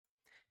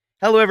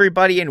Hello,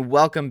 everybody, and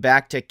welcome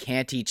back to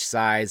Can't Each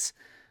Size,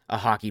 a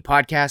hockey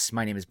podcast.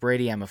 My name is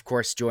Brady. I'm, of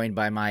course, joined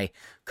by my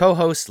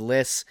co-host,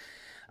 Liz.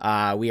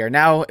 We are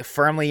now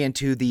firmly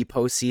into the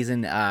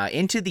postseason,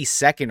 into the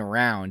second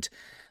round.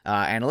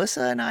 And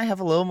Alyssa and I have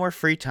a little more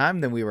free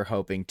time than we were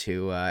hoping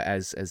to,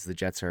 as the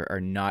Jets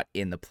are not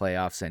in the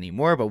playoffs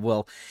anymore. But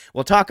we'll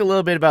talk a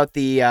little bit about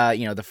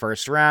the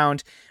first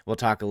round. We'll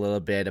talk a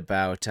little bit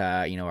about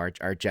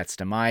our Jets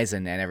demise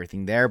and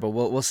everything there. But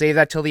we'll save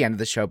that till the end of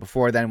the show.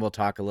 Before then, we'll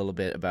talk a little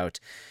bit about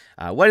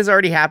what has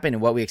already happened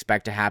and what we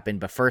expect to happen.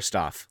 But first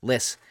off,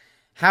 Liz,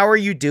 how are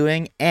you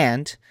doing?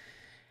 And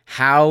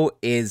how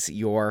is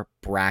your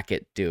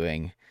bracket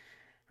doing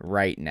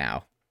right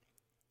now?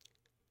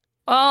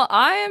 Well,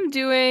 I am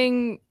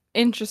doing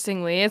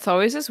interestingly. It's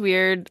always this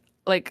weird,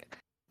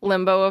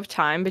 limbo of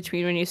time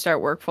between when you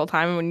start work full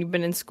time and when you've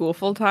been in school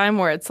full time,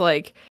 where it's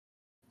like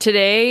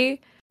today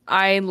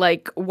I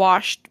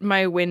washed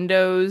my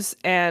windows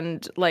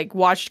and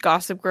watched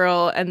Gossip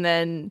Girl and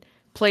then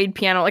played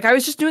piano. Like I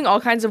was just doing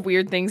all kinds of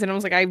weird things and I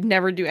was like, I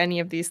never do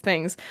any of these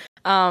things.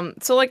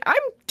 So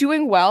I'm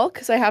doing well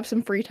because I have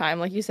some free time,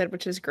 like you said,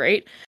 which is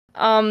great.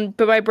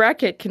 But my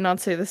bracket cannot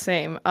say the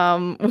same.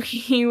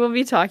 We will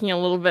be talking a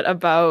little bit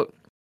about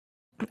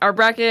our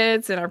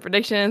brackets and our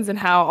predictions and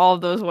how all of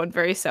those went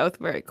very south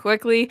very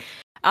quickly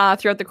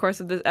throughout the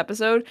course of this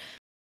episode.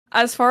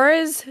 As far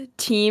as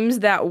teams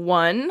that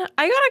won,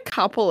 I got a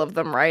couple of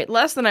them right,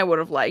 less than I would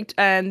have liked,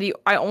 and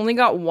I only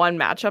got one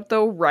matchup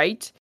though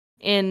right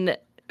in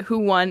who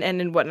won and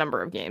in what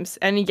number of games.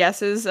 Any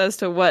guesses as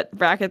to what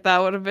bracket that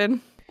would have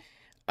been?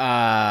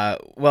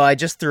 Well, I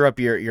just threw up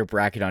your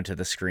bracket onto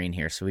the screen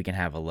here so we can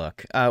have a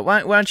look.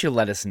 Why don't you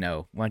let us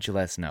know? Why don't you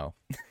let us know?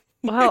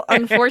 Well,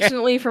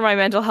 unfortunately for my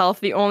mental health,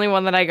 the only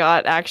one that I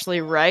got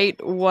actually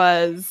right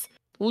was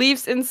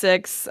Leafs in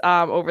 6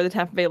 over the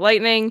Tampa Bay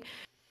Lightning,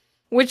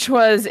 which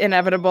was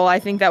inevitable. I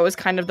think that was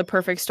kind of the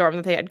perfect storm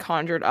that they had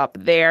conjured up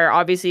there.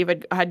 Obviously, if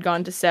it had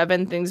gone to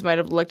 7, things might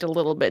have looked a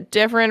little bit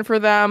different for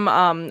them.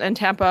 And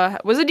Tampa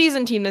was a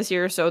decent team this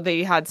year, so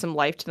they had some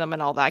life to them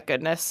and all that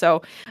goodness.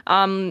 So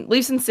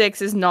Leafs in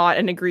 6 is not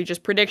an egregious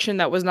prediction.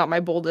 That was not my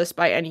boldest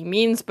by any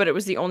means, but it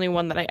was the only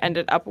one that I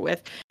ended up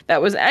with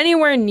that was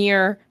anywhere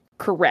near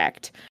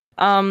correct.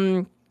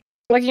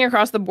 Looking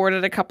across the board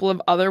at a couple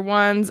of other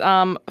ones,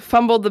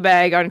 fumbled the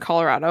bag on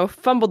Colorado,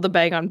 fumbled the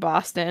bag on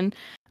Boston.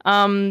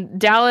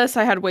 Dallas,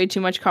 I had way too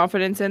much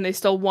confidence in. They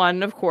still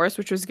won, of course,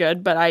 which was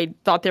good, but I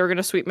thought they were going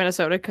to sweep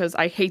Minnesota because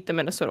I hate the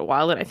Minnesota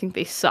Wild and I think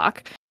they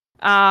suck.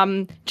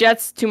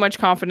 Jets, too much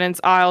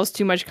confidence. Isles,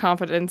 too much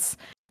confidence.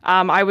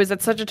 I was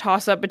at such a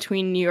toss-up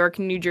between New York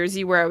and New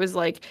Jersey where I was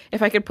like,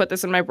 if I could put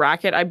this in my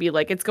bracket, I'd be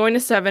like, it's going to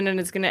 7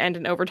 and it's going to end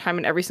in overtime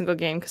in every single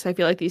game because I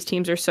feel like these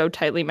teams are so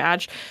tightly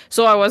matched.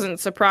 So I wasn't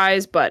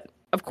surprised, but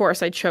of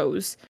course I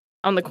chose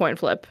on the coin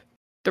flip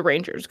the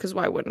Rangers because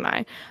why wouldn't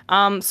I?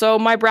 So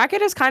my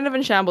bracket is kind of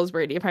in shambles,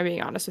 Brady, if I'm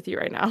being honest with you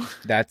right now.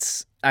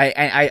 That's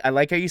I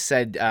like how you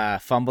said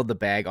fumbled the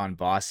bag on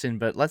Boston,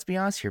 but let's be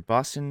honest here,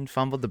 Boston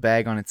fumbled the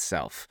bag on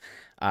itself.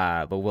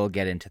 But we'll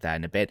get into that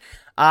in a bit.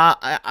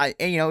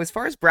 As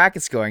far as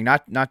brackets going,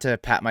 not to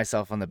pat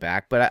myself on the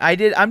back, but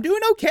I'm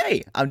doing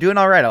okay. I'm doing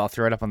all right. I'll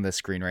throw it up on the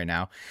screen right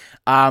now.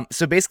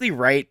 So basically,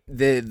 right,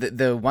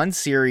 the one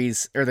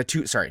series or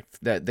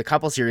the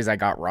couple series I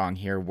got wrong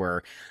here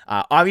were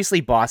obviously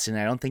Boston.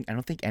 I don't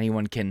think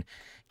anyone can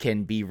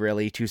be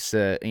really too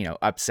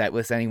upset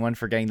with anyone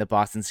for getting the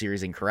Boston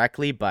series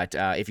incorrectly. But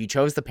if you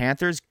chose the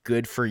Panthers,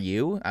 good for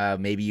you.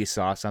 Maybe you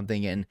saw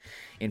something in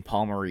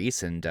Paul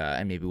Maurice, and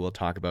maybe we'll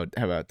talk about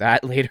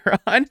that later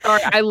on.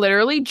 Sorry, I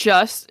literally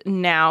just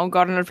now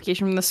got a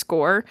notification from the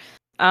score.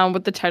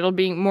 With the title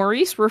being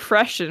Maurice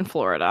refreshed in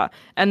Florida,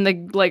 and the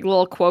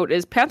little quote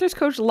is Panthers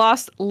coach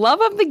lost love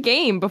of the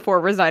game before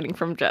resigning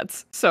from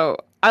Jets. So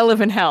I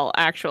live in hell,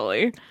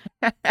 actually.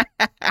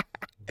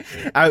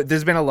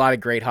 There's been a lot of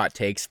great hot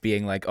takes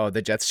being like, oh,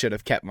 the Jets should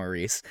have kept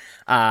Maurice.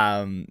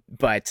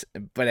 But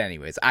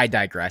anyways, I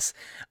digress.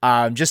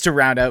 Just to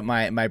round out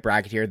my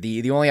bracket here,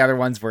 the only other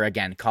ones were,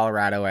 again,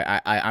 Colorado.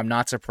 I'm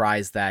not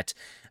surprised that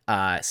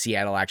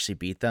Seattle actually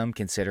beat them,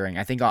 considering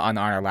I think on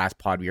our last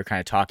pod we were kind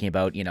of talking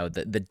about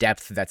the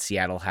depth that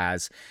Seattle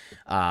has,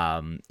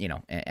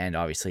 and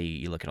obviously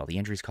you look at all the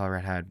injuries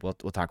Colorado had. We'll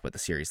talk about the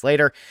series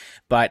later,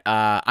 but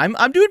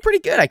I'm doing pretty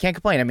good. I can't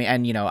complain. I mean,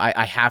 and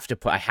I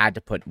had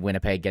to put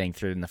Winnipeg getting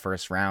through in the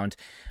first round.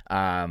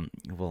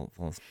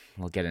 We'll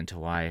get into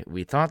why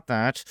we thought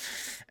that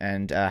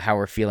and how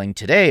we're feeling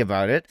today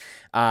about it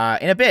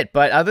in a bit.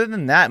 But other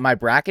than that, my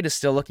bracket is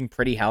still looking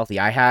pretty healthy.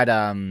 I had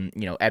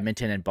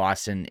Edmonton and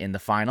Boston in the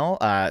final.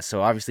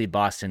 So obviously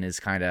Boston is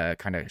kind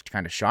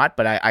of shot,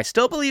 but I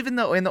still believe in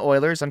the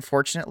Oilers,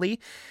 unfortunately.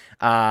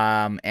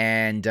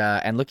 And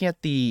looking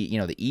at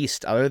the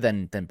East, other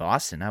than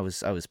Boston, I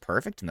was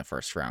perfect in the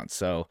first round.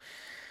 So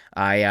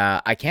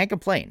I can't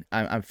complain.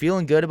 I'm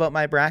feeling good about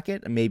my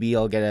bracket. Maybe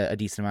I'll get a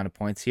decent amount of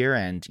points here,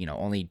 and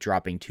only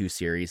dropping 2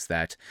 series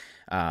that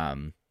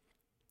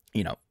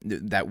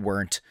that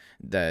weren't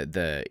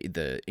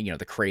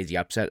the crazy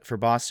upset for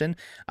Boston.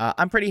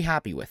 I'm pretty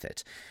happy with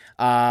it.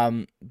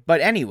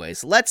 But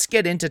anyways, let's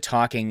get into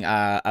talking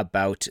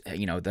about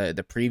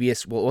the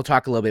previous. We'll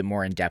talk a little bit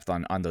more in depth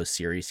on those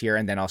series here,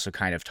 and then also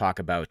kind of talk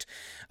about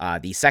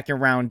the second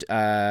round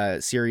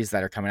series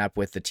that are coming up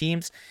with the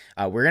teams.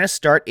 We're gonna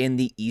start in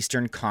the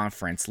Eastern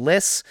Conference.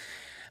 Liz,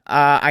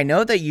 I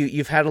know that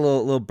you've had a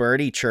little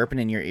birdie chirping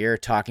in your ear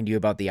talking to you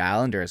about the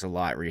Islanders a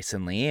lot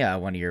recently.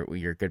 One of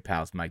your good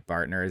pals, Mike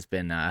Bartner, has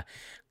been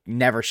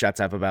never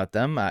shuts up about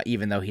them,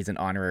 even though he's an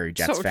honorary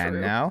Jets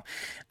fan now.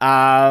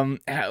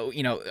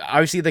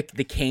 Obviously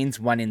the Canes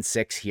won in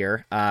 6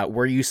 here.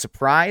 Were you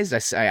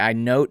surprised? I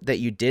note that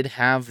you did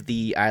have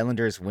the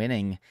Islanders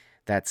winning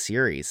that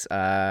series.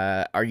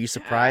 Are you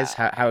surprised?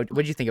 What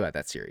did you think about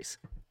that series?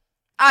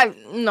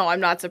 No, I'm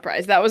not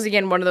surprised. That was,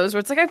 again, one of those where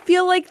it's like, I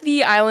feel like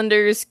the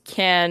Islanders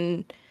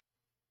can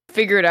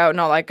figure it out and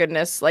all that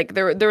goodness. Like,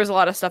 there was a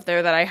lot of stuff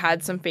there that I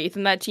had some faith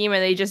in that team,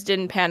 and they just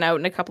didn't pan out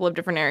in a couple of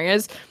different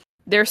areas.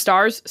 Their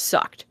stars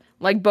sucked.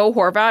 Like, Bo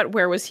Horvat,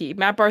 where was he?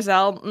 Matt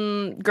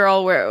Barzal,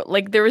 girl, where,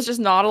 like, there was just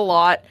not a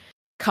lot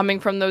coming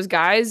from those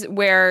guys,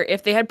 where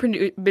if they had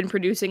been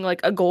producing,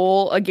 like, a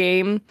goal a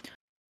game,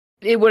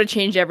 it would have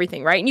changed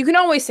everything, right? And you can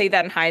always say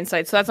that in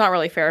hindsight, so that's not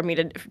really fair of me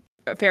to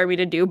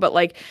do, but,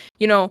 like,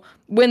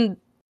 when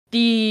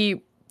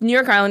the New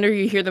York Islander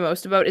you hear the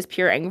most about is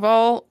Pierre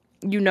Engvall,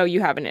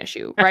 you have an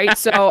issue, right?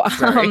 So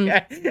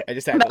I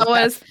just had that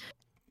was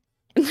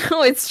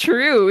no, it's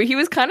true. He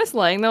was kind of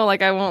slaying though,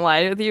 like, I won't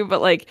lie with you, but,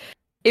 like,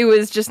 it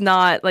was just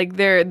not, like,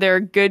 they're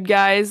good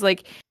guys.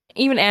 Like,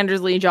 even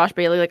Anders Lee, Josh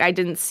Bailey, like, I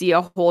didn't see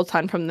a whole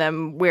ton from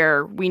them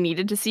where we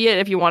needed to see it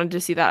if you wanted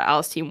to see that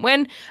Alice team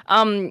win.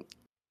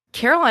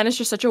 Carolina's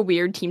just such a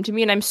weird team to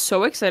me, and I'm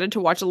so excited to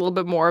watch a little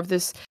bit more of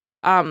this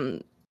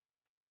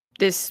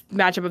this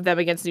matchup of them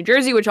against New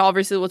Jersey, which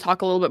obviously we'll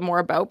talk a little bit more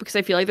about, because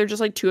I feel like they're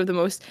just, like, two of the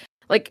most,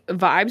 like,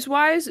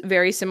 vibes-wise,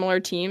 very similar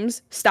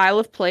teams, style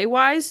of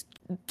play-wise,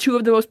 two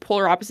of the most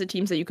polar opposite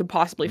teams that you could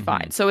possibly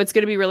find. So it's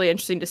going to be really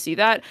interesting to see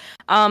that.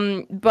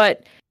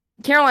 But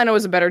Carolina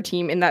was a better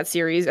team in that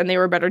series, and they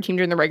were a better team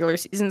during the regular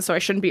season, so I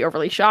shouldn't be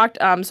overly shocked.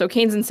 So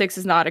Canes in 6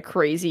 is not a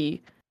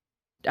crazy,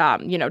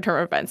 turn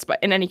of events, but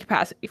in any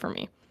capacity for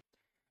me.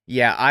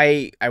 Yeah,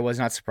 I was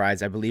not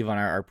surprised. I believe on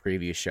our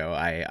previous show,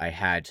 I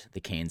had the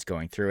Canes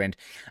going through. And,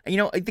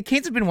 the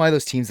Canes have been one of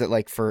those teams that,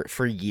 like,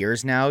 for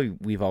years now,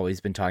 we've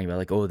always been talking about,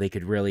 like, oh, they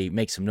could really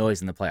make some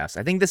noise in the playoffs.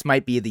 I think this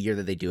might be the year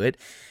that they do it.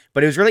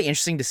 But it was really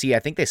interesting to see. I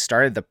think they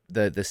started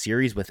the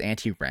series with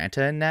Antti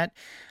Raanta in net.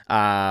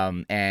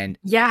 And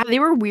yeah, they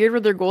were weird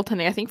with their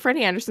goaltending. I think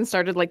Freddie Anderson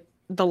started, like,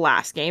 the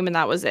last game, and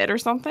that was it or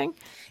something.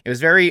 It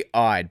was very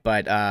odd,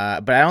 but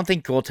I don't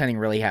think goaltending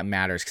really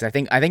matters, because I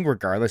think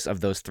regardless of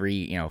those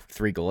three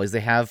goalies they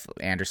have,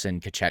 Anderson,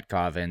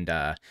 Kochetkov,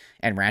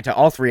 and Raanta,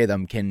 all three of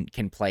them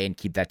can play and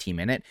keep that team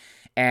in it.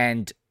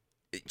 And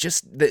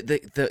just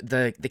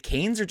the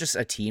Canes are just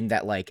a team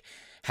that, like,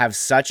 have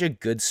such a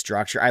good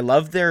structure. I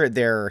love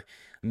their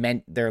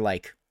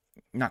like,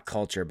 not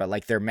culture, but,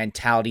 like, their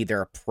mentality,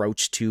 their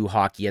approach to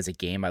hockey as a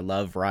game. I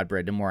love Rod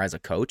Brind'Amour as a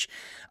coach.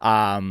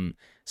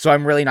 So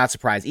I'm really not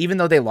surprised, even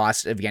though they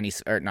lost Andrei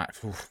Svechnikov.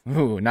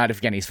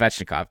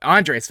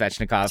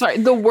 Sorry,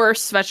 the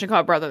worst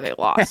Svechnikov brother they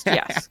lost.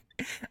 Yes.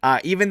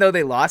 Even though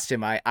they lost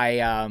him,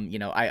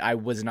 I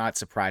was not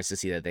surprised to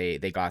see that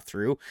they got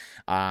through.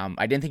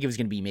 I didn't think it was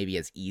going to be maybe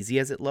as easy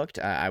as it looked.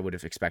 I would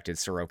have expected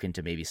Sorokin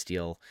to maybe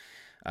steal,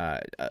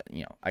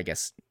 I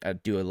guess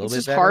do a little bit better.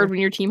 It's just hard when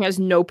your team has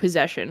no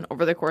possession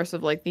over the course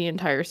of, like, the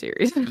entire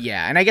series.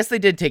 Yeah, and I guess they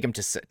did take him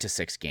to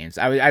 6 games.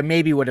 I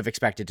maybe would have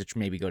expected to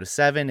maybe go to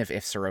 7 if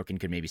Sorokin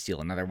could maybe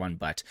steal another one,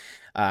 but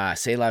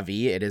c'est la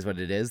vie. It is what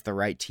it is. The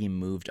right team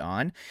moved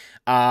on.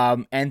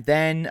 And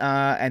then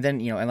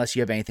unless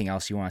you have anything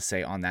else you want to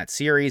say on that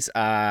series,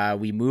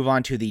 we move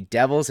on to the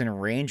Devils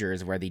and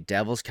Rangers, where the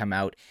Devils come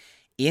out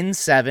in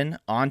 7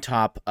 on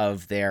top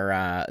of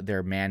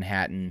their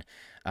Manhattan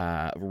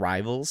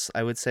rivals,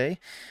 I would say.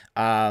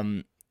 How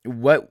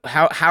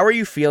are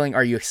you feeling?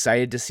 Are you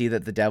excited to see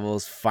that the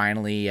Devils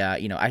finally,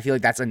 I feel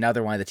like that's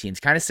another one of the teams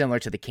kind of similar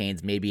to the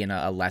Canes, maybe in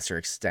a lesser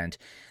extent,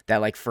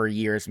 that, like, for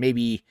years,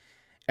 maybe,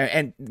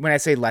 and when I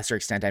say lesser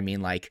extent, I mean,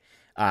 like,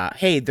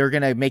 hey, they're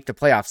going to make the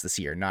playoffs this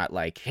year, not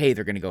like, hey,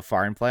 they're going to go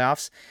far in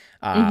playoffs.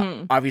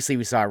 Obviously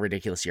we saw a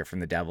ridiculous year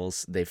from the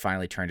Devils. They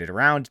finally turned it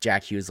around.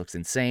 Jack Hughes looks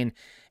insane.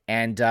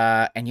 And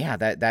yeah,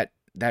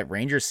 that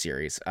Rangers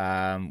series,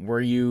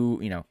 were you,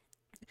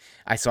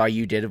 I saw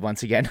you did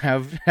once again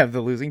have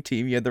the losing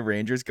team. You had the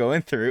Rangers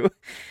going through.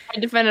 I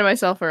defended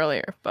myself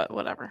earlier, but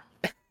whatever.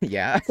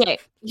 Yeah. Okay,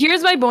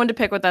 here's my bone to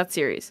pick with that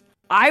series.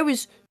 I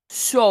was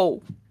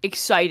so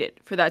excited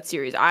for that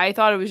series. I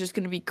thought it was just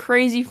going to be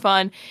crazy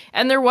fun,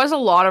 and there was a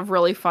lot of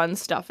really fun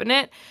stuff in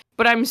it.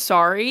 But I'm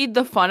sorry,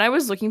 the fun I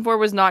was looking for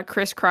was not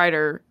Chris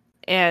Kreider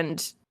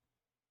and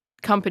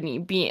company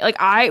being, like,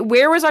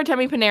 where was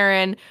Artemi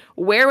Panarin?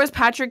 Where was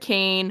Patrick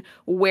Kane?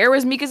 Where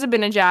was Mika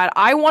Zibanejad?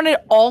 I wanted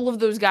all of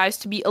those guys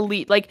to be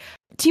elite. Like,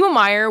 Timo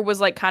Meyer was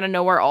like kind of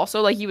nowhere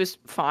also. Like he was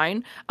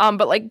fine.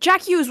 But like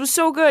Jack Hughes was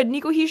so good.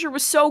 Nico Hischier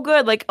was so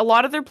good. Like a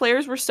lot of their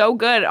players were so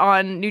good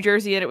on New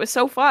Jersey and it was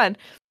so fun.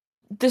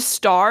 The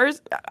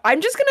Stars,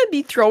 I'm just gonna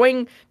be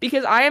throwing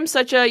because I am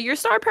such a your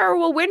star power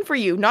will win for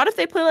you. Not if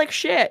they play like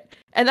shit.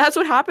 And that's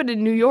what happened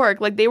in New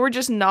York. Like they were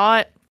just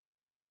not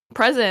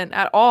present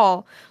at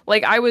all.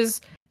 Like I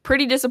was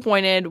pretty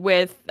disappointed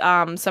with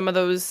some of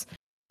those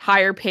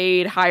higher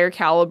paid, higher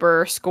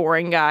caliber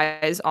scoring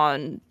guys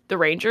on the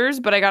Rangers,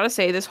 but I gotta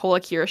say this whole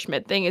Akira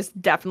Schmid thing is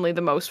definitely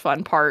the most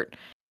fun part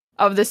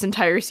of this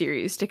entire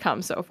series to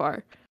come so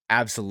far.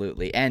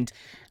 Absolutely. And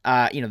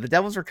the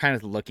Devils were kind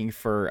of looking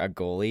for a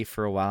goalie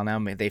for a while now.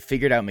 They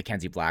figured out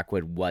Mackenzie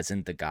Blackwood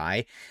wasn't the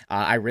guy.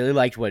 I really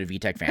liked what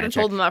Vitek Vanacek... Could have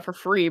told them that for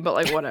free, but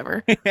like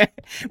whatever.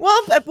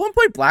 Well, at one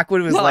point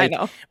Blackwood was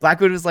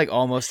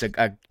almost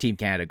a Team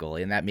Canada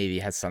goalie, and that maybe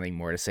has something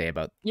more to say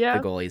about the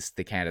goalies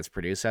the Canada's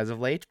produced as of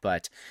late.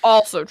 But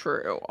also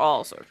true.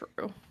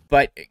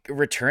 But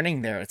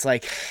returning there, it's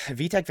like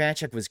Vitek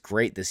Vanacek was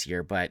great this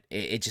year, but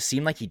it just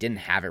seemed like he didn't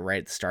have it right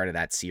at the start of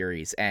that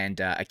series.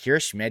 And Akira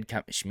Schmid,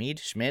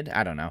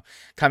 I don't know,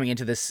 coming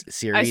into this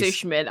series. I say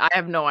Schmid. I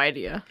have no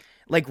idea.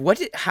 Like,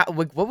 what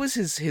was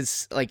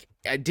his like?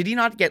 Did he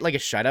not get like a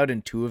shutout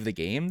in 2 of the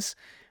games?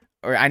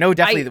 Or I know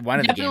definitely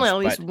one of the games. Definitely at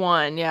least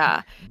one,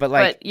 yeah.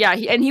 But yeah,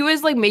 he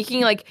was like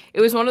making like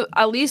it was one of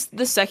at least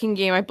the second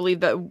game I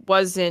believe that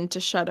wasn't a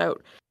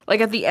shutout. Like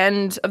at the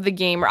end of the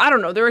game, or I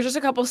don't know, there was just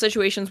a couple of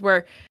situations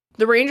where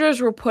the Rangers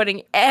were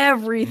putting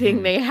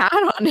everything they had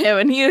on him,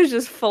 and he was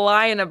just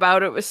flying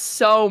about. It was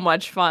so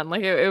much fun.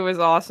 Like it was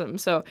awesome.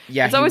 So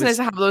yeah, it's always nice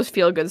to have those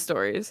feel good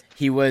stories.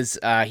 He was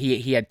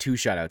he had 2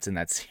 shutouts in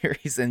that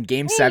series, and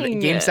game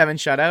 7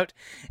 shutout,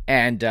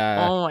 and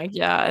oh my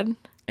god.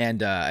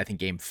 And I think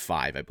game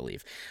 5, I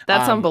believe.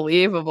 That's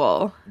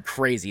unbelievable.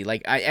 Crazy.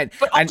 Like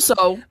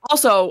also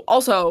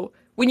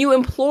when you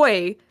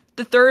employ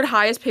the 3rd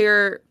highest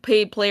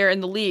paid player in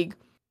the league,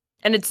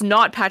 and it's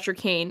not Patrick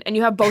Kane, and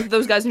you have both of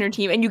those guys on your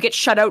team, and you get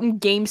shut out in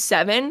game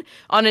 7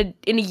 in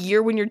a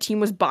year when your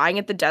team was buying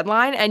at the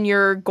deadline, and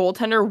your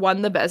goaltender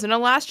won the Vezina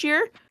last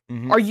year.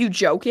 Mm-hmm. Are you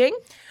joking?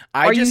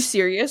 Are you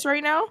serious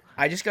right now?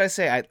 I just gotta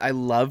say, I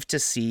love to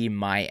see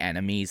my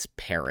enemies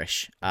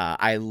perish.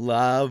 I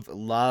love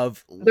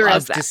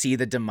to see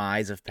the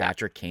demise of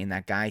Patrick Kane.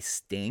 That guy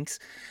stinks.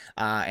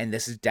 And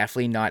this is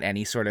definitely not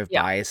any sort of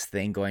biased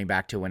thing going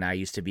back to when I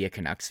used to be a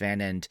Canucks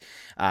fan, and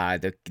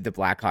the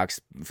Blackhawks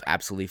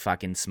absolutely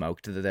fucking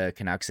smoked the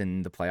Canucks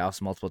in the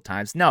playoffs multiple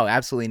times. No,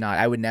 absolutely not.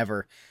 I would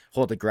never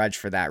hold a grudge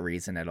for that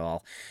reason at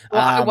all.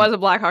 Well, I was a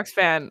Blackhawks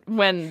fan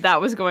when that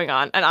was going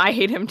on, and I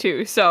hate him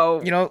too.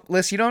 So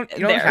Liz, you don't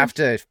have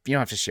to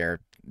share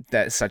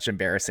that such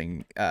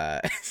embarrassing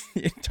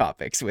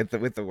topics with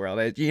the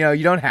world.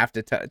 You don't have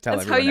to tell everyone.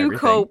 That's how you everything.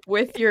 Cope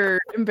with your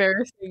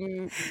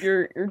embarrassing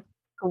your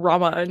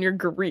drama and your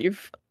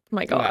grief.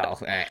 My God.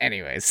 Well,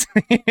 anyways,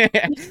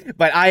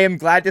 but I am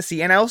glad to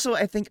see, and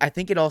I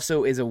think it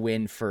also is a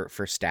win for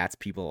stats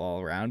people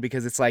all around,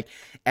 because it's like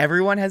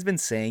everyone has been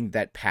saying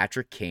that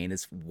Patrick Kane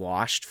is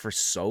washed for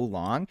so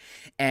long,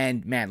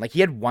 and man, like he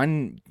had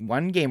one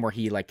game where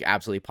he like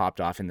absolutely popped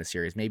off in the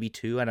series, maybe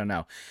 2, I don't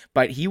know,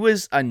 but he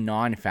was a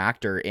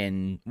non-factor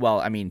in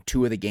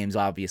 2 of the games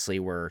obviously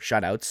were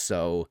shutouts,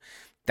 so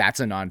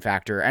that's a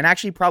non-factor, and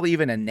actually probably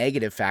even a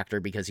negative factor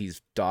because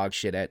he's dog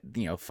shit at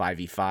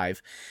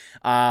 5v5.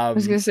 I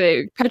was gonna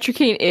say Patrick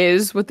Kane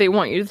is what they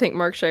want you to think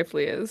Mark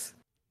Scheifele is.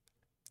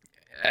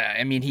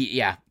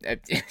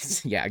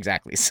 Yeah,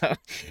 exactly. So,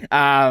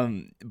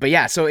 but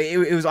yeah, so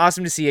it was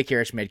awesome to see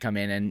Akira Schmid come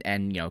in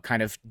and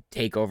kind of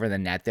take over the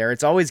net there.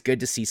 It's always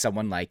good to see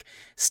someone like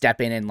step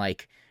in and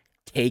like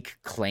take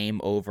claim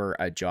over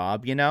a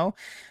job,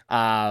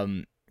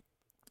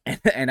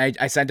 And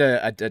I sent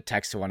a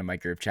text to one of my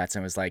group chats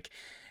and was like,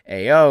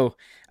 hey, yo,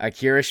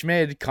 Akira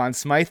Schmid, Conn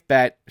Smythe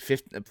bet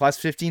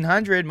plus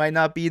 1,500 might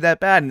not be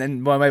that bad. And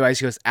then one of my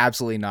buddies goes,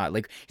 absolutely not.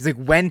 Like, he's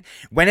like, when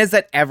has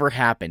that ever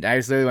happened? I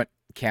just literally went,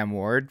 Cam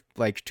Ward,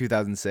 like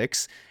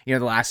 2006, the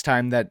last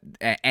time that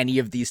any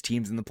of these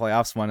teams in the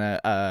playoffs won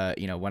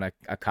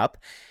a cup.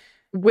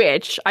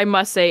 Which I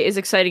must say is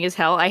exciting as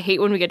hell. I hate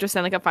when we get to a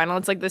Stanley Cup final.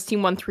 It's like this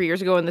team won 3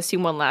 years ago and this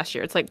team won last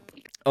year. It's like,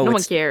 no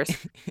one cares.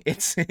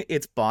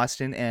 It's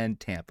Boston and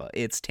Tampa.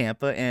 It's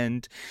Tampa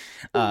and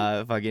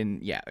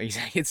fucking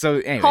exactly. So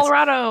anyways,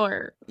 Colorado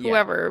or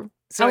whoever.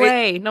 So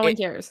LA, no one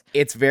cares.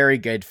 It's very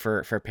good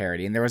for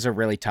parity. And there was a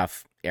really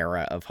tough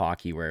era of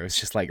hockey where it was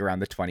just like around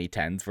the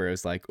 2010s where it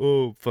was like,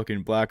 oh,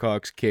 fucking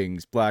Blackhawks,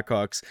 Kings,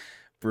 Blackhawks,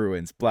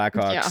 Bruins,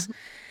 Blackhawks.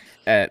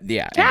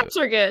 Caps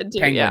are good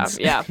too. Penguins.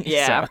 Yeah.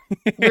 So.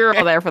 We were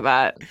all there for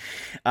that.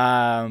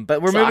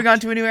 But we're moving on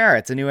to a new era.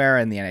 It's a new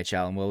era in the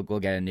NHL, and we'll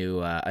get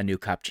a new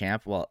cup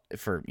champ. Well,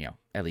 for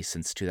at least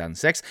since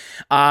 2006.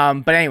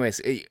 But anyways,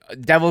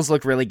 Devils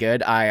look really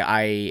good.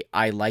 I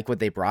like what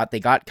they brought. They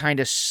got kind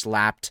of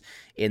slapped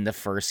in the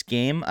first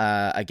game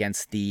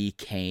against the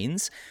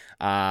Canes,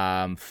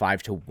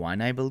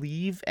 5-1, I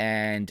believe,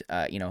 and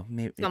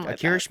maybe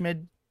Akira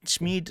Schmid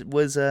Schmid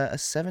was a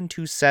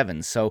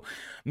 7.27. So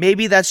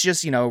maybe that's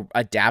just,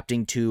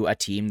 adapting to a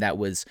team that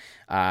was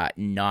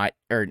not,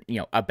 or,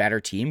 a better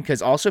team.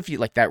 Because also, if you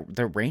like that,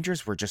 the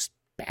Rangers were just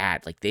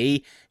bad. Like,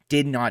 they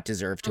did not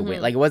deserve to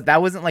win. Like,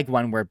 that wasn't like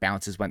one where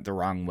bounces went the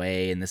wrong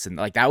way and this and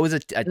like that was a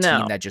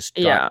team that just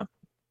got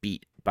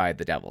beat by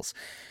the Devils.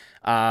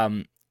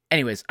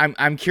 Anyways,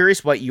 I'm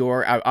curious what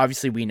your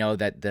obviously we know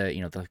that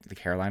the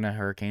Carolina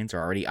Hurricanes are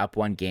already up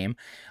one game.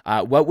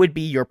 What would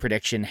be your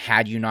prediction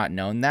had you not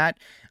known that?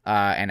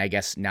 And I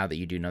guess now that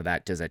you do know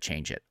that, does that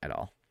change it at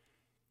all?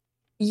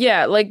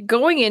 Yeah, like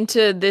going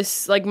into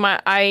this, like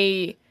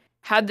I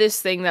had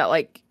this thing that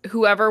like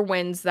whoever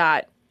wins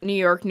that New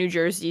York, New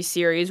Jersey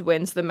series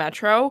wins the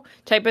Metro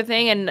type of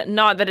thing, and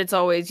not that it's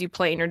always you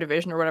play in your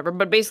division or whatever,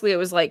 but basically it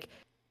was like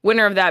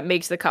winner of that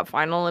makes the cup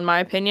final, in my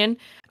opinion.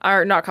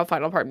 Or not cup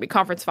final, pardon me,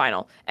 conference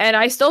final. And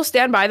I still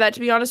stand by that, to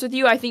be honest with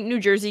you. I think New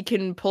Jersey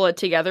can pull it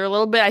together a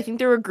little bit. I think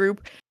they're a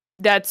group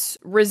that's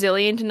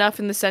resilient enough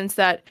in the sense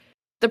that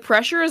the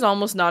pressure is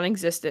almost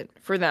non-existent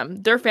for them.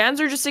 Their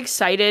fans are just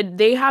excited.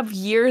 They have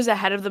years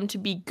ahead of them to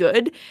be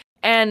good,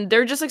 and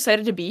they're just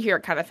excited to be here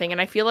kind of thing.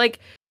 And I feel like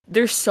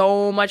there's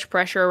so much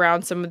pressure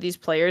around some of these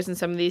players and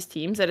some of these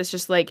teams that it's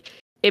just like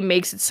it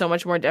makes it so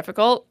much more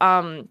difficult.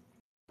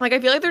 Like, I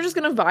feel like they're just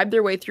going to vibe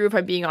their way through, if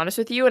I'm being honest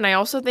with you. And I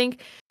also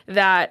think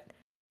that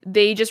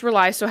they just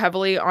rely so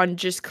heavily on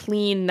just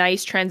clean,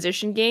 nice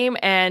transition game.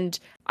 And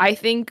I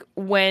think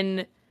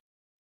when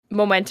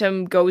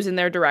momentum goes in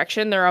their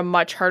direction, they're a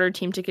much harder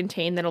team to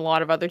contain than a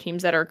lot of other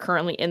teams that are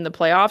currently in the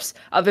playoffs,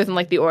 other than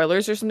like the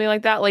Oilers or something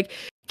like that. Like,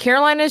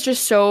 Carolina is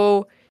just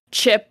so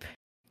chip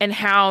and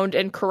hound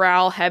and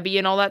corral heavy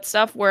and all that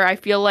stuff, where I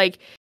feel like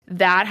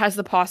that has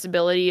the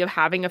possibility of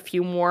having a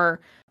few more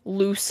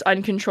loose,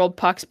 uncontrolled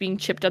pucks being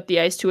chipped up the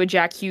ice to a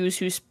Jack Hughes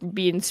who's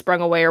being sprung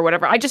away or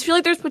whatever. I just feel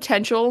like there's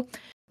potential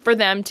for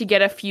them to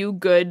get a few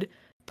good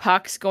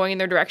pucks going in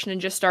their direction and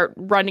just start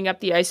running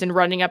up the ice.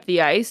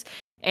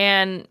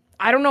 And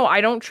I don't know. I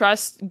don't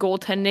trust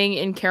goaltending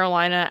in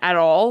Carolina at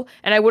all.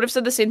 And I would have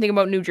said the same thing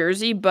about New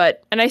Jersey,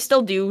 and I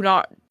still do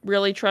not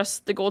really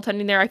trust the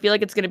goaltending there. I feel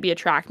like it's going to be a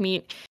track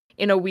meet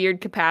in a weird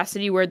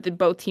capacity where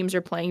both teams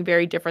are playing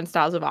very different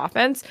styles of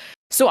offense.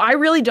 So I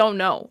really don't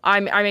know.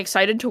 I'm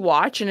excited to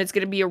watch, and it's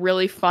going to be a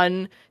really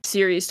fun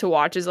series to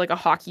watch as like a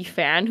hockey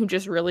fan who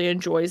just really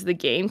enjoys the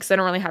game, because I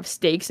don't really have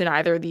stakes in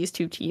either of these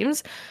two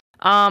teams.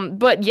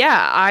 But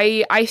yeah,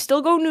 I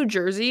still go New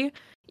Jersey,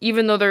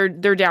 even though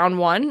they're down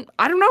one.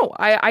 I don't know.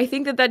 I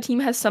think that team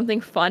has something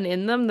fun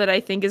in them that I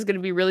think is going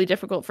to be really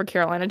difficult for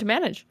Carolina to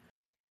manage.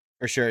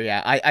 For sure,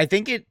 yeah. I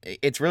think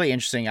it's really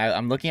interesting.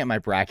 I'm looking at my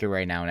bracket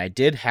right now, and I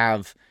did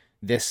have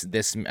this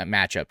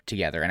matchup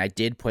together, and I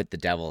did put the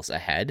Devils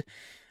ahead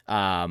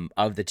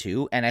of the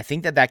two, and I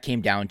think that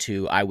came down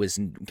to I was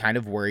kind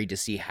of worried to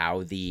see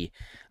how the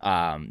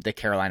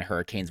Carolina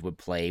Hurricanes would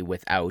play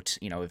without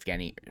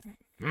Evgeny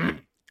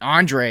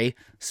Andrei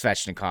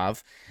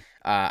Svechnikov.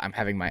 I'm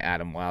having my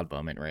Adam Wild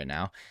moment right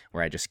now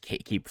where I just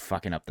keep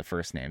fucking up the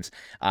first names.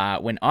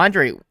 When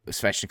Andrei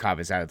Svechnikov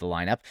is out of the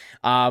lineup.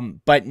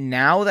 But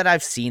now that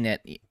I've seen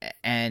it,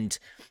 and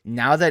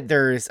now that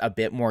there's a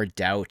bit more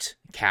doubt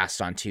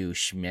cast onto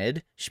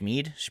Schmid,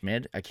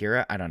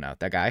 Akira, I don't know,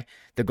 that guy,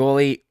 the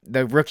goalie,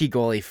 the rookie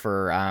goalie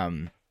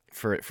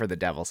for the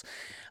Devils.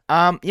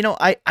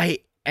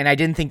 I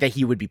didn't think that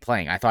he would be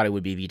playing. I thought it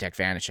would be Vitek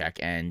Vanacek,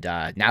 and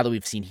now that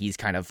we've seen he's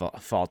kind of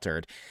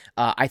faltered,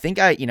 I think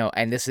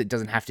and this it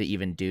doesn't have to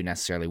even do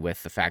necessarily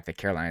with the fact that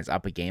Carolina's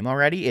up a game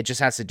already. It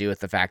just has to do with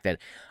the fact that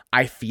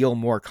I feel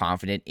more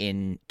confident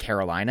in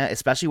Carolina,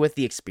 especially with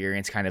the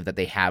experience kind of that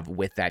they have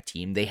with that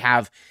team. They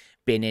have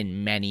been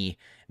in many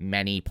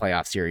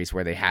playoff series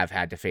where they have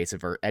had to face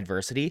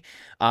adversity.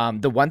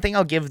 The one thing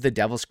I'll give the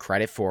Devils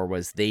credit for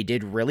was they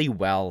did really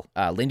well.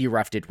 Lindy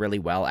Ruff did really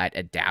well at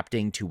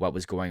adapting to what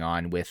was going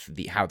on with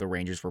how the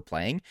Rangers were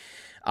playing.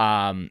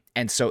 And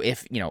so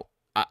if,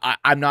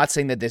 I'm not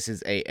saying that this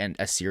is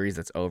a series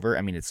that's over.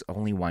 I mean, it's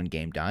only one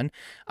game done.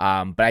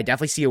 But I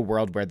definitely see a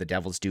world where the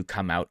Devils do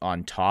come out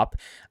on top.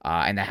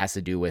 And that has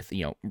to do with,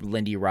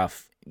 Lindy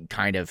Ruff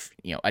kind of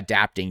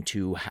adapting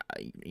to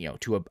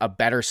a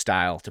better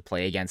style to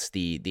play against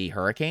the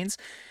Hurricanes.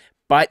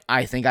 But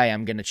I think I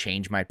am going to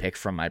change my pick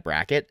from my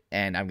bracket,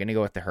 and I'm going to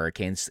go with the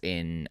Hurricanes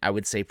in, I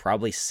would say,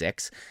 probably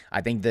 6.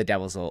 I think the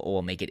Devils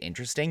will make it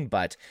interesting,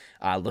 but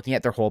looking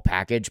at their whole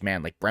package,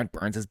 man, like Brent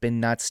Burns has been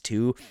nuts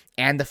too,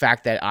 and the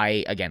fact that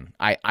I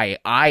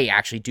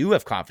actually do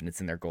have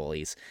confidence in their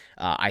goalies.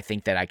 I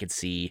think that I could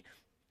see,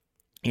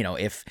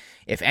 if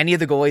any of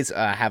the goalies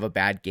have a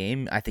bad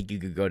game, I think you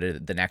could go to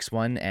the next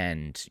one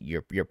and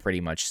you're pretty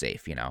much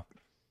safe,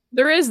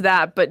 There is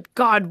that, but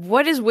God,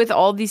 what is with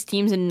all these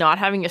teams and not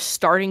having a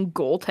starting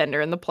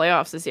goaltender in the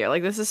playoffs this year?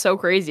 Like, this is so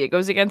crazy. It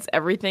goes against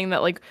everything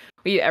that like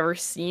we've ever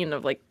seen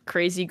of like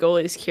crazy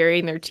goalies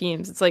carrying their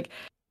teams. It's like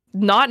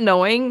not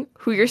knowing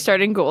who your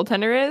starting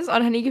goaltender is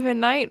on any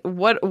given night.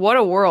 What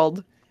a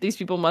world these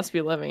people must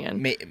be living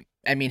in.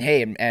 I mean,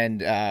 hey,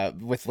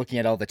 and with looking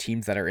at all the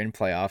teams that are in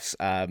playoffs,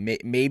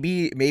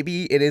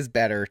 maybe it is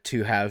better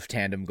to have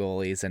tandem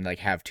goalies and like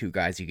have two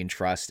guys you can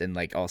trust, and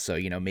like also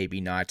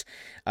maybe not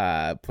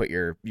put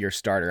your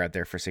starter out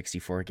there for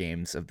 64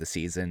 games of the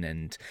season,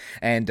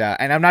 and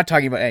I'm not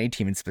talking about any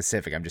team in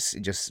specific. I'm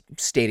just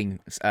stating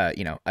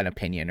an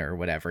opinion or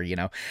whatever.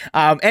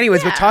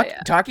 Anyways, but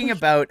talking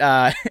about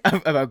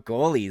about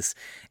goalies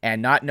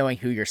and not knowing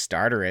who your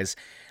starter is.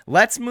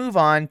 Let's move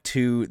on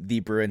to the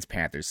Bruins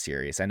Panthers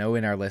series. I know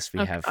in our list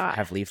we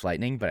have Leaf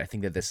Lightning, but I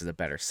think that this is a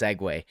better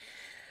segue.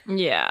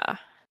 Yeah.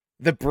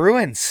 The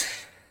Bruins.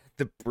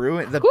 The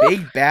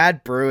big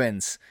bad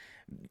Bruins.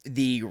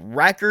 The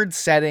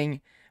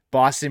record-setting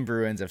Boston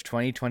Bruins of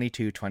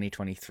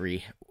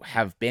 2022-2023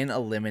 have been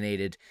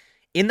eliminated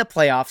in the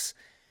playoffs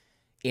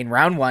in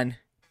round 1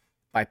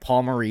 by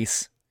Paul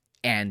Maurice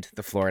and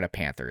the Florida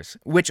Panthers,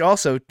 which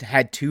also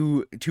had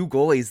two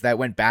goalies that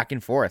went back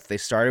and forth. They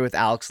started with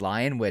Alex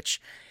Lyon, which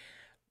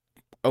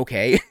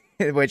I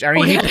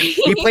mean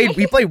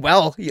he played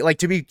well. Like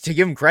to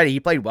give him credit, he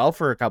played well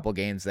for a couple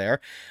games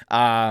there.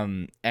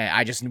 And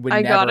I just would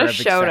never got a have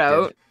shout expected.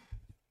 out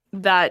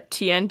that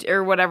TNT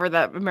or whatever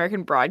that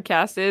American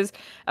broadcast is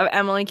of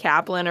Emily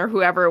Kaplan or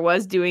whoever it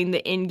was doing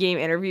the in-game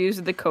interviews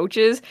with the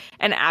coaches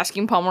and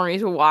asking Paul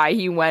Maurice why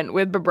he went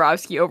with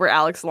Bobrovsky over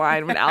Alex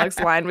Lyon when Alex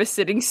Lyon was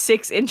sitting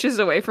 6 inches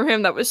away from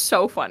him. That was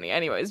so funny.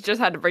 Anyways,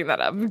 just had to bring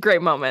that up.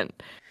 Great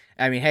moment.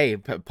 I mean, hey,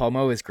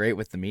 Pomo is great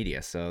with the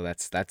media, so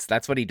that's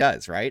what he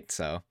does, right?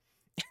 So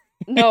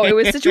no, it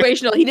was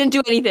situational. He didn't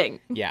do anything.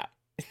 Yeah.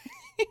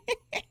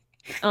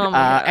 Oh my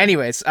God.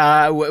 Anyways,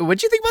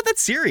 what'd you think about that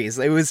series?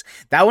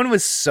 That one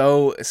was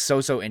so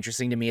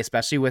interesting to me,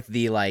 especially with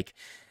the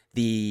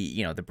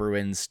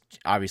Bruins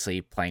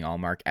obviously playing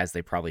Allmark as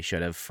they probably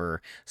should have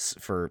for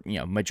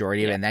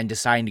majority of it, and then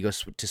deciding to go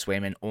to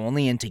Swayman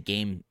only into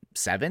game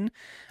 7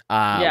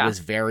 was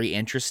very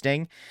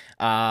interesting,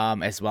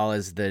 as well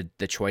as the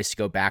choice to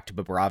go back to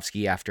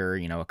Bobrovsky after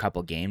a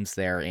couple games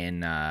there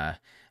in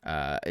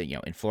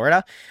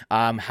Florida.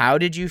 How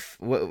did you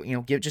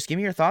give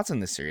me your thoughts on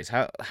this series?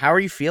 How are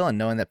you feeling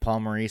knowing that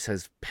Paul Maurice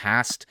has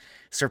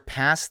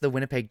surpassed the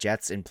Winnipeg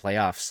Jets in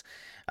playoffs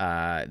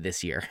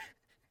this year?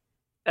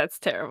 That's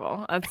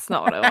terrible. That's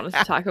not what I wanted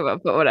to talk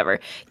about, but whatever.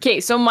 Okay,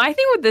 so my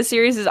thing with this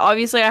series is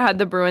obviously I had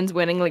the Bruins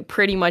winning, like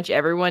pretty much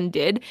everyone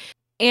did.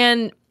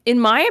 And in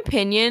my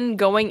opinion,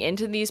 going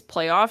into these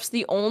playoffs,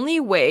 the only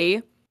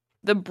way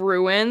the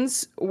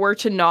Bruins were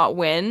to not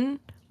win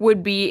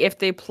would be if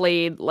they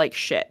played like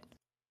shit.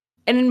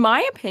 And in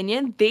my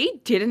opinion, they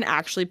didn't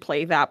actually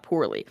play that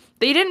poorly.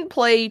 They didn't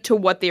play to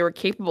what they were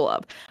capable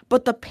of.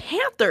 But the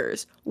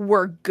Panthers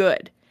were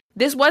good.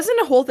 This wasn't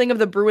a whole thing of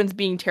the Bruins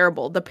being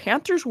terrible. The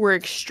Panthers were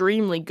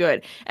extremely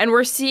good. And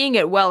we're seeing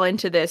it well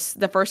into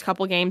the first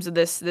couple games of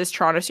this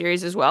Toronto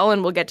series as well.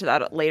 And we'll get to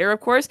that later, of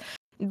course.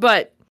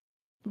 But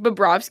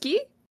Bobrovsky,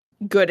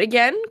 good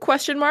again, ?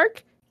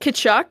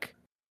 Tkachuk,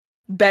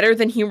 better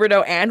than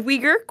Huberdeau and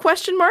Weegar, ?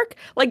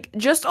 Like,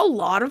 just a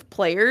lot of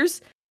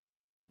players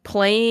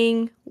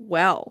playing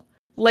well.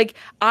 Like,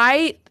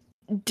 I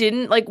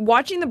didn't like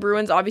watching the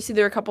Bruins. Obviously,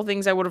 there are a couple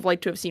things I would have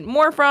liked to have seen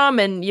more from,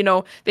 and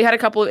they had a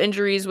couple of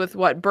injuries with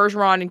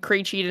Bergeron and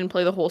Krejci didn't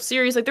play the whole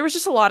series. Like, there was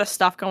just a lot of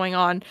stuff going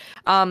on.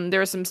 There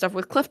was some stuff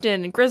with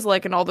Clifton and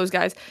Grzelcyk and all those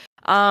guys.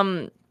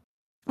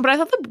 But I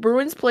thought the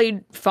Bruins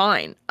played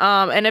fine.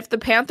 And if the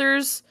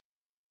Panthers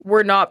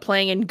were not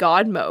playing in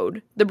God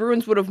mode, the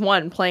Bruins would have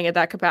won playing at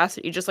that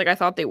capacity, just like I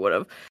thought they would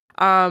have.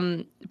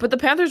 But the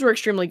Panthers were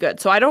extremely good.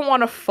 So I don't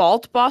want to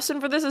fault Boston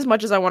for this as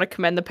much as I want to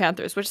commend the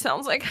Panthers, which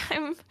sounds like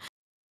I'm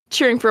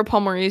cheering for a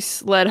Paul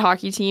Maurice-led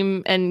hockey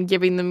team and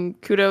giving them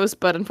kudos,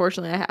 but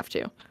unfortunately I have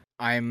to.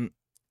 I'm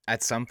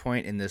at some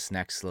point in this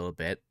next little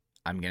bit,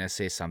 I'm going to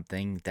say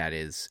something that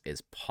is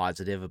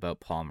positive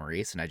about Paul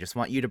Maurice, and I just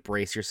want you to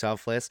brace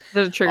yourself, Liz.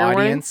 The trigger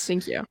audience,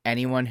 warning? Thank you.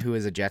 Anyone who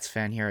is a Jets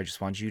fan here, I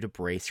just want you to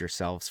brace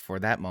yourselves for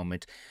that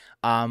moment.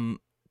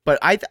 But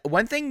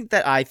one thing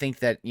that I think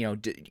that,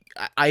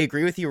 I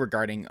agree with you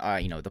regarding,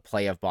 the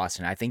play of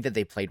Boston. I think that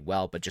they played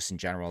well, but just in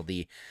general,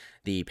 the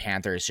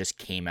Panthers just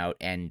came out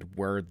and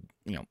were,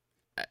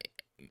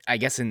 I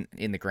guess in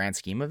the grand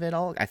scheme of it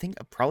all, I think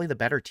probably the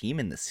better team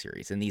in this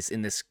series,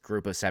 in this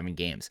group of 7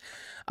 games.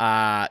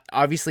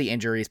 Obviously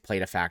injuries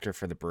played a factor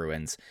for the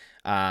Bruins.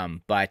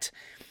 But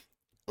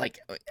like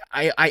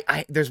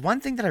I there's one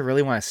thing that I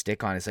really want to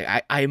stick on is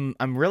like I'm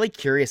really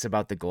curious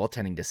about the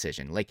goaltending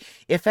decision. Like,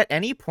 if at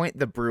any point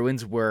the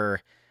Bruins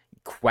were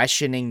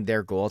questioning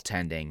their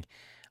goaltending,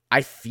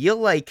 I feel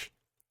like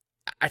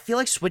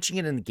switching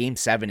it in Game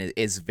 7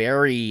 is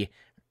very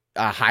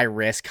high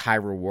risk, high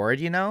reward,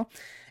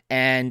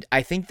 And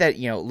I think that,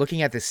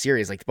 looking at this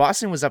series, like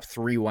Boston was up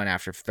 3-1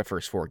 after the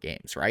first 4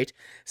 games, right?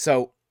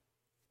 So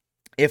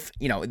if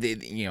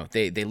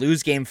they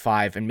lose Game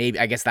 5, and maybe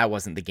I guess that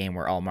wasn't the game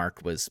where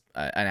Allmark was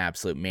an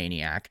absolute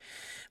maniac,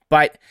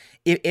 but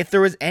if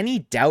there was any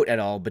doubt at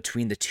all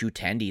between the two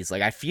tendies,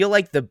 like I feel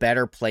like the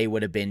better play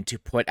would have been to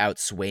put out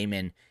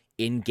Swayman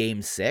in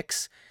Game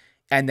 6,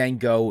 and then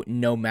go,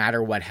 no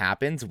matter what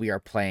happens, we are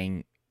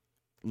playing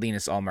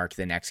Linus Ullmark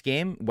the next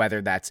game,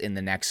 whether that's in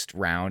the next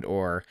round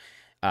or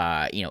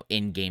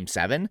in Game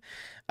 7.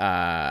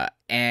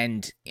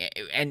 And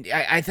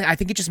I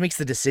think it just makes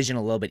the decision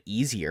a little bit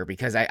easier,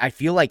 because I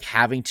feel like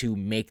having to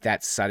make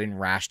that sudden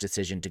rash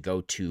decision to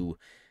go to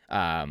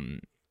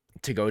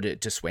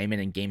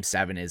Swayman in Game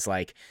 7 is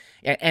like,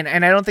 and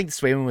I don't think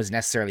Swayman was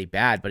necessarily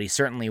bad, but he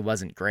certainly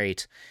wasn't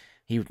great.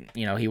 He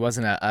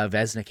wasn't a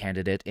Vezina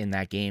candidate in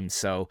that game.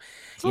 So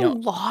it's a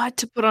lot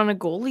to put on a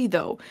goalie,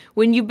 though.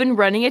 When you've been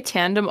running a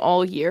tandem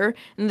all year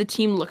and the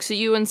team looks at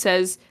you and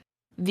says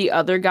the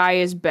other guy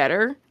is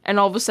better, and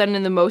all of a sudden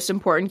in the most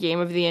important game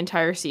of the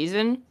entire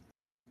season,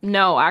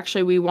 no,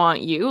 actually we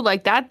want you.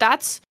 Like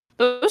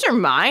those are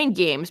mind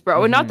games,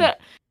 bro. And not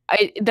that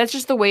that's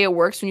just the way it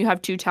works when you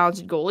have two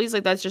talented goalies.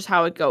 Like that's just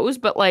how it goes.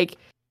 But like,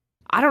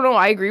 I don't know.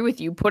 I agree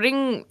with you.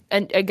 Putting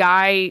a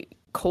guy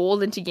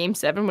cold into Game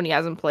 7 when he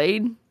hasn't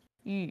played.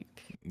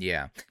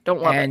 Yeah.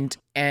 Don't love it.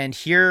 And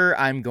here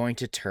I'm going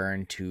to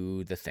turn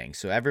to the thing.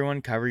 So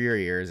everyone cover your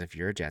ears if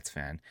you're a Jets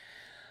fan.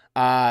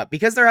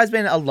 Because there has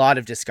been a lot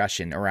of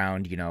discussion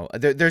around,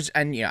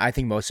 I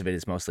think most of it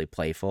is mostly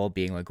playful,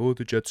 being like, oh,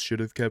 the Jets should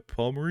have kept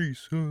Paul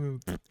Maurice.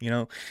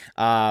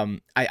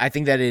 I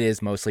think that it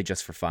is mostly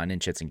just for fun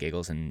and shits and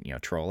giggles and,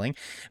 trolling.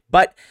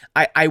 But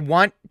I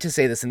want to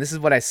say this, and this is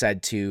what I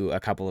said to a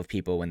couple of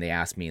people when they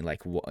asked me,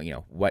 like,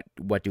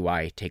 what do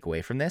I take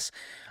away from this?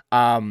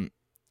 And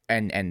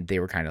they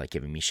were kind of like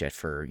giving me shit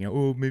for,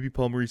 oh, maybe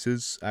Paul Maurice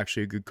is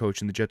actually a good coach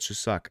and the Jets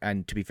just suck.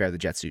 And to be fair, the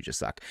Jets do just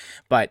suck.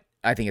 But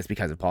I think it's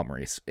because of Paul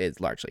Maurice,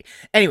 is largely.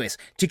 Anyways,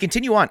 to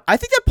continue on, I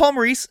think that Paul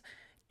Maurice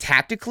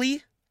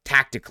tactically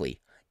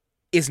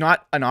is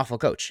not an awful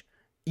coach.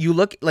 You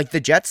look like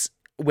the Jets,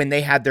 when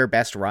they had their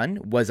best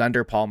run, was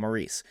under Paul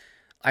Maurice.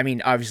 I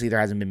mean, obviously there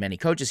hasn't been many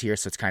coaches here,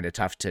 so it's kind of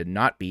tough to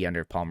not be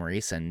under Paul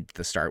Maurice, and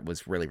the start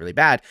was really, really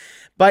bad.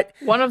 But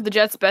one of the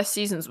Jets' best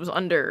seasons was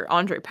under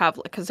Ondrej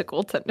Pavelec as a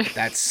goaltender.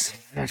 That's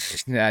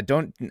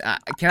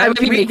I might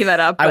be making that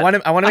up. I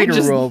want to make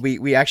a rule.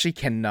 We actually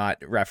cannot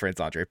reference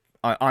Ondrej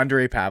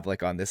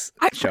Pavelec on this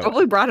show. I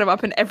probably brought him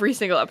up in every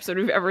single episode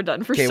we've ever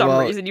done for some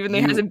reason, even though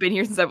he hasn't been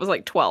here since I was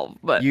like 12.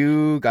 But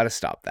you got to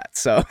stop that.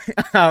 So,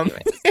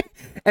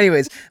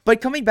 anyways,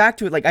 but coming back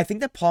to it, like, I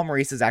think that Paul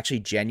Maurice is actually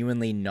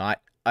genuinely not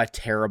a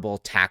terrible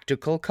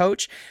tactical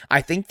coach.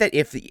 I think that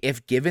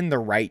if given the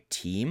right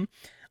team,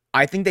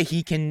 I think that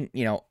he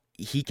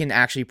can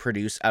actually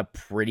produce a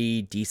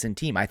pretty decent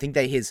team. I think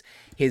that his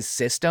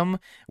system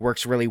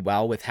works really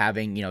well with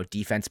having,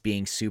 defense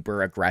being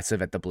super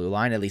aggressive at the blue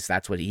line. At least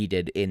that's what he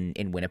did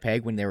in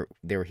Winnipeg when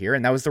they were here.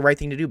 And that was the right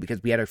thing to do,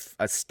 because we had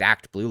a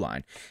stacked blue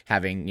line,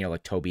 having,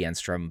 like Toby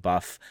Enstrom,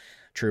 Buff,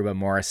 Trouba,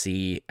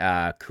 Morrissey,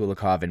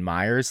 Kulikov, and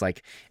Myers.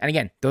 Like, and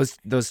again,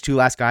 those two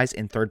last guys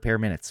in third pair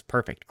minutes.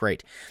 Perfect.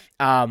 Great.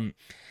 And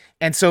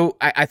so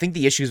I think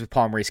the issues with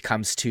Paul Maurice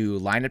comes to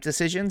lineup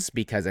decisions,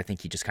 because I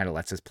think he just kind of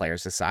lets his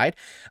players decide.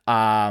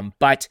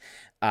 But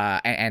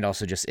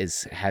also just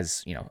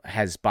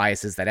has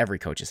biases that every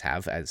coaches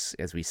have,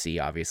 as we see,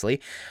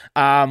 obviously.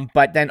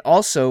 But then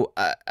also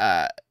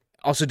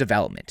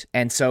development.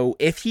 And so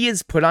if he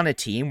is put on a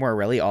team where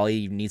really all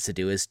he needs to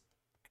do is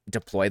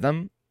deploy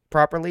them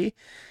properly,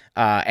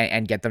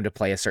 and get them to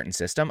play a certain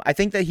system, I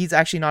think that he's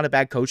actually not a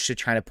bad coach to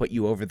try to put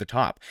you over the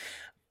top.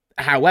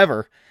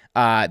 However,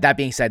 that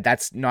being said,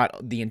 that's not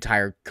the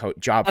entire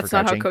job for coaching. That's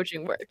not how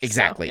coaching works.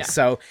 Exactly.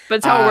 But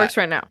it's how it works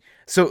right now.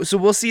 So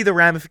we'll see the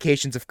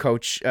ramifications of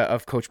Coach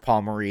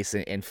Paul Maurice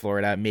in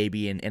Florida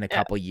maybe in a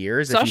couple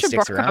years, if he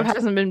sticks around. Barkov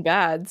hasn't been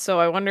bad,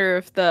 so I wonder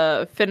if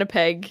the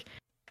Winnipeg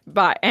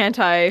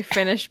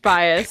anti-Finnish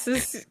bias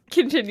is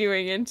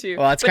continuing into.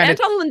 Well,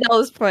 Anton Lundell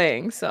is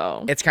playing,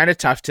 so it's kind of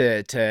tough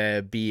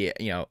to be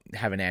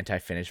have an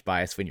anti-Finnish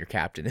bias when your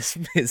captain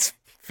is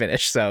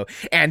Finnish, so,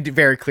 and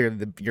very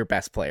clearly your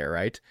best player,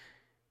 right?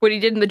 What he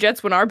did in the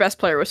Jets when our best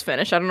player was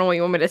Finnish, I don't know what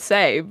you want me to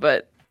say,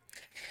 but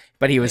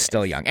he was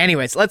still young.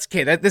 Anyways, this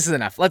is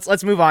enough.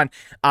 Let's move on.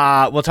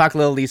 We'll talk a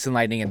little Leafs and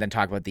Lightning, and then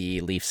talk about the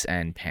Leafs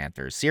and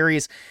Panthers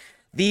series.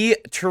 The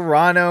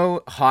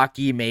Toronto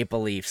Hockey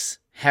Maple Leafs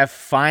have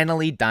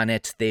finally done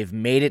it. They've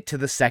made it to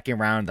the second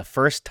round, the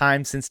first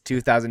time since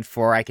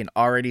 2004. I can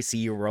already see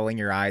you rolling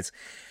your eyes.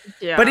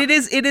 Yeah, but it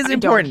is important.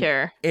 I don't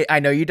care. I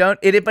know you don't.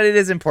 But it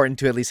is important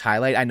to at least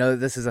highlight. I know that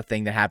this is a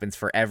thing that happens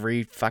for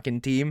every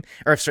fucking team,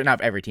 or not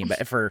every team,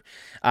 but for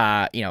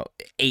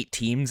 8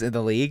 teams in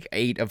the league,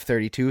 8 of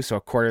 32, so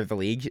a quarter of the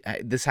league.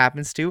 This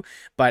happens to,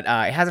 but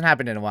it hasn't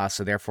happened in a while,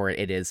 so therefore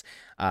it is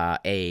a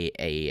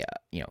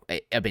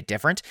bit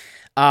different.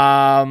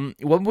 Can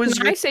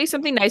I say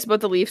something nice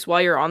about the Leafs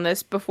while you're on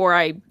this before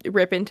I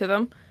rip into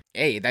them?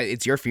 Hey,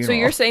 it's your funeral. So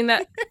you're saying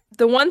that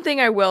the one thing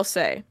I will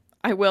say,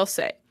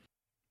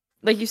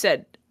 like you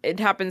said, it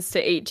happens to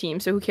 8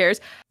 teams, so who cares?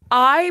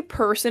 I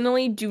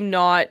personally do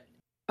not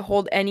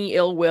hold any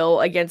ill will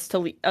against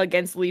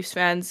Leafs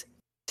fans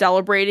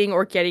celebrating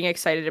or getting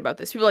excited about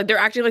this. People like they're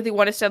acting like they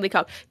won a Stanley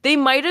Cup. They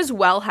might as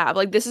well have.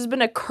 Like this has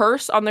been a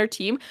curse on their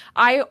team.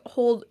 I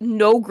hold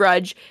no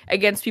grudge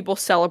against people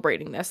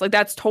celebrating this. Like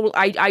that's total.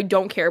 I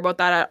don't care about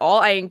that at all.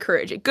 I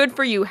encourage it. Good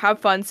for you. Have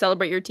fun.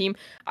 Celebrate your team.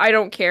 I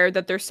don't care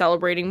that they're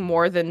celebrating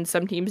more than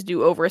some teams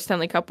do over a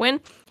Stanley Cup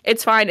win.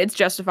 It's fine. It's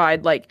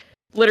justified. Like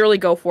literally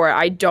go for it.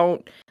 I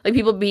don't like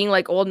people being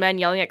like old men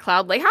yelling at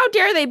cloud. Like how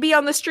dare they be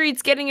on the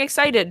streets getting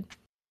excited?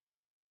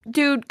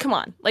 Dude, come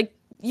on. Like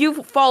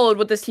you've followed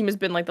what this team has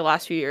been like the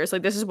last few years.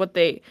 Like this is what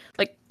they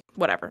like.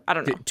 Whatever. I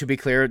don't know. To be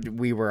clear,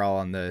 we were all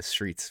on the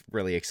streets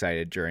really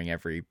excited during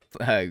every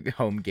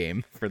home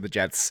game for the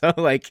Jets. So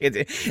like it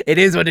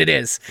is what it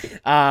is.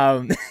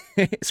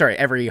 Sorry,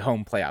 every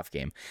home playoff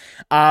game.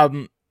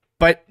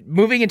 But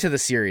moving into the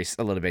series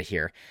a little bit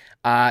here.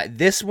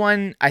 This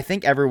one, I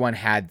think everyone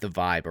had the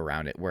vibe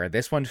around it where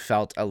this one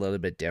felt a little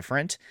bit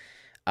different.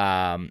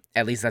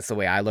 At least that's the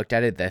way I looked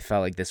at it. That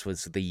felt like this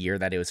was the year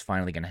that it was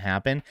finally going to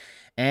happen.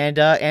 And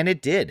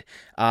it did.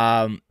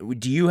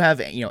 Do you have,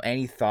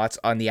 any thoughts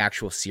on the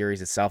actual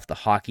series itself, the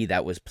hockey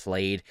that was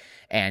played,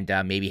 and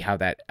maybe how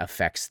that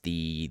affects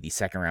the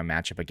second round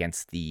matchup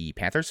against the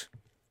Panthers?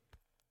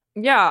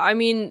 Yeah, I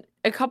mean,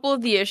 a couple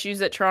of the issues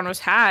that Toronto's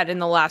had in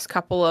the last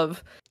couple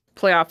of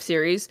playoff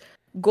series,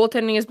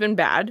 goaltending has been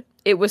bad.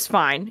 It was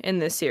fine in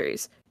this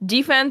series.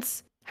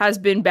 Defense has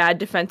been bad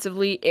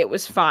defensively. It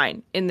was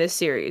fine in this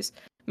series.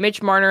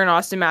 Mitch Marner and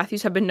Austin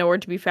Matthews have been nowhere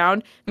to be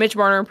found. Mitch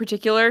Marner in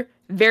particular,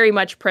 very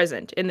much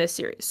present in this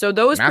series. So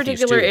those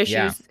Matthews particular too, issues,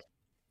 yeah.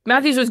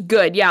 Matthews was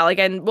good, yeah. Like,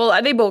 and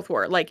well, they both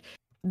were. Like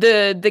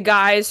the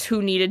guys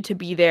who needed to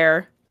be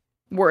there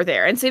were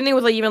there, and same thing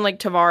with like even like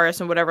Tavares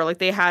and whatever. Like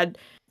they had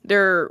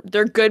they're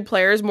good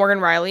players. Morgan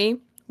Riley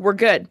were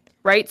good,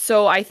 right?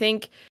 So I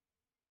think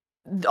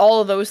all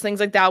of those things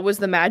like that was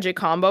the magic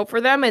combo for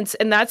them, and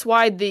that's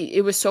why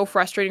it was so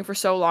frustrating for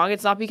so long.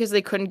 It's not because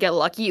they couldn't get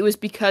lucky, it was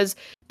because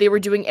they were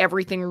doing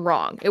everything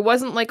wrong. It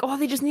wasn't like, oh,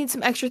 they just need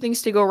some extra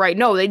things to go right.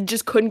 No, they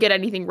just couldn't get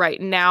anything right.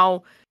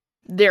 Now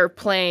they're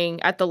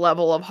playing at the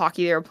level of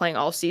hockey they were playing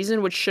all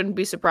season, which shouldn't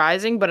be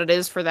surprising, but it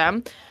is for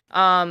them.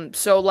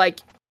 So like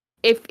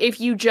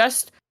if you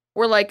just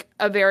were like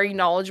a very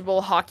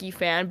knowledgeable hockey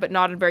fan but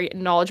not a very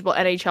knowledgeable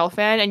NHL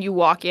fan, and you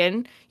walk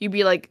in, you'd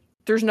be like,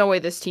 there's no way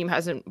this team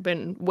hasn't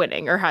been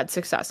winning or had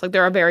success. Like,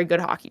 they're a very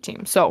good hockey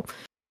team. So,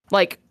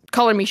 like,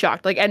 color me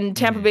shocked. Like, and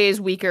Tampa Bay is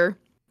weaker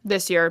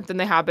this year than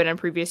they have been in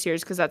previous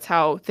years because that's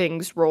how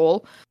things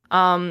roll.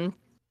 The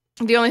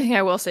only thing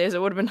I will say is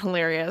it would have been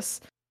hilarious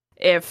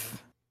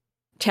if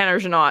Tanner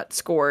Jeannot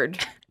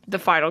scored the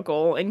final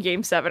goal in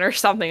Game 7 or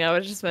something. That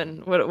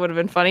would have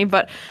been funny.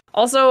 But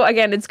also,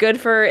 again, it's good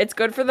for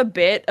the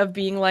bit of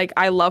being like,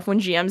 I love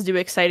when GMs do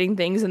exciting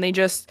things and they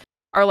just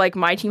are like,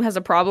 my team has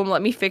a problem,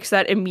 let me fix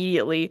that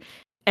immediately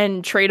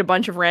and trade a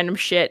bunch of random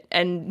shit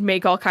and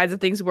make all kinds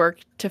of things work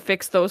to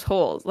fix those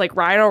holes. Like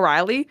Ryan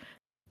O'Reilly,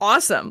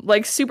 awesome,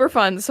 like super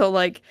fun. So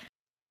like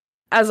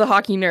as a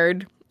hockey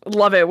nerd,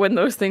 love it when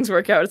those things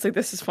work out. It's like,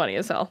 this is funny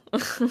as hell.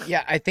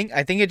 Yeah, I think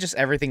it just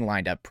everything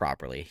lined up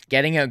properly.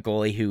 Getting a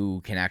goalie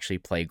who can actually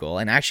play goal,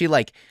 and actually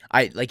like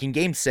in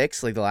Game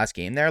 6, like the last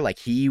game there, like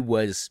he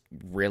was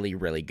really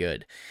really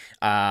good.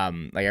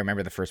 Like I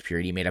remember the first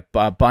period he made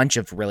a bunch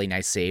of really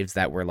nice saves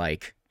that were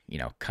like,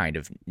 kind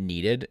of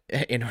needed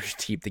in order to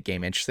keep the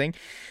game interesting.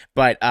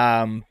 But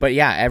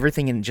yeah,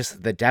 everything in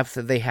just the depth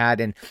that they had,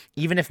 and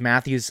even if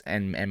Matthews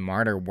and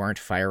Marner weren't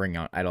firing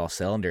at all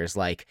cylinders,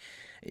 like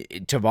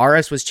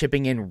Tavares was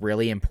chipping in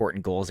really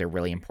important goals at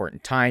really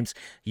important times.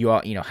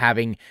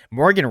 Having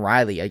Morgan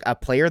Riley, a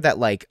player that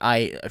like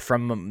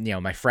from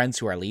my friends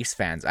who are Leafs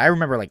fans, I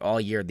remember like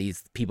all year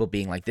these people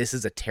being like, this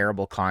is a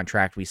terrible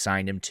contract we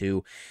signed him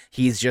to.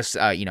 He's just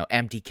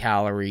empty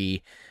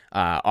calorie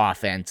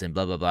offense and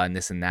blah blah blah and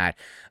this and that.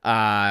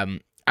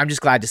 I'm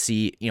just glad to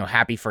see,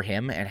 happy for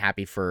him and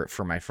happy for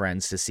my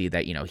friends to see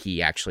that,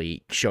 he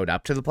actually showed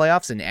up to the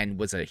playoffs and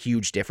was a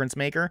huge difference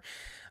maker.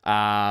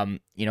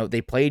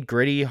 They played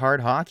gritty,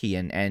 hard hockey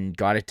and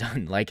got it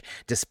done. Like,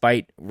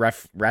 despite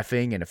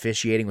reffing and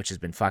officiating, which has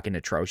been fucking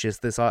atrocious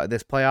this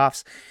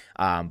playoffs.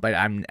 But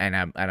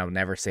I'll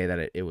never say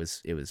that it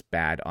was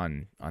bad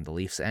on the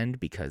Leafs end,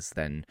 because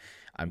then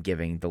I'm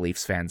giving the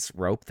Leafs fans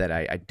rope that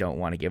I don't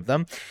want to give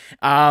them.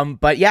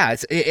 But yeah,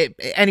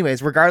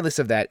 anyways, regardless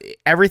of that,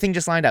 everything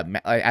just lined up.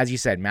 As you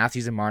said,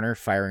 Matthews and Marner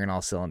firing on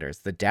all cylinders.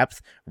 The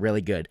depth,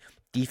 really good.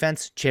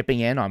 Defense chipping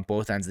in on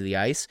both ends of the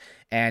ice,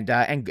 and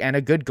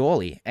a good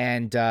goalie.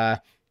 And I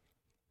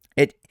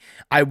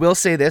will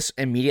say this,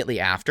 immediately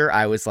after,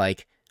 I was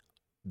like,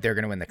 they're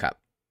gonna win the cup.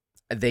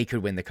 They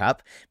could win the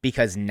cup,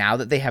 because now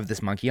that they have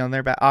this monkey on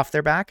off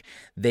their back,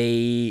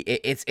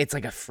 it's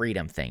like a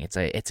freedom thing. It's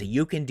a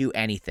you can do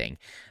anything.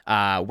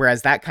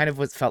 Whereas that kind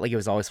of felt like it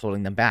was always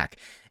holding them back.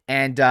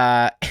 And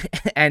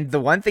and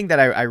the one thing that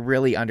I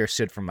really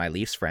understood from my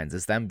Leafs friends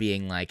is them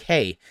being like,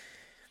 hey,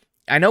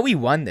 I know we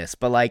won this,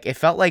 but like it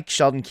felt like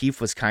Sheldon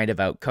Keefe was kind of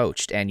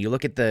outcoached. And you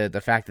look at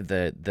the fact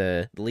that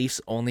the Leafs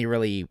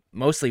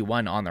mostly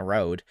won on the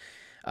road.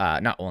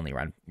 Not only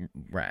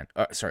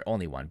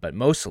only one, but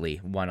mostly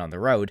won on the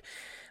road.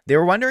 they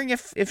were wondering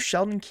if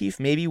Sheldon Keefe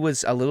maybe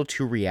was a little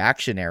too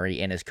reactionary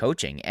in his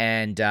coaching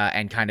and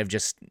kind of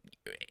just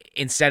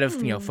instead of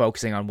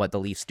focusing on what the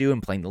Leafs do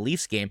and playing the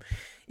Leafs game,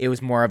 it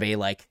was more of a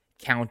like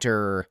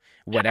counter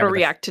whatever. To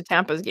react to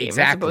Tampa's game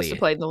as opposed to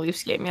play the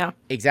Leafs game, yeah.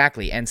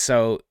 Exactly. And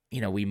so,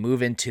 we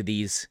move into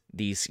these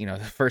the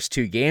first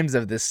two games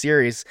of this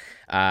series.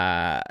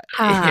 The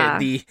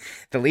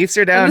Leafs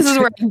are down. And this is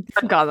where I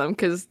dunk on them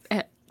because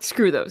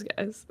screw those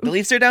guys. The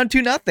Leafs are down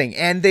 2-0,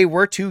 and they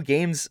were two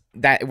games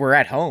that were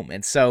at home.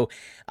 And so,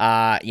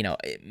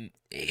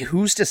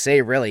 who's to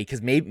say really?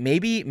 Because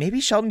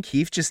maybe Sheldon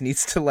Keefe just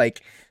needs to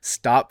like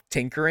stop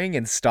tinkering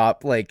and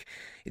stop like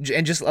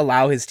and just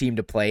allow his team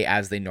to play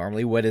as they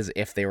normally would, as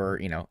if they were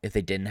if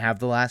they didn't have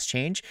the last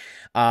change.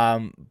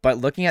 But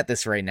looking at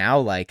this right now,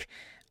 like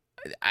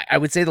I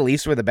would say the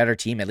Leafs were the better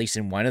team, at least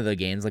in one of the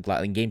games. Like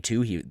in game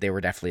 2, they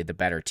were definitely the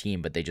better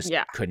team, but they just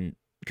couldn't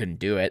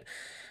do it.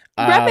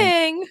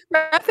 Rapping.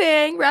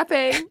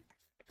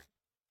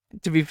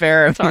 To be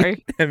fair,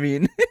 sorry. I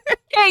mean,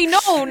 hey,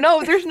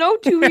 no, there's no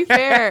to be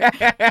fair.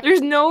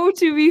 There's no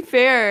to be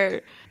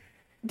fair.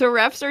 The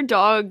refs are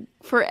dog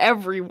for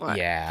everyone.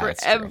 Yeah, for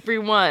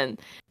everyone.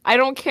 I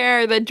don't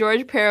care that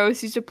George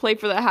Peros used to play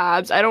for the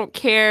Habs. I don't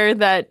care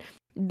that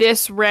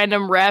this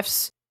random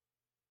refs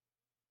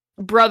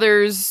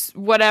brothers,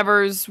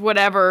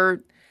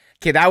 whatever.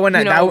 Okay, that one.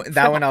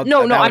 That one.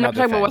 No, I'm not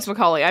talking about Wes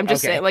McCauley. I'm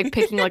just saying, like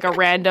picking like a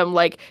random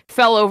like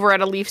fell over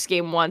at a Leafs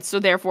game once, so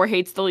therefore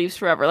hates the Leafs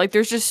forever. Like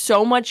there's just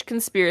so much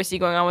conspiracy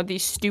going on with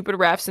these stupid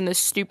refs and this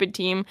stupid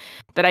team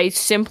that I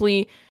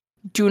simply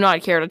do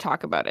not care to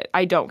talk about it.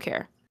 I don't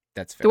care.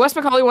 That's fair. The Wes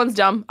McCauley one's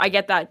dumb. I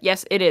get that.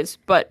 Yes, it is.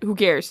 But who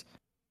cares?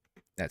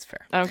 That's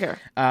fair. I don't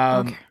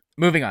care.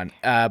 Moving on.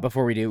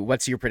 Before we do,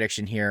 what's your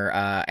prediction here?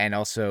 And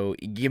also,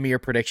 give me your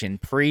prediction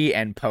pre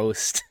and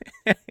post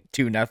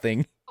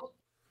 2-0.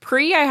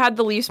 Pre, I had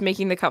the Leafs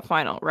making the Cup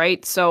final,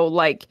 right? So,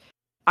 like,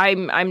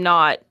 I'm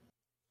not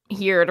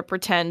here to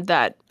pretend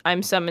that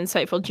I'm some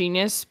insightful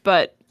genius,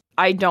 but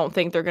I don't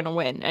think they're going to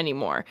win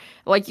anymore.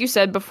 Like you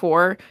said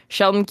before,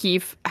 Sheldon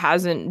Keefe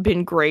hasn't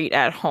been great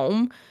at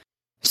home,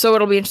 so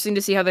it'll be interesting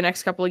to see how the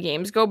next couple of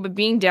games go. But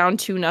being down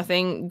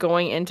 2-0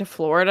 going into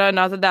Florida,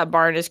 not that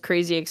barn is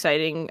crazy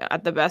exciting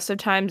at the best of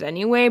times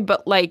anyway,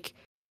 but, like,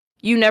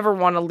 you never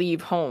want to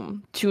leave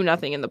home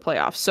 2-0 in the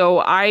playoffs. So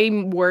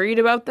I'm worried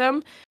about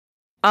them.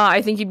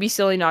 I think you'd be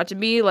silly not to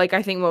be. Like,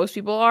 I think most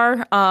people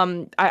are.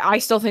 I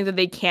still think that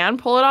they can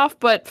pull it off,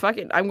 but fuck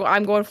it.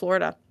 I'm going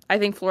Florida. I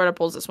think Florida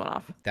pulls this one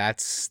off.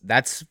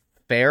 That's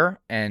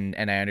fair, and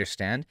I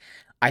understand.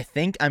 I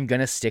think I'm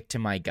gonna stick to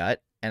my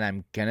gut,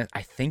 and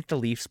I think the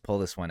Leafs pull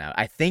this one out.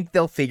 I think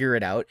they'll figure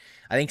it out.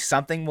 I think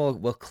something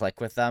will click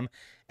with them.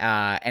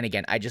 And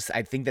again, I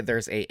think that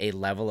there's a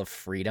level of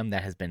freedom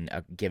that has been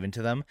given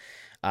to them.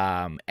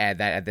 And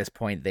that at this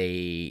point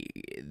they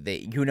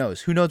who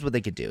knows what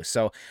they could do.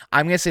 So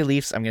I'm gonna say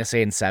Leafs. I'm gonna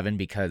say in 7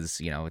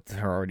 because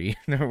we're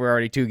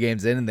already 2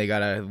 games in and they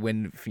gotta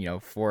win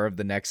 4 of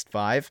the next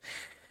 5.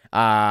 You're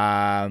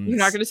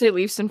not gonna say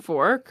Leafs in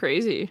 4?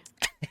 Crazy.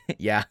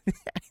 Yeah,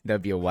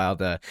 that'd be a wild.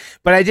 But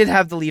I did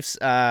have the Leafs.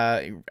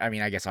 I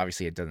mean, I guess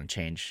obviously it doesn't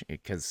change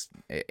because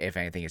if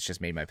anything, it's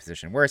just made my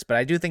position worse. But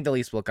I do think the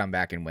Leafs will come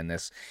back and win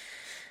this.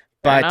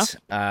 But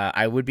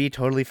I would be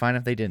totally fine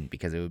if they didn't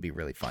because it would be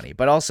really funny.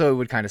 But also it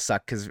would kind of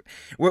suck because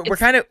we're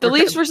kind of the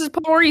Leafs versus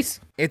Paul Maurice.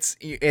 It's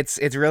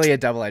really a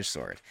double-edged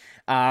sword.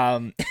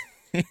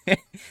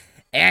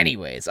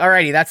 Anyways,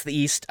 alrighty, that's the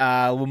East.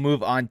 We'll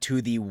move on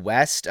to the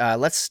West.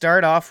 Let's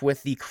start off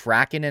with the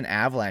Kraken and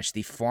Avalanche,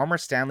 the former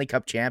Stanley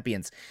Cup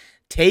champions,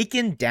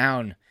 taken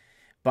down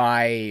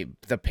by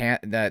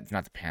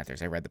not the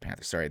Panthers. I read the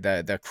Panthers. Sorry,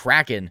 the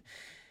Kraken.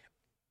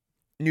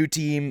 New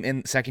team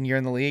in second year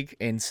in the league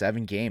in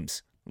 7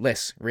 games.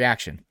 Liz,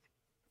 reaction.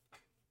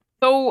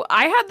 So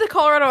I had the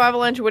Colorado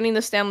Avalanche winning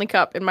the Stanley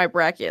Cup in my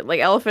bracket. Like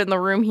elephant in the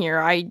room here.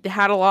 I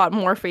had a lot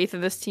more faith in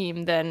this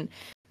team than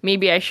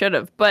maybe I should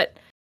have. But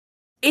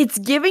it's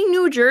giving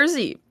New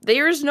Jersey.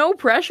 There's no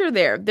pressure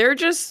there. They're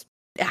just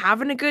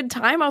having a good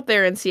time out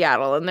there in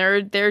Seattle. And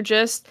they're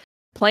just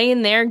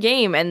playing their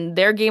game. And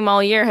their game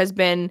all year has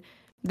been,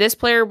 this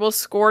player will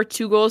score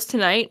 2 goals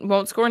tonight,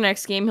 won't score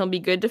next game. He'll be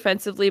good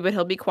defensively, but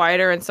he'll be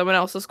quieter, and someone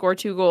else will score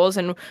 2 goals,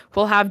 and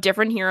we'll have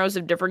different heroes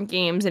of different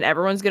games, and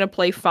everyone's going to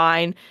play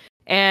fine.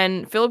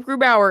 And Philip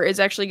Grubauer is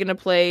actually going to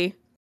play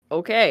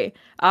okay.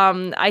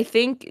 I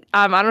think,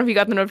 I don't know if you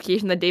got the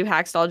notification that Dave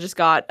Haxtell just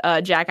got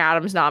Jack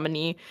Adams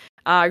nomination,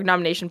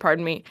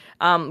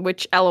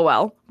 which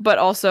LOL, but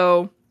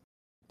also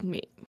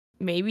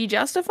maybe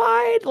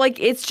justified. Like,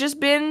 it's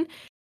just been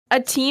a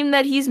team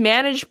that he's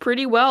managed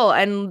pretty well.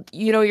 And,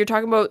 you're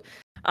talking about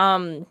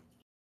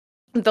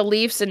the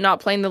Leafs and not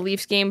playing the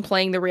Leafs game,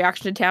 playing the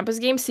reaction to Tampa's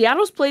game.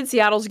 Seattle's played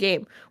Seattle's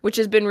game, which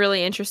has been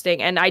really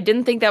interesting. And I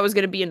didn't think that was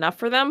going to be enough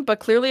for them,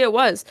 but clearly it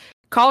was.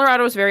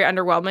 Colorado was very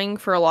underwhelming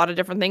for a lot of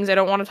different things. I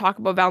don't want to talk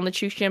about Val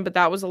Nichushkin, but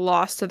that was a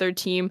loss to their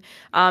team.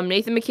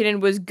 Nathan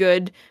MacKinnon was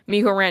good.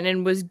 Mikko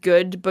Rantanen was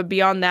good. But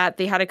beyond that,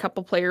 they had a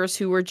couple players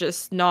who were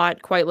just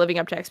not quite living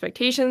up to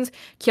expectations.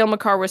 Cale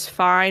Makar was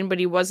fine, but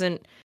he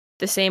wasn't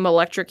the same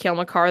electric Cale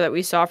Makar that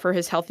we saw for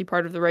his healthy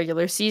part of the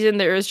regular season.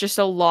 There was just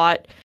a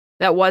lot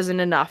that wasn't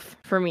enough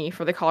for me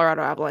for the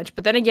Colorado Avalanche.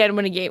 But then again,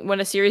 when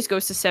a series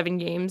goes to 7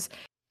 games,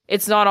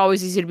 it's not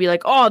always easy to be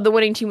like, oh, the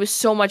winning team was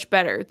so much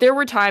better. There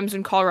were times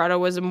when Colorado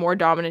was a more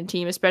dominant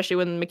team, especially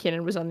when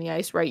MacKinnon was on the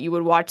ice, right? You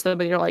would watch them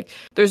and you're like,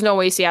 there's no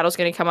way Seattle's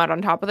going to come out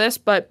on top of this.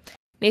 But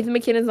Nathan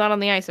MacKinnon's not on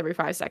the ice every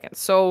 5 seconds.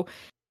 So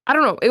I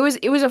don't know. It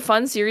was a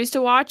fun series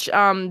to watch.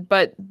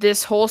 But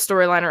this whole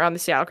storyline around the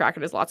Seattle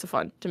Kraken is lots of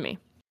fun to me.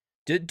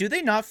 Do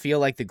they not feel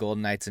like the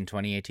Golden Knights in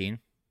 2018?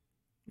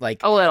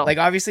 Like a little. Like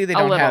obviously they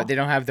don't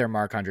have their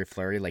Marc-Andre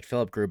Fleury. Like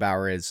Philip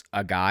Grubauer is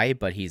a guy,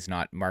 but he's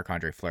not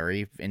Marc-Andre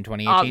Fleury in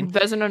 2018.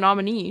 Vezina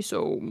nominee,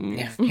 so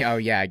oh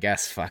yeah, I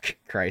guess. Fuck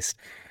Christ.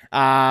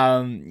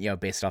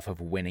 Based off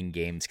of winning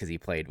games because he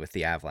played with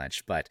the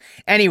Avalanche. But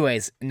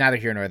anyways, neither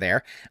here nor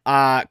there.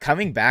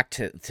 Coming back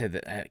to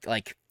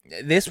the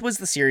this was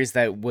the series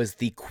that was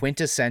the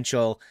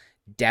quintessential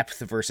depth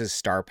versus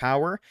star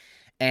power,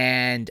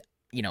 and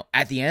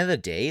at the end of the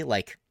day,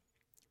 like.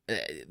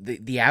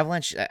 The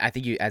Avalanche, I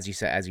think as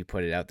you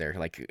put it out there,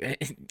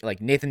 like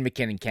Nathan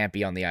MacKinnon can't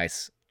be on the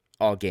ice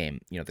all game.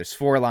 There's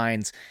 4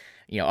 lines.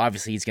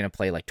 Obviously he's going to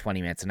play like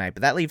 20 minutes a night, but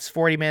that leaves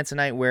 40 minutes a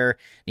night where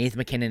Nathan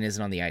MacKinnon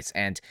isn't on the ice.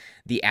 And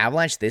the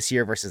Avalanche this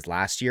year versus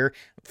last year,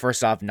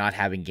 first off, not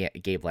having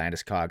Gabe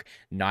Landeskog,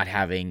 not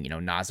having,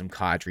 Nazem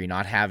Kadri,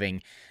 not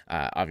having,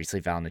 obviously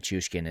Val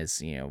Nichushkin is,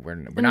 we're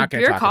not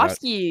going to talk about.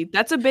 Burakovsky,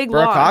 that's a big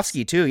loss.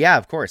 Burakovsky too. Yeah,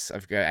 of course.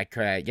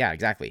 Yeah,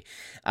 exactly.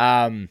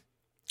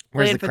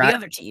 Whereas for the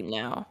other team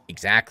now.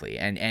 Exactly.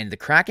 And the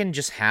Kraken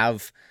just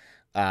have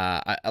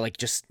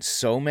just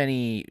so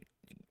many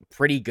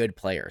pretty good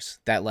players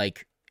that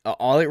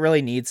all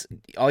you need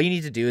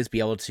to do is be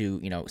able to,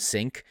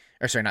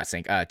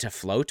 to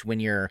float when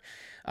you're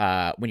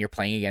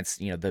playing against,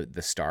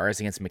 the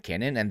Stars against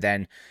MacKinnon, and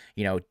then,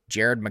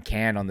 Jared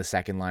McCann on the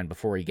second line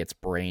before he gets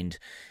brained,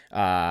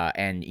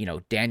 and,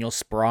 Daniel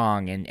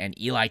Sprong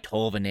and Eli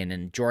Tolvanen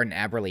and Jordan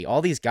Eberle.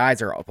 All these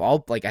guys are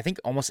all I think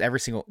almost every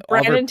single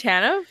Brandon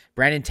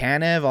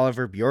Tanev,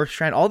 Oliver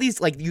Bjorkstrand, all these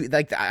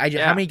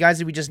how many guys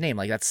did we just name?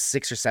 That's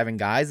 6 or 7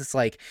 guys. It's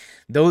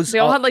those. They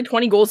all had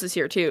 20 goals this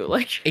year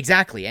too.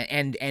 Exactly.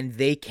 And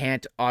they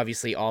can't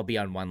obviously all be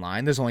on one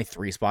line. There's only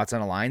 3 spots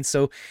on a line.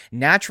 So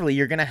naturally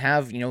you're going to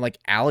have,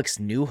 Alex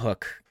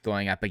Newhook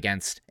going up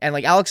against, and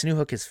Alex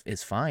Newhook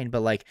is fine,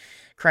 but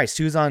Christ,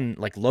 who's on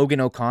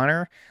Logan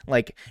O'Connor?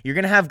 You're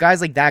gonna have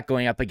guys like that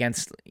going up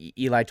against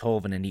Eli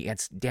Tolvanen and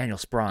against Daniel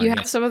Sprong. You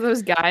have some of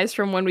those guys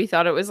from when we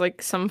thought it was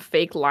some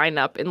fake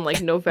lineup in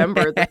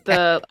November that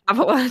the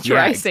Avalanche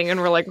Rising, and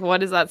we're like,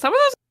 what is that? Some of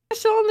those guys are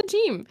still on the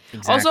team.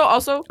 Exactly.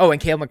 Also, and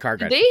Cale Makar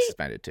got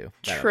suspended too.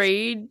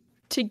 Trade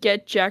to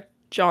get Jack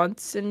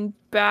Johnson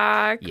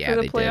back for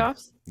the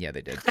playoffs. Yeah,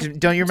 they did.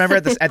 Don't you remember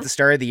at the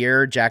start of the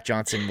year, Jack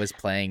Johnson was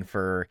playing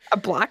for the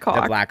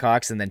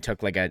Blackhawks, and then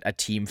took a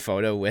team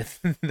photo with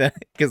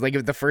because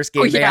the first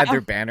game they had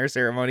their banner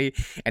ceremony,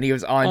 and he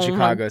was on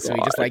Chicago, so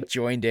he just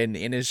joined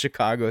in his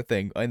Chicago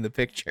thing in the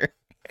picture.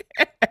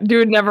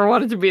 Dude never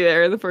wanted to be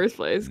there in the first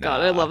place. God,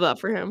 I love that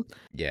for him.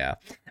 Yeah,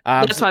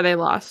 that's why they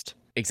lost.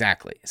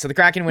 Exactly. So the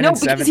Kraken win in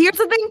 7.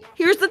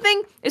 Here's the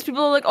thing: is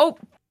people are like, oh,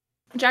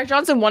 Jack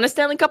Johnson won a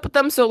Stanley Cup with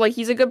them, so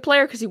he's a good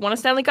player because he won a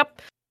Stanley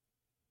Cup.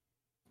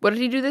 What did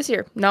he do this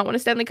year? Not win a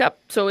Stanley Cup.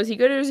 So is he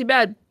good or is he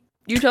bad?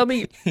 You tell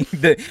me.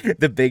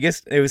 the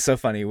biggest. It was so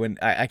funny when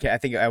I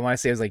think I want to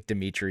say it was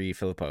Dmitry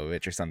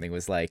Filipovich or something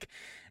was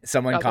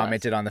someone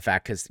commented on the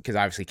fact because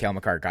obviously Cale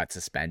Makar got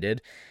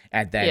suspended,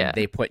 and then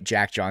they put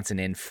Jack Johnson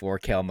in for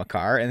Cale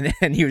Makar, and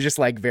then he was just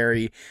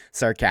very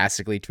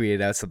sarcastically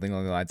tweeted out something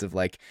along the lines of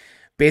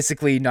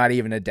basically not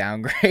even a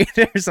downgrade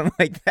or something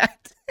like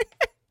that.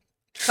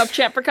 Cup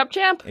champ for cup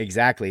champ.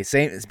 Exactly.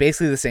 It's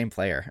basically the same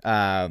player.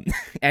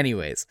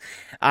 Anyways,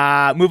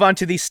 move on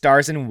to the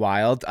Stars and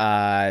Wild.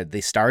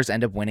 The Stars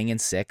end up winning in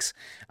 6.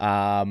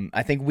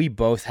 I think we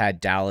both had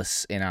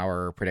Dallas in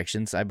our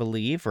predictions, I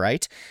believe,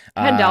 right?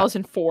 I had Dallas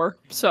in 4,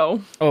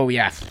 so. Oh,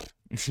 yeah.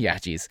 Yeah,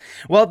 geez.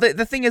 Well,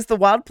 the thing is, the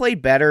Wild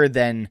played better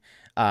than...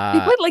 They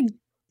played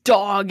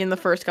dog in the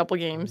first couple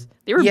games.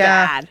 They were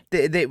bad.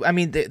 They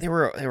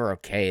were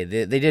okay.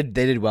 They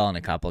did well in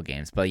a couple of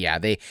games, but yeah,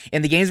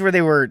 in the games where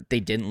they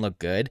didn't look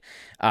good,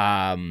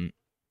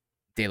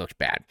 they looked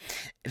bad.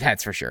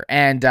 That's for sure.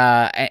 And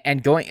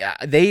going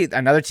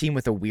another team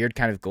with a weird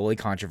kind of goalie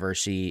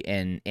controversy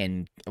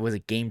in was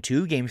it game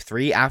 2, game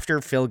 3 after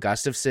Phil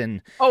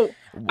Gustafson. Oh,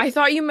 I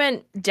thought you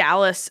meant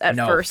Dallas at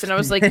first, and I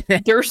was like,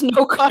 there's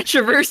no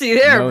controversy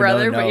there,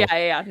 brother. No. But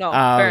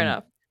fair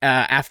enough.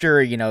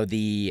 After it was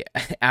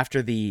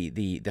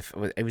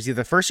either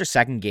the first or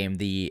second game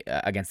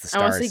against the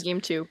Stars. I want to say game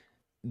 2.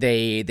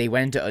 They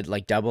went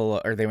into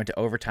double, or they went to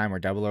overtime or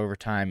double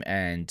overtime,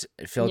 and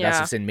Phil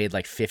Gustafson made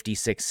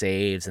 56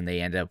 saves, and they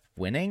ended up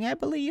winning, I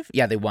believe.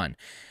 Yeah, they won,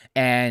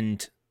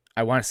 and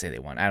I want to say they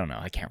won. I don't know.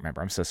 I can't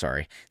remember. I'm so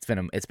sorry. It's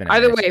been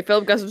either way.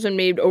 Philip Gustafson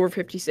made over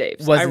 50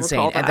 saves. Was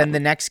insane. And then the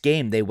next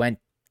game they went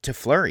to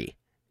Fleury,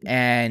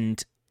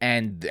 and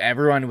And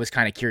everyone was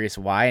kind of curious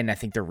why, and I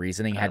think the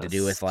reasoning had to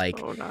do with like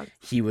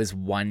he was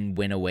 1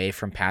 win away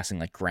from passing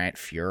like Grant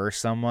Fuhr or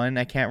someone.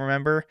 I can't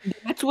remember.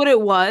 That's what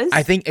it was.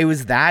 I think it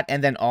was that,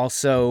 and then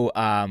also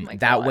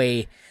that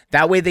way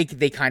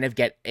they kind of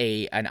get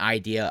an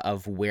idea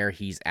of where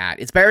he's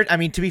at. It's better. I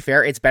mean, to be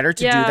fair, it's better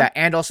to do that,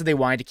 and also they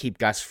wanted to keep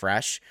Gus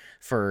fresh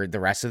for the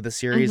rest of the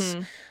series,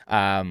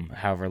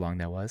 however long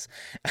that was.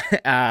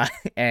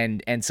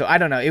 And so I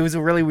don't know. It was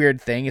a really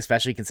weird thing,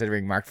 especially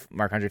considering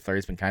Marc-Andre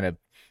Fleury's been kind of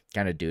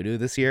doo-doo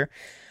this year.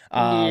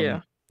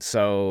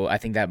 So I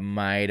think that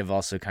might have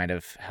also kind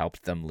of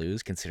helped them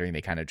lose, considering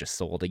they kind of just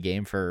sold a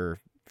game for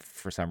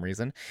some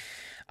reason.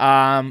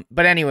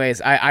 But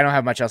anyways, I don't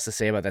have much else to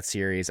say about that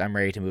series. I'm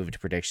ready to move into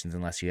predictions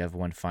unless you have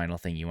one final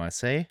thing you want to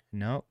say.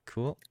 No?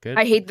 Cool. Good.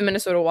 I hate the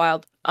Minnesota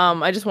Wild.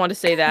 I just want to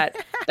say that.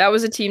 That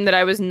was a team that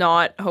I was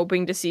not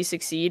hoping to see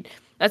succeed.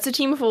 That's a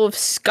team full of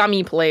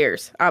scummy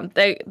players.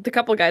 The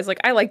couple of guys, like,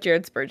 I like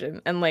Jared Spurgeon,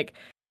 and like,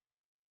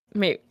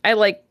 I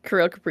like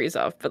Kirill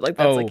Kaprizov, but like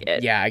that's like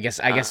it. Yeah, I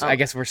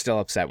guess we're still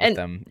upset with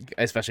them,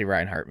 especially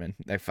Ryan Hartman.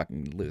 That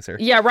fucking loser.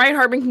 Yeah, Ryan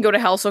Hartman can go to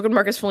hell. So can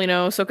Marcus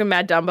Foligno. So can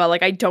Matt Dumba.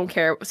 Like, I don't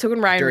care. So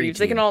can Ryan Reeves.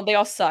 They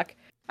all suck.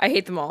 I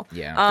hate them all.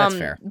 Yeah, that's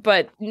fair.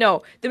 But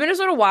no, the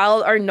Minnesota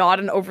Wild are not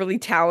an overly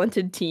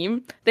talented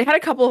team. They had a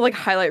couple of like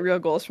highlight reel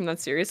goals from that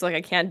series. So, like,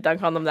 I can't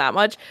dunk on them that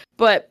much.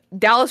 But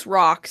Dallas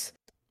rocks.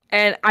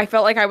 And I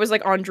felt like I was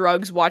like on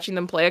drugs watching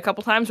them play a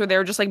couple times where they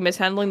were just like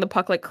mishandling the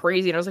puck like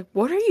crazy. And I was like,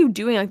 what are you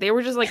doing? Like, they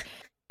were just like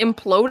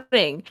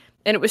imploding.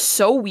 And it was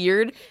so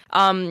weird.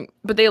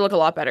 But they look a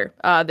lot better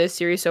this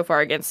series so far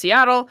against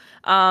Seattle.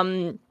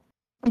 Joe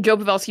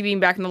Pavelski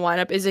being back in the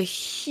lineup is a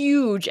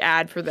huge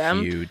add for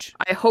them. Huge.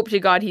 I hope to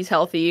God he's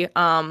healthy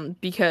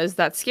because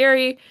that's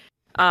scary.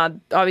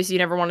 Obviously, you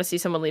never want to see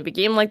someone leave a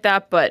game like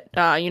that. But,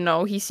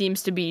 he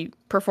seems to be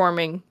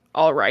performing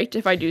all right,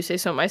 if I do say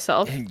so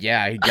myself.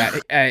 Yeah,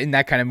 and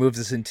that kind of moves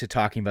us into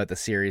talking about the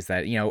series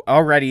that,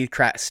 already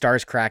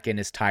Stars Kraken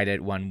is tied at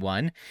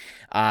 1-1.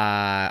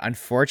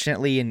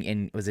 Unfortunately,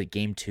 in was it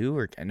game 2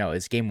 or no, it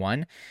was game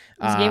 1. It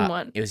was game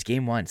 1. It was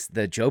game 1.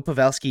 The Joe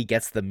Pavelski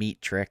gets the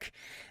meat trick,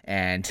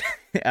 and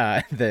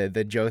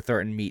the Joe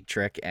Thornton meat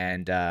trick,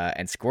 and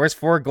scores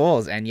 4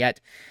 goals, and yet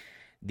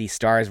the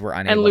Stars were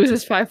unable and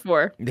loses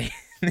 5-4.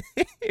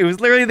 It was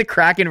literally the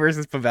Kraken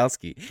versus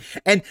Pavelski.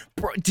 And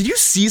bro, did you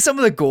see some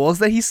of the goals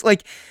that he's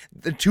like,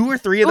 the 2 or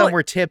 3 of them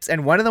were tips,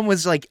 and one of them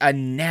was like a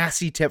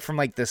nasty tip from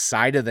like the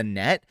side of the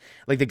net.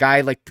 Like the guy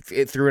like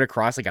threw it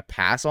across like a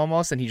pass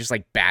almost, and he just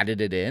like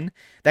batted it in.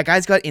 That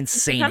guy's got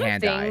insane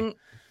hand-eye.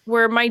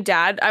 Where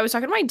I was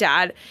talking to my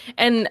dad,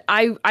 and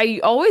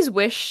I always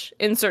wish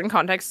in certain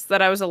contexts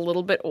that I was a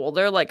little bit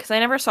older, like, because I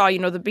never saw,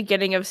 the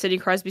beginning of Sidney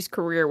Crosby's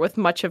career with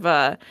much of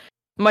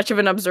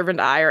an observant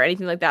eye or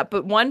anything like that.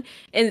 But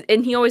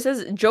and he always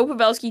says Joe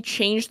Pavelski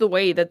changed the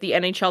way that the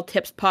NHL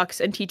tips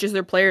pucks and teaches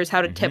their players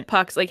how to tip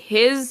pucks. Like,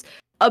 his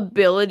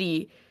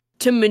ability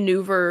to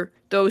maneuver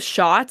those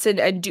shots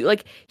and do,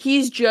 like,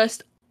 he's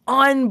just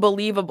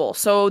unbelievable.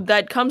 So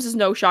that comes as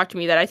no shock to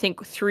me that I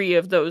think 3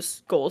 of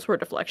those goals were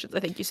deflections. I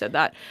think you said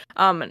that.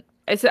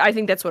 I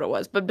think that's what it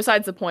was. But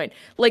besides the point,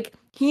 like,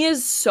 he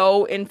is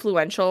so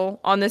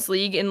influential on this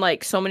league in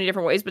like so many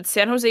different ways. But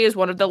San Jose is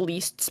one of the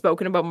least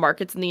spoken about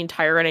markets in the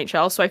entire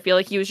NHL. So I feel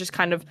like he was just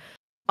kind of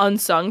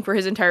unsung for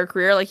his entire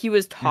career. Like, he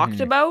was talked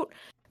about,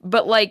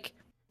 but like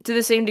to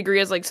the same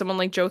degree as like someone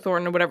like Joe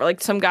Thornton or whatever, like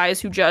some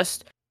guys who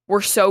just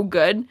were so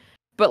good,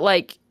 but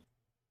like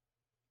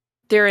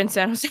they're in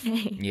San Jose.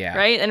 Yeah.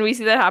 Right. And we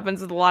see that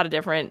happens with a lot of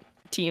different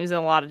teams and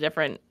a lot of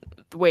different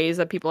ways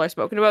that people are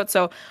spoken about.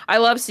 So I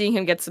love seeing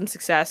him get some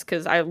success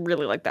because I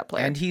really like that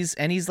player. And he's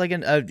like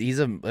he's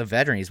a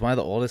veteran. He's one of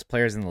the oldest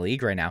players in the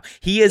league right now.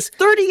 He is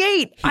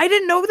 38. I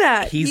didn't know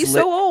that. He's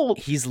so old.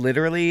 He's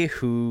literally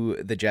who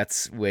the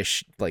Jets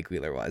wish Blake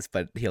Wheeler was,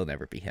 but he'll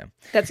never be him.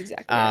 That's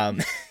exactly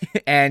right.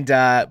 And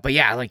but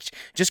yeah, like,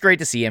 just great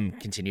to see him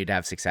continue to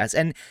have success.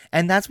 And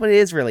that's what it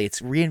is, really.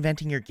 It's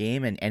reinventing your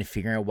game and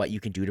figuring out what you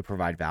can do to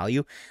provide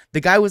value.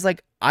 The guy was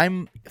like,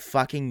 I'm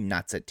fucking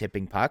nuts at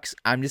tipping pucks.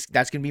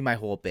 That's gonna be my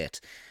whole bit.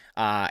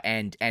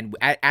 And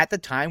at the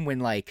time when,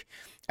 like,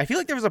 I feel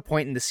like there was a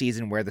point in the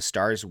season where the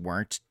Stars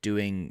weren't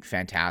doing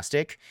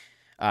fantastic,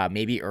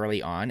 maybe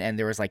early on, and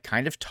there was like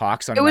kind of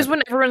talks on. It was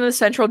when everyone in the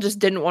Central just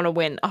didn't want to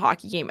win a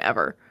hockey game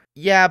ever.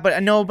 Yeah, but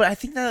I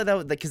think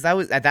that because that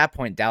was at that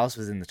point Dallas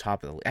was in the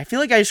top of the league. I feel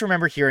like I just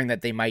remember hearing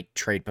that they might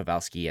trade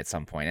Pavelski at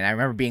some point, and I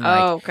remember being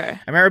like, okay.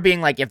 I remember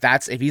being like, if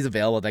he's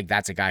available, like,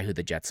 that's a guy who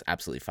the Jets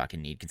absolutely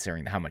fucking need,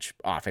 considering how much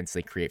offense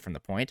they create from the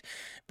point.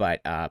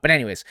 But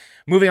anyways,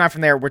 moving on from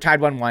there, we're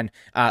tied 1-1.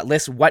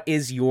 Liz, what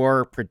is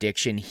your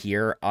prediction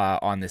here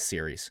on this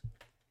series?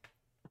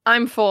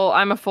 I'm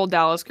a full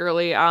Dallas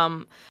girly.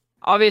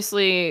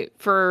 Obviously,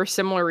 for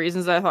similar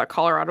reasons, I thought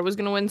Colorado was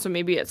going to win, so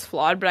maybe it's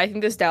flawed. But I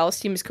think this Dallas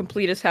team is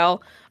complete as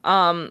hell.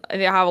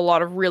 They have a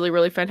lot of really,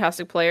 really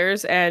fantastic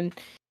players. And,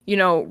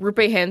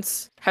 Roope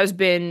Hintz has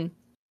been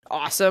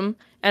awesome.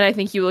 And I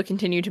think he will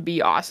continue to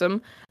be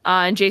awesome.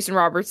 And Jason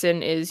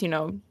Robertson is,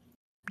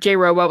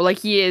 J-Robo. Like,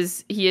 he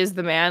is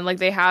the man. Like,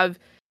 they have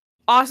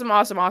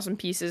awesome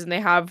pieces, and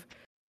they have.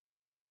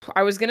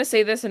 I was gonna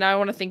say this, and now I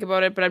want to think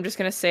about it, but I'm just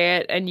gonna say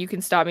it, and you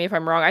can stop me if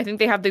I'm wrong. I think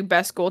they have the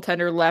best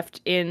goaltender left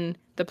in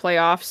the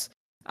playoffs,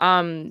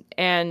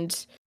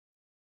 and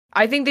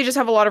I think they just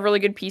have a lot of really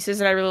good pieces,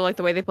 and I really like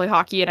the way they play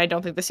hockey. And I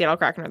don't think the Seattle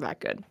Kraken are that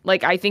good.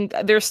 Like, I think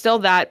there's still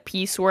that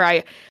piece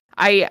where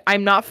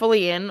I'm not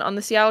fully in on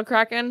the Seattle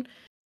Kraken.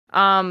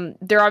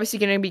 They're obviously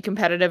going to be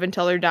competitive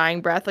until their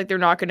dying breath. Like, they're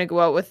not going to go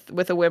out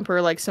with a whimper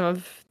like some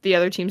of the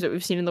other teams that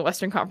we've seen in the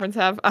Western Conference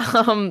have.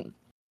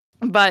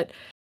 But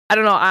I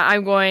don't know.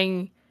 I'm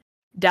going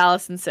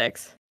Dallas in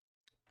 6.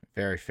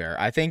 Very fair.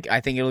 I think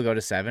it'll go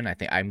to 7. I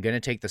think I'm gonna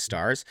take the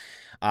Stars.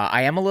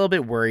 I am a little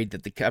bit worried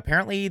that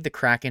apparently the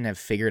Kraken have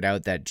figured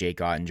out that Jake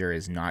Ottinger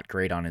is not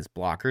great on his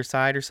blocker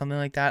side or something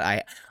like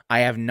that. I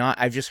have not.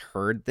 I've just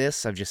heard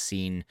this. I've just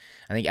seen.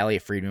 I think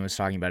Elliot Friedman was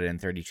talking about it in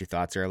 32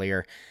 Thoughts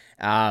earlier.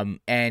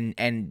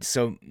 And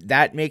so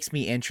that makes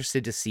me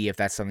interested to see if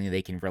that's something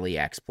they can really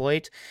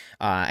exploit,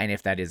 and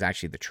if that is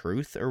actually the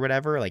truth or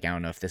whatever. Like, I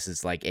don't know if this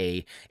is like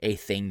a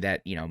thing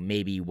that, you know,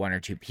 maybe one or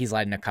two, he's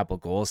letting a couple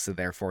goals, so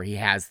therefore he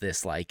has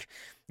this, like,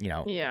 you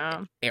know,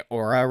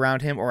 aura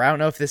around him. Or I don't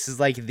know if this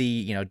is like the,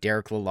 you know,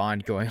 Derek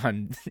Lalonde going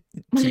on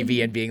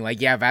TV and being like,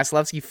 yeah,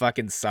 Vasilevsky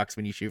fucking sucks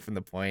when you shoot from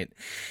the point,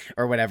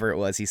 or whatever it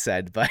was he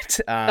said.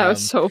 But that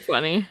was so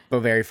funny.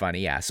 But very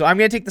funny, yeah. So I'm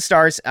gonna take the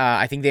Stars.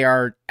 I think they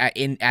are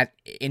in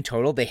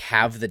total, they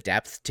have the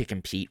depth to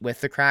compete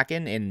with the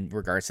Kraken in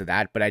regards to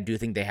that. But I do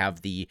think they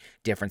have the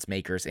difference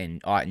makers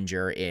in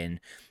Ottinger, in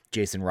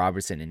Jason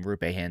Robertson, and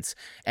Rupe Hintz.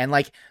 And,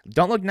 like,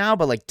 don't look now,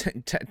 but like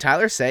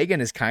Tyler Seguin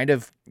is kind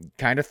of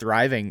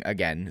thriving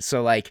again.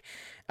 So, like,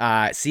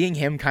 seeing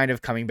him kind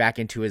of coming back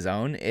into his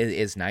own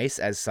is nice,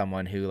 as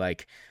someone who,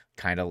 like,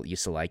 kind of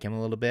used to like him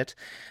a little bit.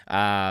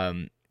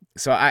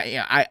 So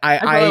I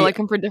really like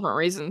him for different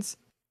reasons.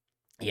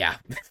 Yeah.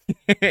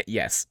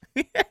 Yes.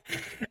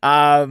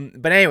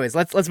 But anyways,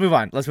 let's move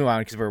on. Let's move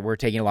on, because we're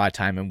taking a lot of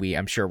time, and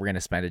I'm sure we're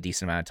gonna spend a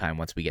decent amount of time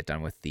once we get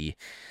done with the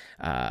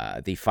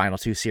final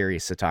 2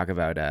 series to talk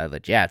about the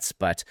Jets,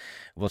 but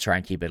we'll try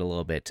and keep it a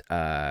little bit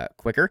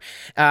quicker.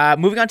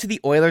 Moving on to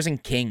the Oilers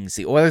and Kings.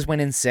 The Oilers win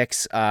in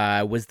 6.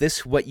 Was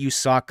this what you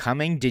saw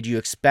coming? Did you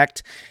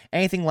expect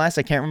anything less?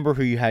 I can't remember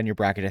who you had in your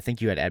bracket. I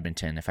think you had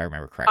Edmonton, if I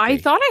remember correctly. I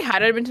thought I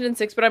had Edmonton in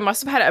 6, but I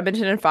must have had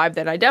Edmonton in 5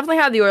 then. I definitely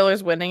had the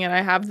Oilers winning, and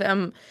I had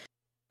them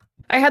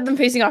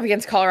facing off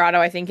against Colorado,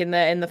 I think, in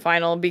the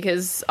final,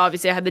 because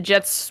obviously I had the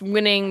Jets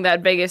winning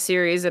that Vegas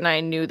series, and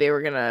I knew they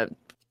were gonna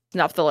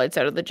snuff the lights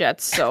out of the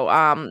Jets. So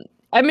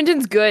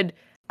Edmonton's good.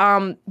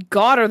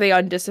 God, are they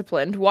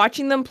undisciplined?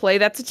 Watching them play,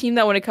 that's a team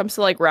that when it comes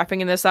to, like, reffing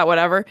and this, that,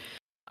 whatever,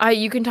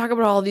 you can talk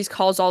about all these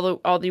calls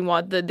all you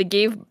want. The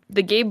Gabe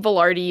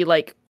Velarde,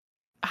 like,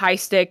 high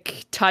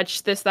stick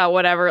touch, this, that,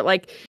 whatever,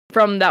 like,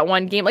 from that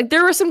one game. Like,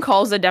 there were some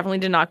calls that definitely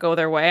did not go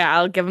their way.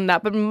 I'll give them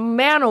that. But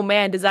man, oh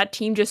man, does that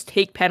team just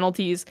take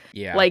penalties?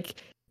 Yeah. Like,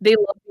 they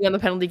love being on the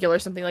penalty kill or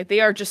something. Like,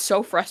 they are just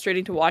so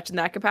frustrating to watch in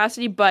that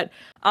capacity. But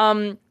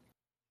I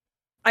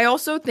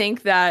also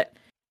think that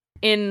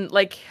in,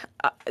 like,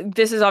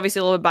 this is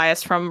obviously a little bit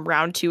biased from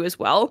round 2 as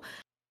well,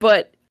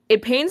 but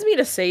it pains me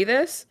to say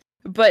this,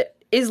 but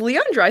is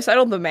Leon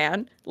Draisaitl the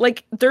man?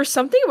 Like, there's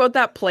something about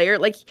that player.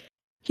 Like,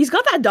 he's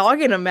got that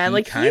dog in him, man.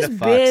 Like, he's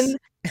been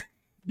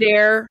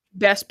their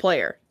best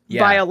player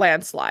by a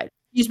landslide.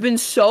 He's been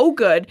so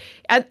good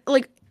at,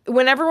 like,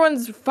 when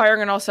everyone's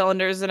firing on all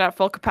cylinders and at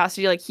full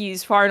capacity, like,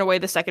 he's far and away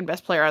the second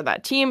best player on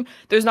that team.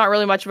 There's not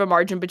really much of a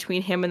margin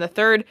between him and the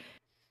third,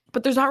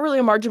 but there's not really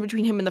a margin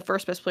between him and the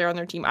first best player on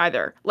their team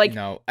either. Like,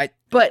 no, I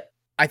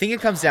think it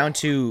comes down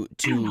to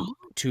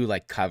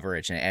like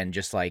coverage and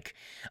just, like,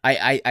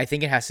 I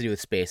think it has to do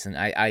with space. And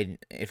I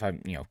if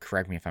I'm, you know,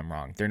 correct me if I'm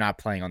wrong, they're not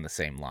playing on the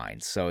same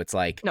line, so it's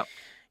like, no,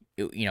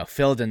 you know,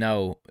 Phil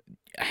Deneau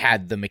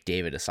had the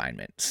McDavid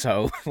assignment.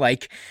 So,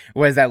 like,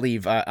 what does that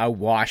leave? A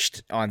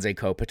washed Anze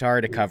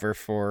Kopitar to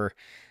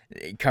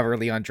cover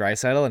Leon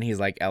Draisaitl, and he's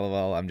like,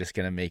 LOL, I'm just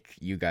gonna make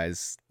you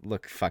guys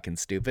look fucking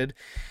stupid.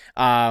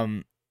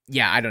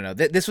 Yeah, I don't know.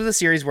 This was a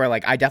series where,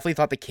 like, I definitely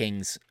thought the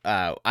Kings.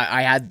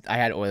 I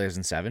had Oilers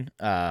in 7.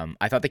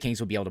 I thought the Kings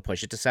would be able to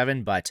push it to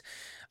 7, but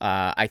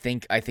I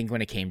think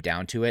when it came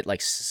down to it,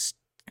 like,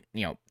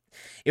 you know,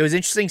 it was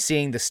interesting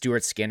seeing the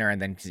Stuart Skinner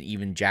and then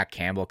even Jack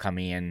Campbell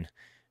coming in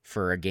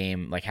for a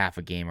game, like half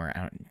a game, or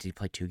did he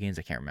play 2 games?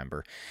 I can't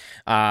remember.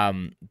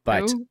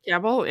 But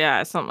Campbell,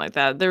 yeah, something like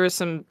that. There was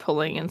some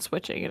pulling and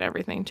switching and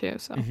everything too.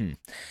 So,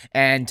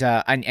 and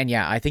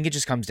yeah, I think it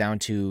just comes down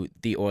to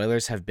the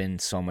Oilers have been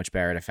so much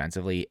better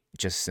defensively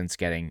just since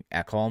getting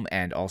Ekholm,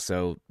 and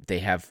also they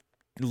have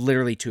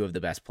literally 2 of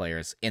the best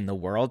players in the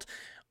world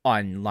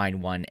on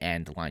line 1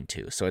 and line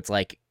 2. So it's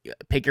like,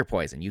 pick your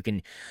poison. You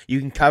can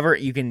cover,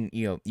 you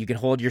can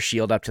hold your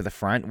shield up to the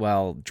front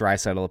while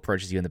Draisaitl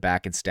approaches you in the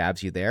back and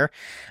stabs you there.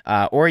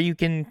 Or you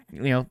can,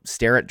 you know,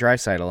 stare at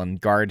Draisaitl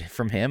and guard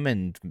from him,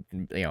 and,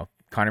 you know,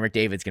 Connor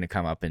McDavid's going to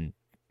come up and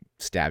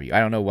stab you. I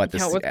don't know what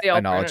this what's the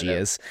analogy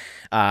alternative? is.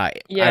 I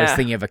was Yeah.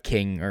 thinking of a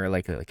king or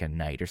like a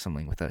knight or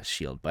something with a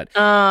shield, but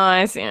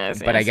I see.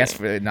 but I guess see.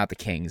 for not the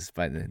Kings,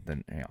 but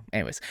then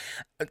anyways,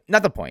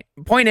 not the point.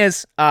 Point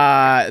is,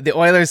 the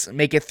Oilers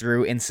make it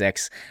through in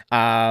 6.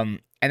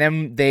 And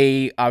then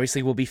they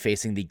obviously will be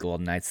facing the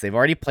Golden Knights. They've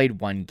already played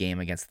one game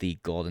against the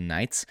Golden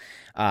Knights,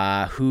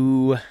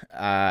 who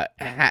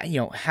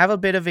have a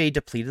bit of a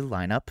depleted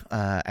lineup,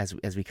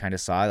 as we kind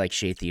of saw. Like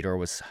Shea Theodore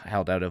was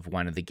held out of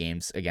one of the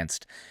games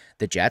against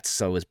the Jets,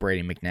 so was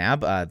Brady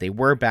McNabb. They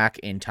were back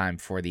in time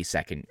for the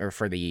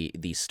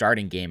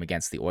starting game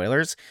against the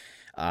Oilers.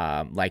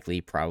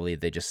 Probably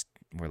they just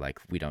were like,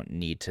 we don't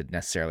need to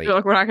necessarily I feel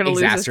like we're not going to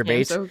lose this game,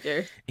 exacerbate. so who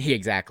cares?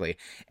 Exactly.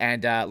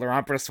 And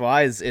Laurent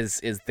Brossoit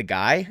is the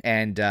guy,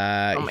 and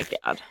Oh my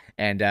god.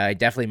 and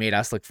definitely made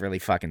us look really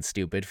fucking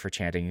stupid for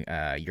chanting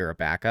 "you're a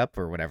backup"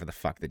 or whatever the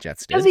fuck the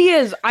Jets did. As he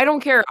is, I don't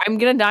care. I'm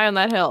gonna die on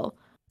that hill.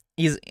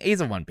 He's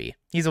a 1B.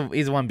 He's a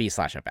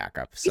 1B / a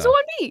backup. So. He's a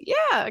 1B.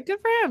 Yeah, good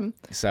for him.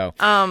 So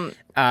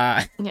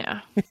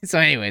yeah. So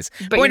anyways,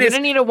 But you're gonna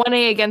need a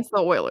 1A against the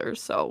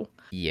Oilers. So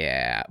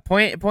yeah.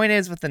 Point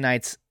is with the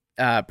Knights,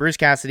 Bruce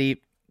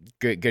Cassidy,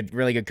 good,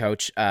 really good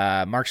coach.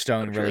 Mark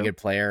Stone, really good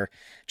player.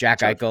 Jack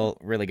Eichel,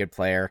 really good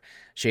player.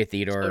 Shea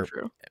Theodore,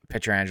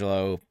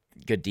 Pietrangelo,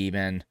 good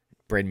D-man.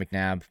 Braden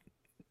McNabb,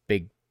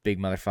 big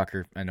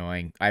motherfucker,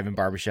 annoying. Ivan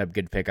Barbashev,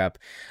 good pickup.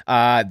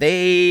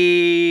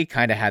 They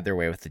kind of had their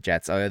way with the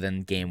Jets, other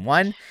than game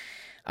 1.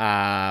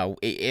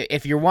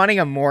 If you're wanting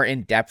a more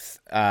in-depth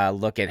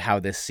look at how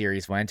this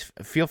series went,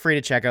 feel free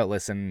to check out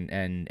Listen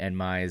and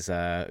Mai's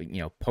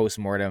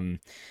post-mortem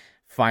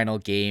final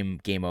game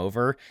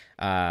over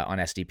on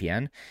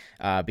SDPN,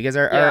 because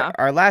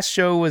our last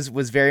show was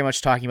very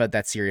much talking about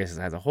that series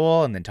as a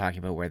whole, and then talking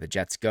about where the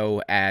Jets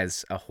go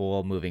as a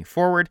whole moving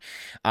forward.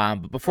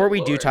 But before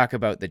we do talk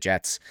about the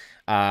Jets,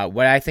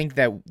 what I think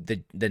that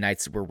the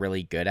Knights were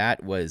really good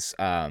at was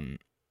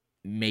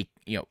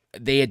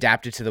they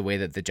adapted to the way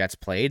that the Jets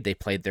played. They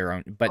played their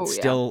own, but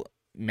still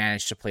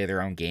managed to play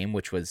their own game,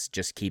 which was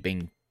just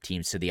keeping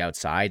teams to the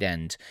outside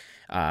and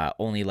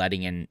only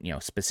letting in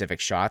specific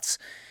shots.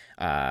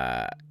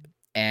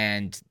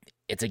 And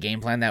it's a game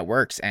plan that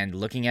works. And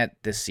looking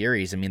at this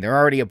series, I mean, they're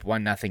already up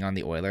 1-0 on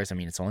the Oilers. I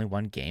mean, it's only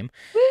one game.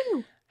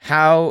 Woo!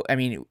 Do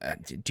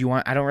you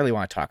want? I don't really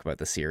want to talk about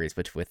the series,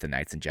 but with the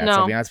Knights and Jets,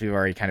 I'll be honest, we've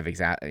already kind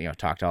of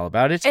talked all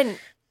about it. And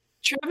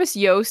Travis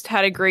Yost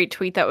had a great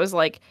tweet that was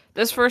like,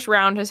 this first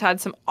round has had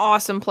some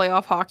awesome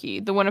playoff hockey.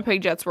 The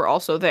Winnipeg Jets were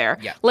also there.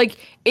 Yeah. Like,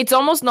 it's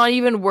almost not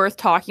even worth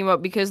talking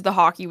about because the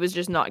hockey was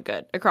just not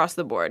good across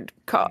the board.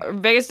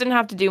 Vegas didn't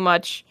have to do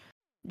much.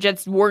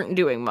 Jets weren't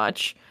doing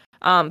much.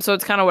 So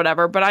it's kind of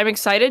whatever. But I'm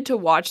excited to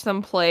watch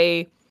them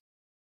play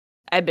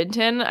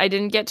Edmonton. I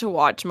didn't get to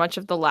watch much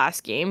of the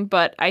last game,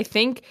 but I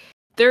think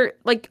they're,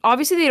 like,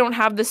 obviously they don't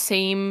have the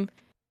same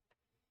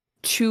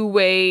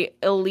two-way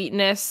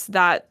eliteness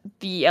that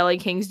the LA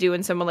Kings do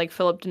and someone like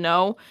Philip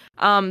Deneau.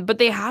 But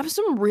they have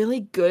some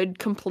really good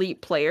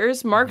complete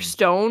players. Mark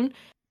Stone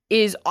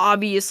is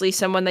obviously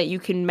someone that you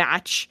can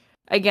match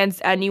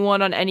against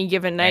anyone on any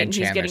given night, and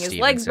he's getting his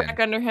legs back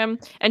under him.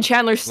 And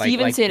Chandler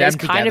Stevenson is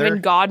kind of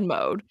in God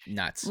mode.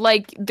 Nuts.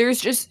 Like,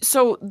 there's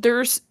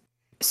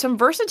some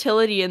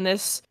versatility in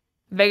this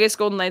Vegas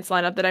Golden Knights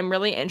lineup that I'm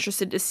really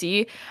interested to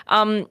see.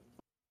 And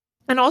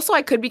also,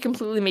 I could be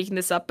completely making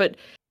this up, but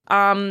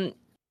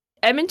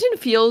Edmonton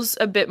feels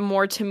a bit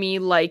more to me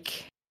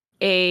like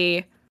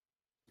a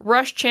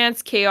rush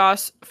chance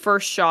chaos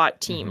first shot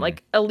team,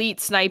 like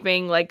elite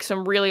sniping, like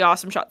some really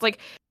awesome shots. Like,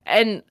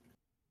 and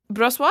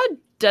Brossoit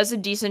does a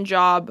decent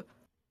job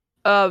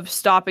of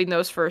stopping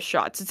those first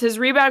shots. It's his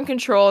rebound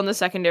control and the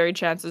secondary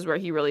chances where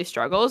he really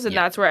struggles, and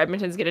that's where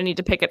Edmonton's going to need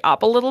to pick it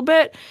up a little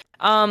bit,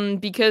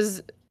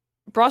 because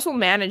Bross will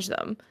manage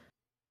them,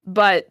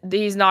 but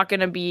he's not going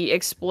to be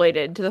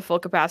exploited to the full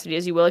capacity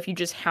as you will if you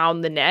just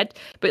hound the net.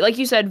 But like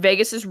you said,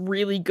 Vegas is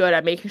really good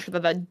at making sure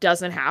that that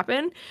doesn't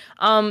happen.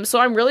 So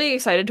I'm really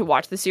excited to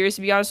watch the series,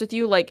 to be honest with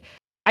you. Like,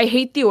 I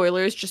hate the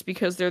Oilers just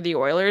because they're the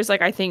Oilers.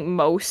 Like, I think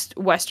most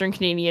Western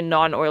Canadian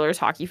non-Oilers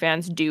hockey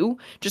fans do,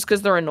 just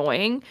because they're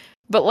annoying.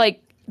 But,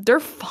 like,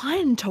 they're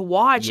fun to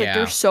watch. Yeah. Like,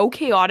 they're so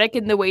chaotic,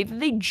 and the way that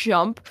they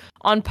jump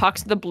on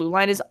pucks at the blue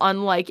line is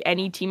unlike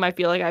any team I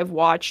feel like I've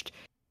watched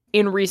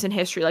in recent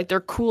history. Like, they're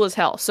cool as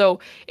hell.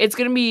 So it's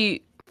going to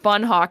be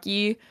fun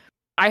hockey.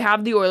 I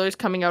have the Oilers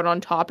coming out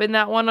on top in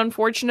that one,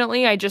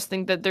 unfortunately. I just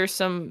think that there's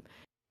some...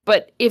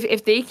 But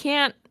if they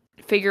can't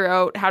figure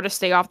out how to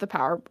stay off the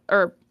power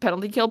or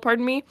penalty kill,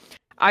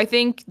 I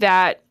think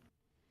that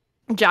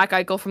Jack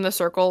Eichel from the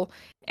Circle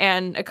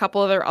and a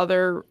couple of their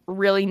other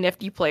really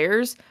nifty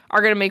players are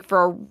going to make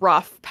for a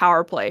rough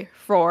power play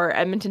for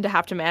Edmonton to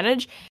have to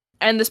manage.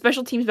 And the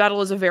special teams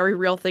battle is a very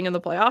real thing in the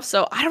playoffs.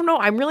 So I don't know.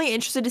 I'm really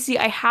interested to see.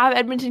 I have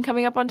Edmonton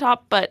coming up on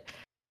top, but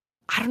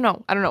I don't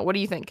know. What do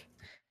you think?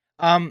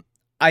 I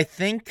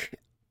think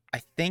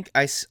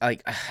I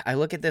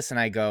look at this and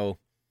I go,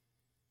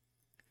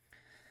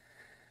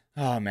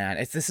 oh man,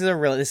 this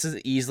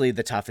is easily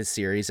the toughest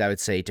series I would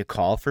say to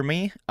call for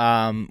me.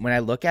 When I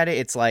look at it,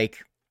 it's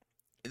like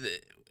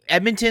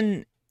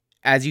Edmonton,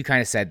 as you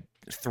kind of said,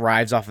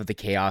 thrives off of the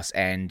chaos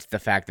and the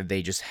fact that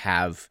they just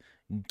have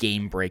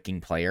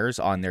game-breaking players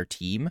on their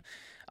team,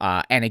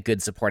 and a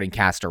good supporting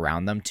cast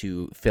around them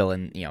to fill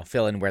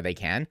in where they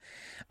can.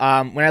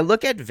 When I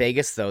look at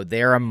Vegas, though,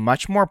 they're a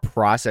much more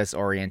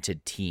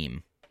process-oriented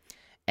team.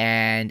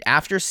 And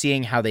after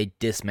seeing how they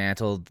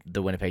dismantled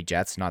the Winnipeg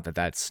Jets, not that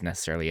that's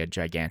necessarily a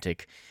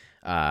gigantic,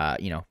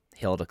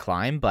 hill to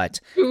climb, but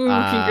Ooh,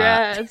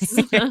 congrats!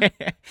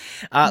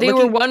 They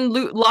were one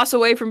loss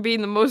away from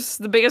being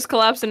the biggest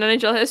collapse in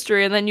NHL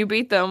history, and then you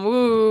beat them.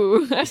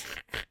 Woo!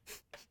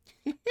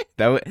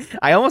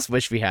 I almost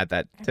wish we had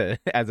that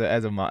as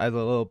a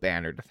little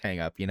banner to hang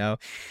up.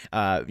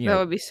 That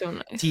would be so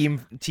nice.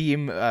 Team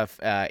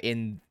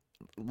in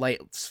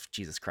late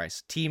Jesus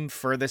Christ, team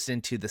furthest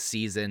into the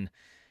season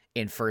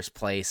in first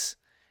place,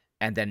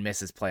 and then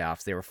misses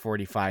playoffs. They were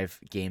 45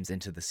 games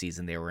into the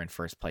season. They were in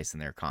first place in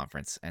their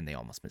conference, and they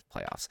almost missed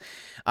playoffs.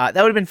 That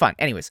would have been fun.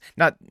 Anyways,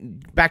 not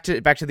back to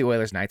the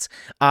Oilers Knights.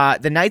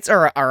 The Knights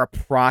are a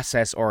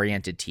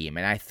process-oriented team,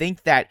 and I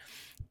think that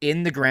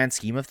in the grand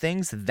scheme of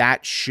things,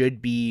 that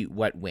should be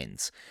what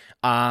wins.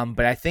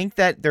 But I think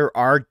that there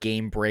are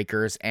game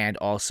breakers and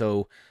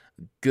also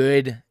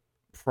good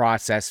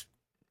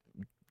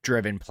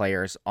process-driven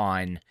players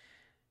on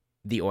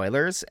the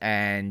Oilers,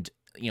 and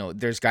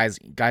there's guys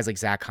like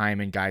Zach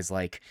Hyman, guys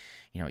like,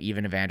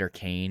 even Evander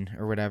Kane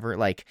or whatever.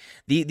 Like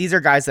these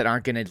are guys that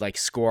aren't going to like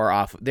score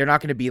off. They're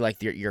not going to be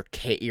like your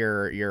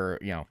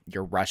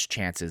rush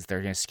chances.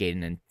 They're going to skate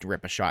in and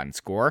rip a shot and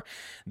score.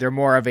 They're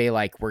more of a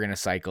like, we're going to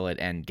cycle it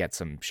and get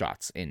some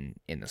shots in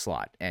the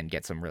slot and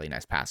get some really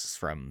nice passes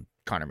from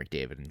Connor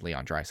McDavid and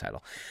Leon Draisaitl.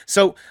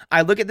 So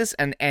I look at this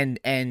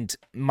and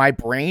my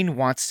brain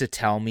wants to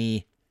tell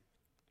me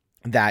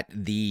that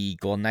the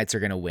Golden Knights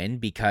are going to win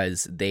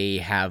because they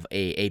have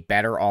a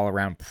better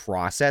all-around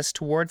process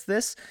towards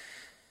this.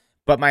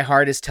 But my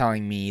heart is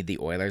telling me the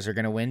Oilers are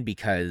going to win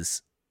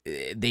because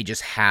they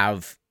just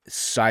have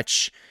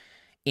such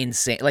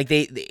insane, like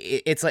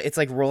it's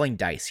like rolling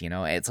dice,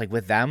 It's like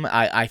with them,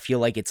 I feel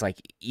like it's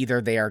like either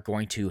they are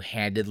going to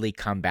handedly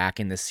come back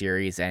in the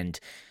series and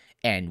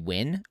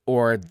win,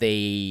 or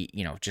they,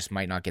 just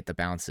might not get the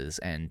bounces,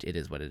 and it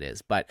is what it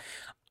is. But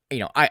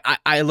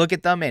I look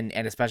at them, and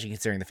especially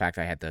considering the fact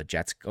that I had the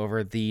Jets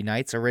over the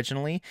Knights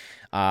originally,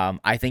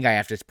 I think I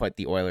have to put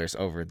the Oilers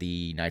over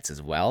the Knights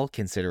as well,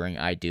 considering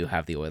I do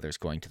have the Oilers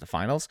going to the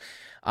finals.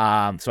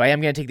 So I am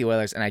going to take the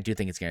Oilers, and I do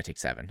think it's going to take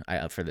 7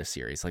 for this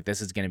series. Like,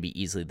 this is going to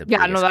be easily the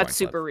biggest that's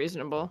super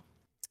reasonable.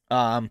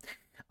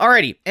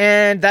 Alrighty,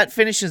 and that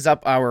finishes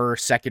up our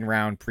second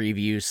round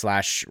preview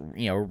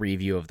 /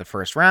 review of the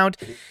first round.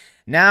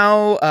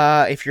 Now,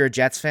 if you're a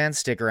Jets fan,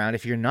 stick around.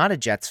 If you're not a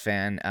Jets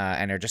fan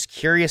and are just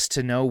curious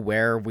to know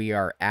where we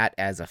are at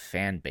as a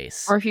fan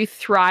base, or if you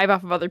thrive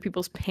off of other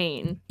people's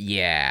pain,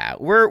 yeah,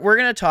 we're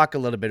gonna talk a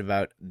little bit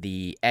about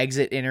the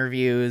exit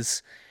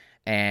interviews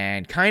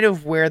and kind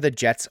of where the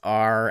Jets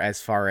are as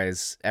far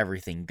as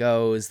everything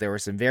goes. There were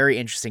some very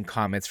interesting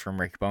comments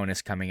from Rick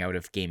Bowness coming out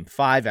of Game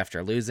 5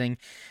 after losing.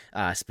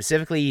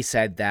 Specifically, he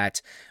said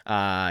that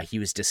he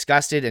was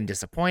disgusted and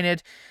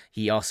disappointed.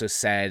 He also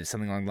said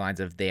something along the lines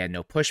of they had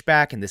no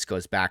pushback, and this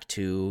goes back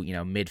to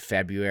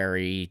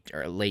mid-February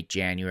or late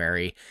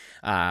January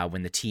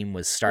when the team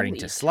was starting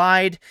to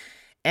slide.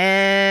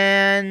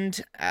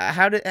 And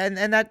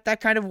that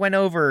kind of went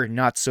over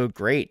not so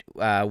great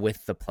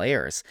with the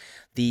players.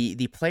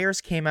 The players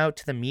came out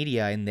to the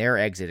media in their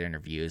exit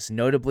interviews,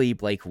 notably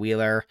Blake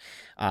Wheeler,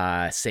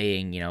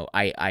 saying,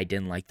 I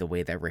didn't like the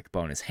way that Rick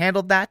Bowness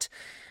handled that.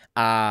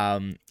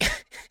 And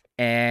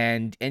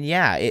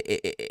yeah,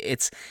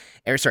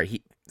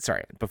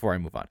 before I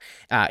move on,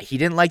 he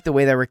didn't like the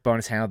way that Rick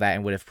Bowness handled that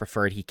and would have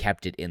preferred he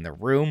kept it in the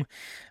room.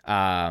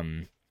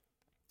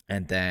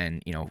 And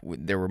then,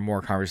 there were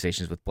more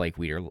conversations with Blake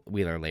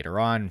Wheeler later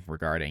on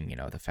regarding,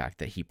 the fact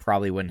that he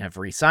probably wouldn't have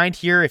re-signed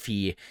here if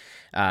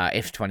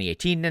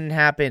 2018 didn't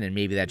happen. And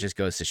maybe that just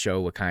goes to show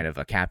what kind of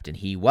a captain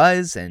he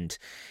was and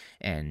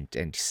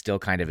still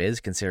kind of is,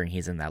 considering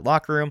he's in that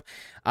locker room.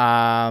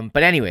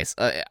 But anyways,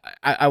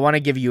 I want to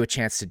give you a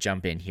chance to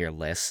jump in here,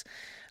 Liz.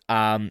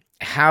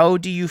 How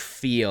do you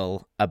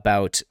feel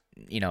about,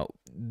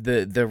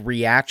 the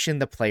reaction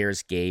the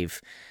players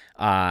gave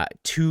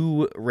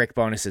to Rick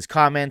Bowness's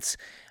comments,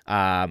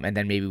 and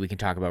then maybe we can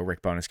talk about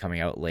Rick Bowness coming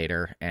out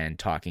later and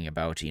talking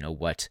about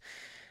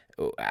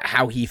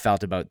how he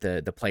felt about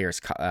the players'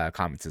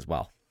 comments as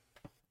well.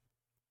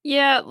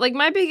 Yeah, like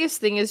my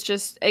biggest thing is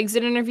just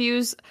exit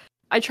interviews.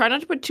 I try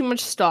not to put too much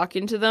stock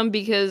into them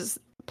because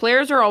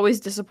players are always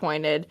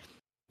disappointed.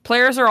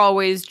 Players are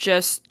always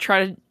just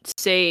trying to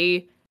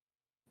say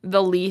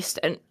the least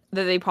and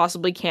that they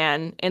possibly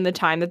can in the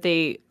time that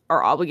they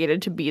are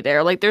obligated to be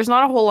there. Like, there's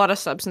not a whole lot of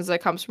substance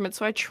that comes from it,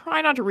 so I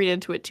try not to read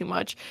into it too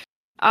much.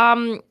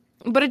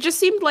 But it just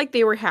seemed like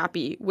they were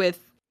happy with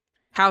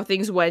how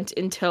things went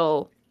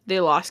until they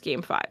lost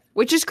Game 5,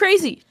 which is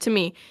crazy to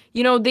me.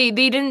 They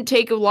didn't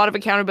take a lot of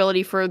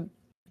accountability for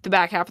the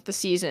back half of the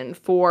season,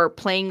 for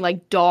playing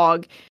like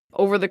dog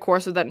over the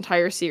course of that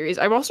entire series.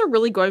 I'm also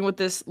really going with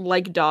this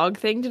like dog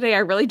thing today. I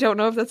really don't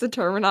know if that's a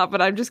term or not,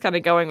 but I'm just kind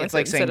of going with It's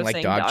like it instead saying of like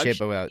saying dog dog shit,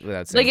 shit. but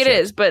without saying Like it shit.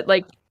 is, but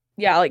like,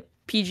 yeah, like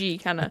PG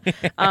kind of.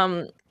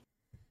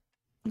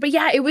 But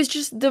yeah, it was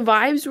just the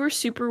vibes were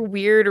super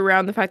weird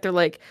around the fact they're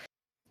like,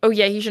 oh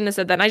yeah, he shouldn't have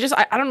said that. And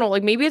I don't know,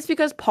 like maybe it's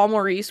because Paul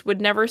Maurice would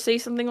never say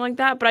something like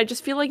that, but I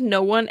just feel like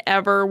no one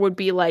ever would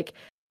be like,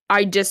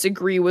 I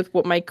disagree with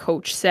what my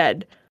coach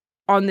said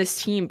on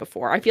this team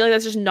before. I feel like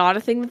that's just not a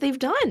thing that they've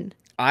done.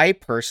 I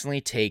personally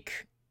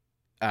take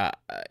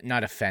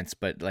not offense,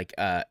 but like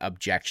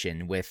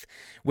objection with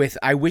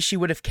I wish you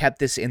would have kept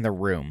this in the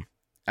room.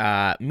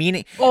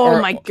 Meaning,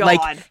 My God,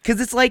 like, because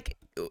it's like,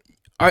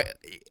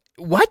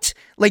 what?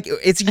 Like,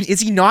 is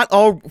he not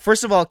all?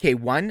 First of all, okay,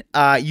 one,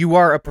 you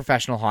are a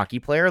professional hockey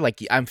player.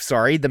 Like, I'm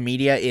sorry, the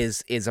media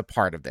is a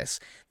part of this.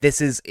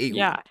 This is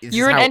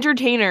you're an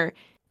entertainer.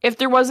 If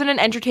there wasn't an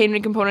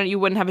entertainment component, you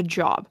wouldn't have a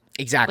job.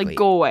 Exactly. Like,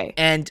 go away.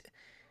 And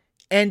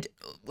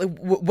like,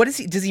 what is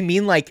he? Does he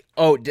mean like?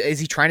 Oh, is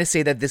he trying to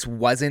say that this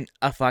wasn't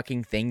a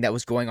fucking thing that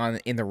was going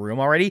on in the room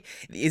already?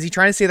 Is he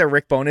trying to say that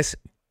Rick Bowness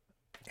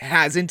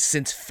hasn't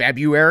since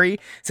February,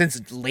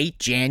 since late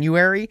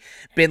January,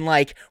 been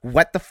like,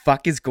 what the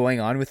fuck is going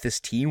on with this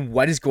team?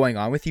 What is going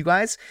on with you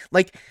guys?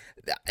 Like,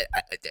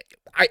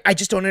 I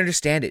just don't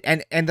understand it.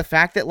 And the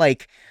fact that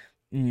like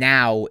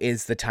now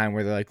is the time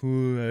where they're like,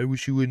 oh, I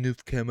wish you wouldn't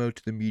have come out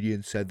to the media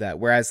and said that.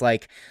 Whereas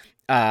like,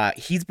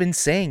 he's been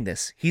saying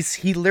this.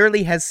 He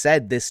literally has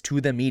said this to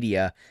the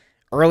media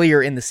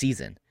earlier in the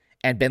season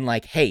and been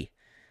like, hey,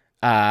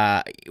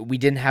 we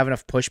didn't have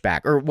enough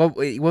pushback, or what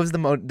was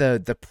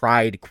the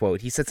pride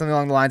quote? He said something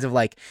along the lines of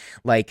like,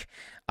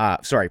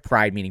 sorry,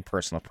 pride meaning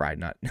personal pride,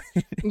 not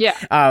yeah.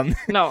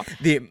 No. At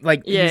the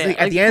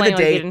end of the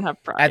day,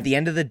 at the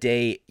end of the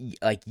day,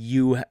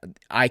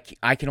 like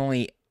I can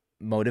only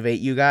motivate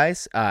you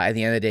guys. At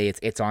the end of the day,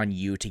 it's on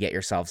you to get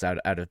yourselves out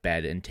of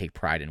bed and take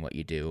pride in what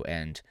you do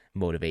and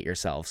motivate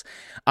yourselves.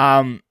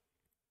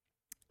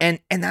 And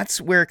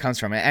that's where it comes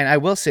from. And I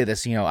will say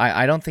this,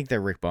 I don't think that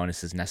Rick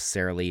Bowness is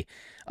necessarily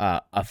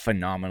a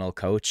phenomenal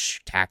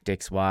coach,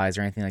 tactics-wise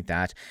or anything like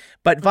that.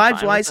 But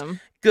vibes-wise,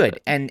 good.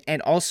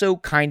 And also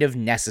kind of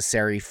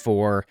necessary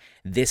for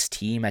this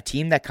team, a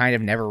team that kind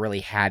of never really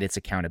had its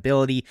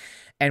accountability.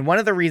 And one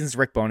of the reasons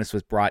Rick Bowness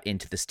was brought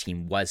into this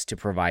team was to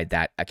provide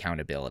that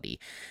accountability.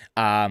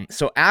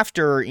 So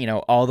after,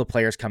 all the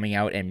players coming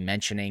out and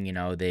mentioning,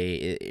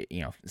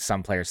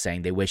 some players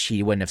saying they wish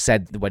he wouldn't have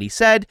said what he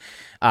said.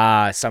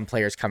 Some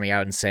players coming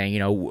out and saying,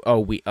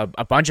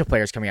 a bunch of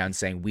players coming out and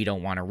saying we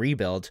don't want to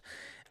rebuild.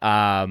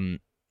 I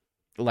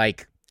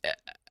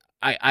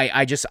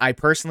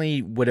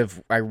personally would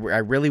have, I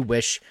really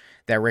wish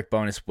that Rick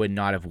Bowness would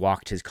not have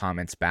walked his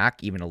comments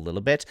back even a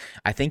little bit.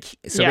 I think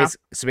so. Yeah.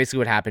 So basically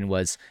what happened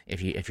was,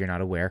 if you're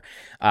not aware,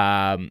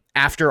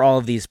 after all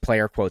of these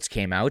player quotes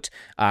came out,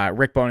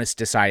 Rick Bowness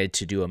decided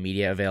to do a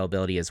media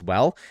availability as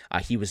well.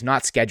 He was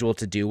not scheduled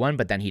to do one,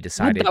 but then he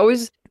decided. That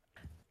was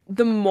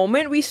the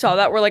moment we saw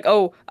that, we're like,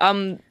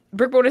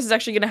 Rick Bowness is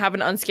actually going to have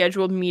an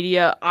unscheduled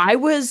media. I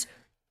was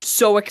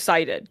so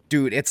excited,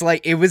 dude.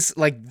 It was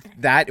like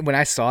that when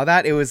I saw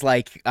that. It was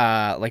like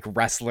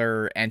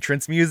wrestler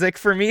entrance music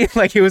for me.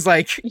 Like it was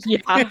like,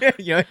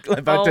 yeah,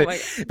 about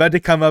to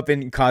come up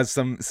and cause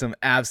some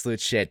absolute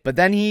shit. But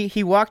then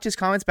he walked his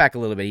comments back a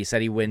little bit. He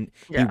said he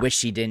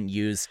wished he didn't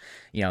use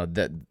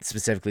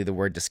specifically the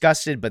word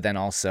disgusted, but then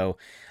also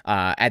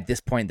at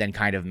this point then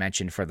kind of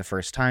mentioned for the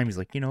first time, he's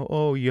like,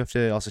 you have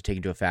to also take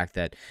into fact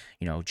that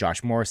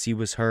Josh Morrissey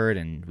was hurt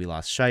and we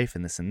lost Scheif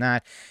and this and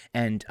that.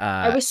 And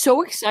I was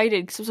so excited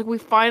because I was like, we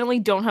finally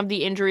don't have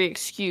the injury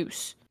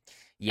excuse.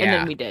 Yeah. And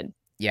then we did.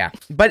 Yeah,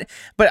 but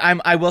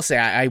I will say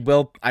I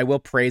will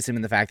praise him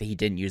in the fact that he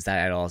didn't use that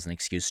at all as an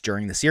excuse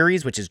during the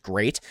series, which is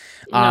great.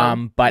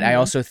 But I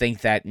also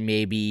think that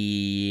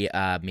maybe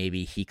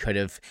he could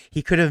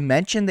have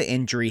mentioned the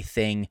injury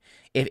thing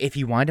if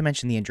he wanted to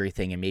mention the injury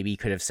thing, and maybe he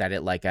could have said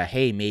it like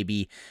hey,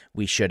 maybe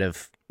we should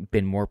have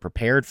been more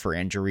prepared for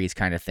injuries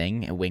kind of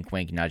thing. And wink,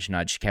 wink, nudge,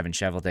 nudge. Kevin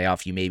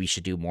Cheveldayoff, you maybe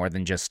should do more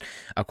than just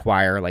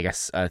acquire like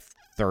a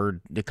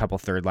couple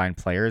third line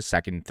players,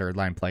 second, third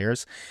line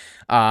players.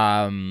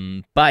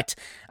 But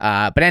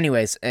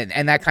anyways,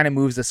 and that kind of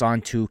moves us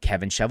on to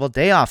Kevin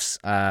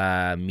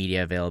Cheveldayoff's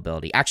media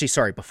availability. Actually,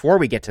 sorry, before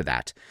we get to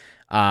that,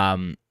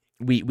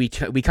 we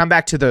come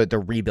back to the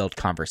rebuild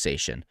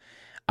conversation.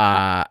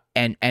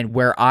 And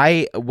where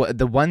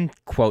the one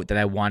quote that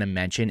I want to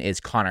mention is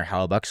Connor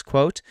Hellebuyck's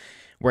quote,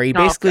 where he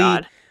basically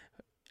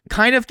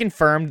kind of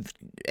confirmed,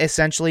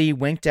 essentially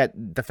winked at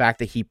the fact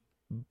that he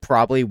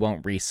probably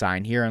won't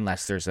re-sign here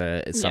unless there's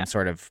some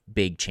sort of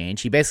big change.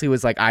 He basically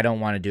was like, I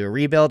don't want to do a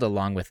rebuild,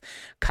 along with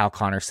Kyle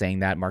Connor saying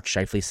that, Mark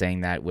Scheifele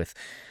saying that, with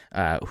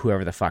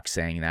whoever the fuck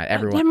saying that.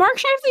 Everyone. Did Mark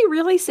Scheifele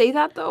really say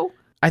that though?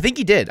 I think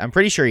he did. I'm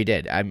pretty sure he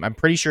did. I'm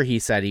pretty sure he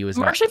said he was.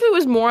 Mark Scheifele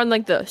was more on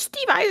like the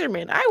Steve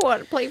Yzerman. I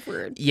want to play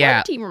for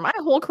one team for my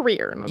whole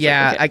career.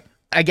 Yeah, like, okay.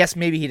 I guess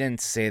maybe he didn't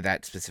say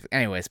that specific.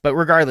 Anyways, but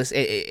regardless,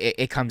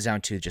 it comes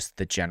down to just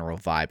the general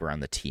vibe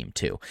around the team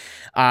too.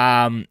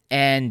 And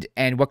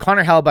what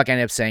Connor Hellebuck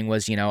ended up saying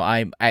was,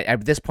 I'm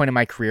at this point in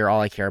my career,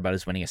 all I care about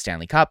is winning a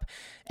Stanley Cup.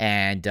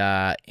 And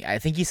I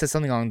think he said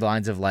something along the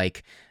lines of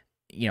like,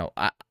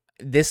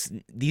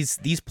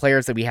 these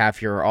players that we have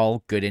here are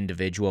all good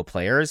individual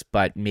players,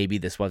 but maybe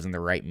this wasn't the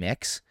right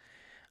mix.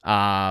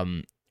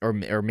 Or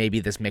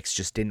maybe this mix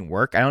just didn't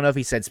work. I don't know if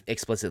he said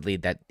explicitly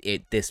that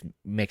this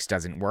mix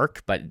doesn't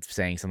work, but it's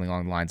saying something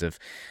along the lines of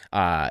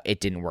it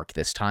didn't work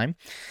this time.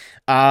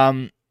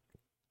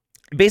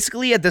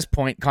 Basically, at this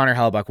point, Connor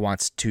Hellebuck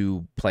wants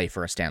to play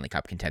for a Stanley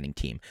Cup contending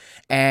team.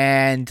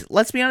 And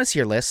let's be honest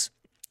here, Liz.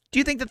 Do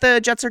you think that the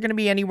Jets are going to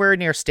be anywhere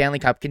near Stanley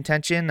Cup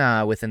contention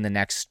within the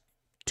next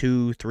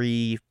 2,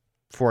 3,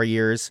 4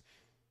 years?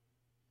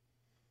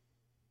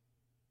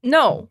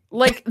 No,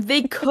 like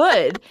they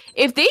could.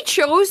 If they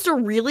chose to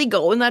really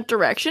go in that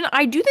direction,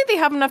 I do think they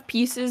have enough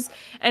pieces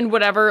and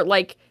whatever,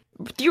 like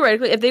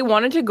theoretically, if they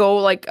wanted to go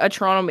like a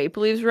Toronto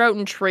Maple Leafs route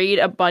and trade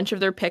a bunch of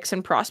their picks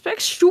and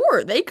prospects,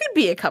 sure, they could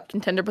be a cup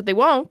contender, but they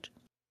won't.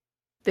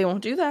 They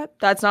won't do that.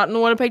 That's not in the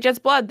Winnipeg Jets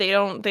blood. They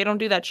don't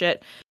do that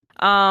shit.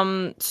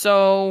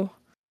 So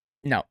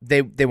no,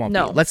 they won't be.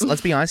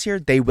 Let's be honest here.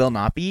 They will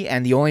not be.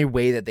 And the only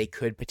way that they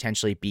could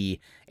potentially be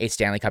a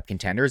Stanley Cup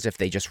contender is if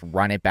they just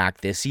run it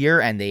back this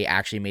year and they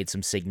actually made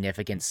some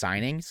significant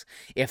signings.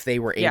 If they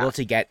were able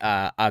to get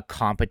a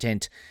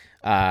competent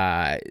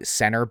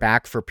center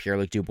back for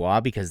Pierre-Luc Dubois,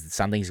 because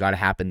something's got to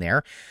happen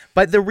there.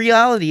 But the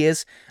reality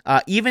is,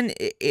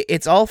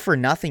 it's all for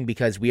nothing,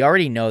 because we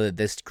already know that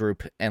this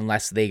group,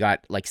 unless they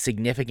got like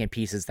significant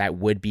pieces that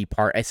would be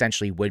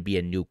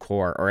a new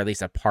core, or at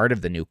least a part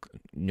of the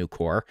new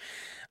core,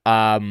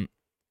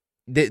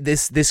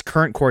 this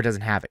current core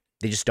doesn't have it.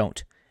 They just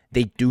don't.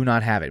 They do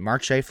not have it.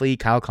 Mark Scheifele,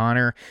 Kyle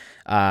Connor,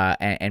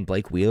 and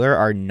Blake Wheeler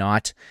are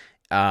not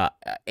a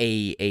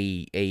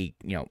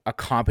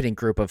competent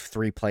group of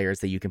 3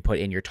 players that you can put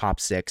in your top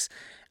 6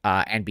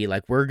 and be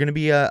like, we're going to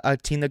be a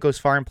team that goes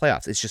far in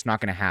playoffs. It's just not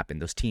going to happen.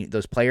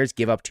 Those players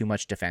give up too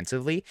much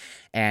defensively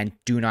and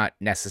do not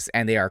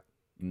necessarily, and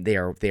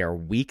they are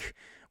weak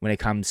when it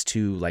comes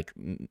to like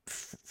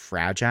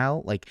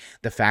fragile. Like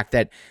the fact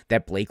that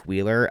Blake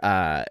Wheeler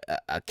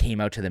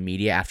came out to the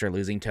media after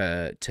losing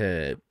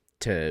to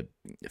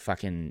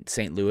fucking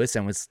St. Louis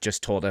and was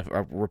just told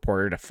a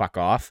reporter to fuck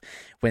off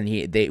when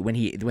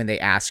they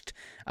asked,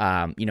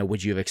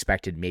 would you have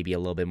expected maybe a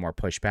little bit more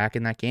pushback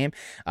in that game?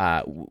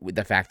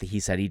 The fact that he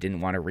said he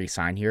didn't want to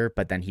re-sign here,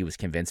 but then he was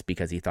convinced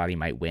because he thought he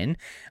might win.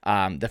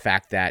 The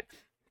fact that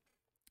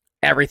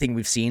everything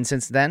we've seen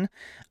since then,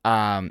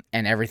 and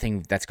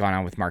everything that's gone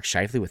on with Mark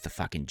Scheifele, with the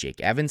fucking Jake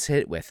Evans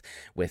hit, with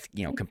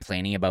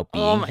complaining about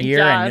being here,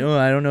 God. and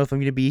I don't know if I'm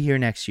going to be here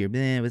next year,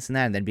 this and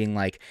that, and then being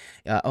like,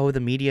 the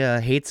media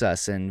hates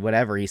us and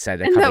whatever he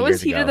said a couple years ago. That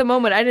was heat of the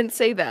moment. I didn't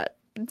say that.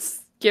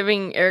 It's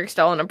giving Eric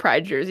Staal a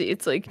Pride jersey.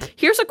 It's like,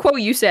 here's a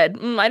quote you said.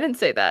 I didn't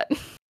say that.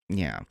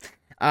 Yeah.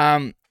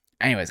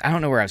 Anyways, I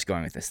don't know where I was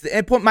going with this.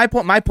 My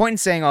point in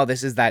saying all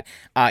this is that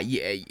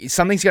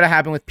something's going to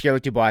happen with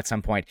Pierre-Luc Dubois at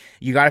some point.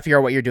 You got to figure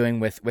out what you're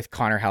doing with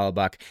Connor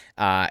Hellebuck.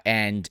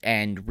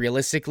 And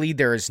realistically,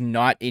 there's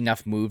not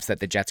enough moves that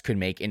the Jets could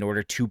make in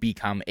order to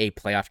become a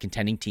playoff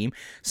contending team.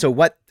 So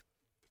what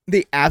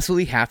they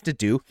absolutely have to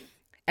do,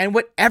 and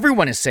what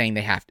everyone is saying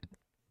they have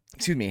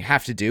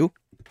to do,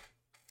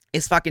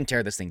 is fucking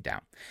tear this thing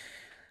down.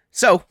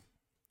 So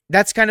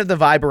that's kind of the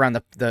vibe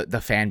around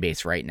the fan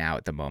base right now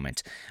at the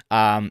moment.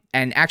 And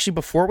actually,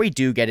 before we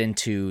do get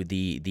into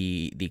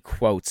the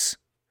quotes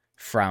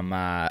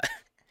from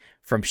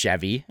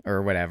Chevy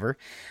or whatever,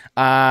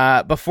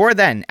 before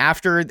then,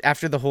 after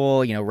the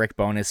whole Rick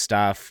Bowness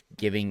stuff,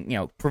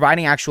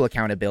 providing actual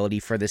accountability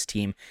for this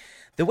team,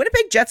 the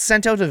Winnipeg Jets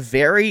sent out a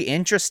very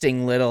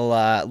interesting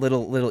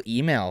little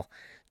email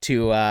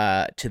to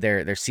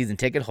their season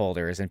ticket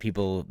holders and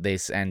people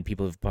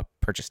who've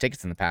purchased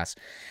tickets in the past.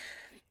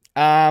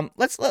 I'm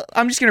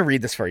just gonna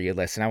read this for you,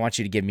 listen. I want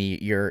you to give me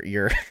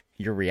your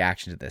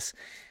reaction to this.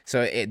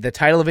 So the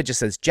title of it just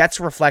says,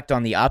 "Jets reflect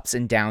on the ups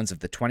and downs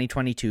of the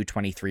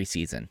 2022-23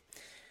 season."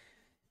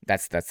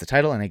 That's the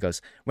title, and it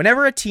goes,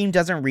 "Whenever a team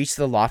doesn't reach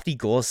the lofty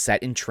goals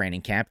set in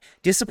training camp,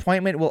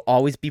 disappointment will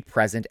always be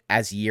present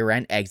as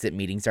year-end exit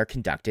meetings are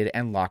conducted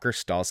and locker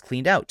stalls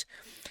cleaned out.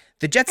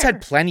 The Jets had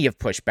plenty of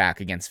pushback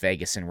against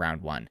Vegas in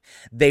round 1.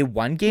 They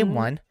won game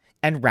 1.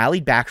 And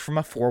rallied back from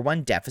a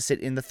 4-1 deficit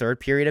in the third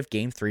period of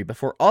Game 3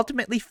 before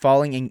ultimately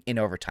falling in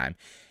overtime.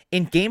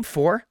 In Game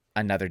 4,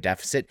 another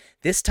deficit,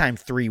 this time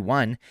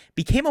 3-1,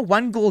 became a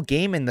 1-goal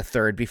game in the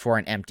third before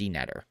an empty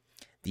netter.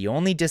 The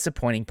only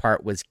disappointing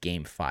part was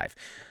Game 5.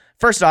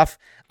 First off,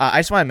 I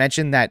just want to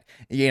mention that,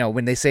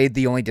 when they say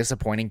the only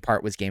disappointing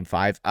part was Game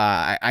 5,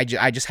 I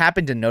just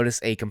happened to notice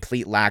a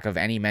complete lack of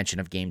any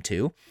mention of Game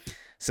 2.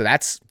 So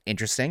that's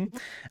interesting.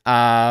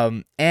 I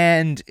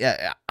mean,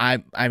 I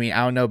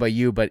don't know about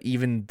you, but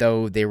even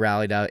though they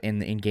rallied out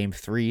in Game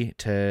 3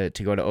 to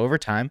go to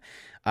overtime,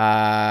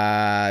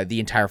 The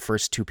entire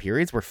first 2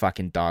 periods were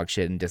fucking dog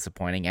shit and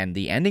disappointing, and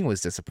the ending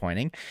was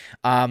disappointing.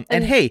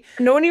 And hey,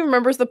 no one even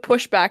remembers the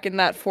pushback in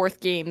that 4th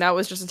game. That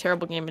was just a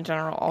terrible game in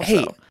general. Also,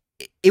 hey,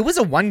 it was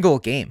a 1-goal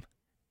game,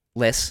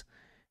 Liz.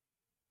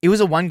 It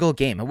was a 1-goal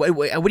game.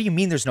 What do you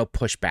mean there's no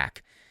pushback?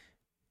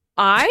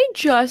 I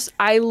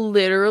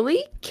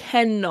literally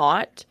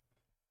cannot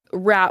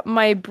wrap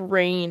my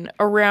brain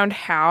around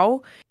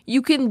how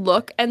you can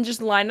look and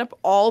just line up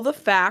all the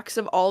facts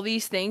of all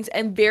these things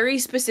and very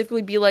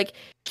specifically be like,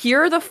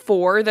 here are the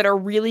 4 that are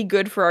really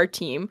good for our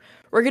team.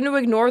 We're going to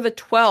ignore the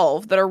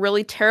 12 that are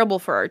really terrible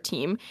for our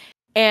team.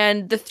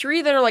 And the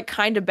 3 that are like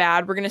kind of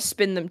bad, we're going to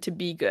spin them to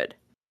be good.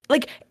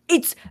 Like,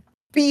 it's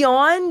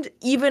beyond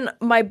even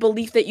my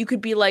belief that you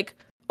could be like,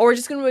 oh, we're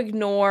just going to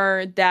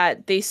ignore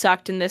that they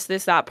sucked in this,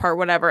 that part,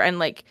 whatever. And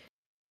like,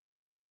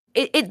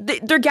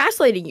 they're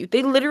gaslighting you.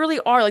 They literally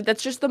are. Like,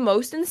 that's just the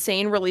most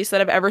insane release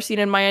that I've ever seen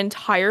in my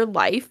entire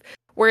life,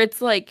 where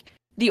it's like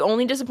the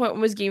only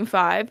disappointment was game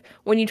 5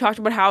 when you talked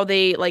about how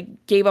they like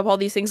gave up all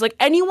these things. Like,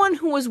 anyone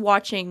who was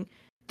watching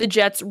the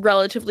Jets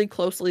relatively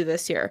closely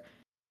this year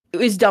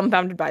is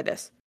dumbfounded by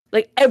this.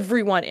 Like,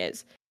 everyone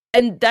is.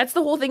 And that's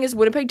the whole thing, is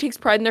Winnipeg takes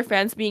pride in their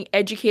fans being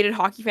educated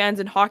hockey fans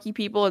and hockey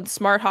people and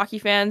smart hockey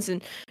fans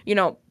and, you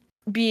know,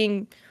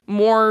 being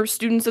more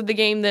students of the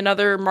game than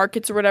other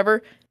markets or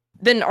whatever.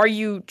 Then are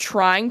you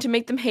trying to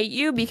make them hate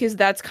you? Because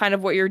that's kind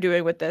of what you're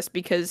doing with this.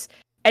 Because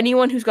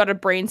anyone who's got a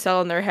brain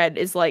cell in their head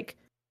is like,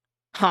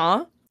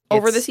 huh?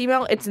 Over this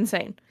email? It's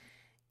insane.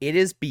 It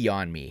is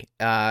beyond me.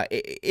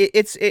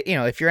 It's you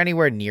know, if you're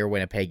anywhere near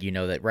Winnipeg, you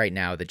know that right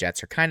now the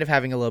Jets are kind of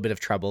having a little bit of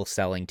trouble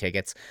selling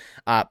tickets.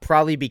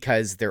 Probably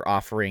because they're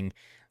offering,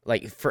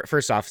 like,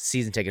 first off,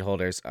 season ticket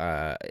holders.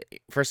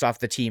 First off,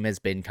 the team has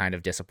been kind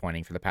of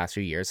disappointing for the past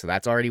few years, so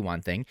that's already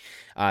one thing.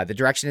 The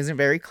direction isn't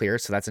very clear,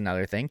 so that's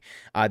another thing.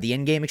 The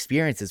in-game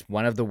experience is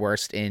one of the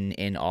worst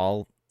in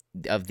all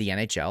of the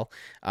NHL.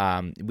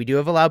 We do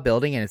have a loud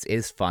building, and it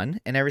is fun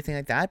and everything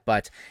like that,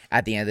 but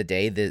at the end of the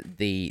day,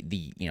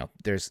 the you know,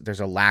 there's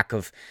a lack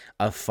of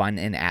fun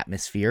and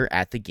atmosphere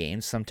at the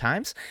games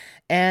sometimes,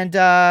 and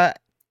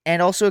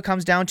also it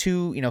comes down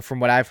to, you know, from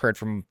what I've heard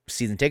from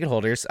season ticket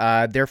holders,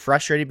 they're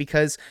frustrated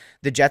because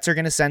the Jets are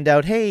going to send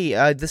out,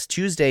 hey, this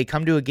Tuesday,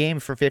 come to a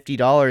game for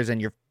 $50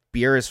 and your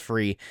beer is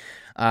free.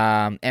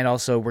 And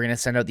also we're going to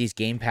send out these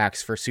game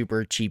packs for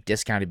super cheap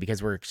discounted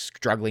because we're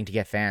struggling to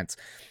get fans.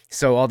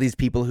 So all these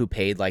people who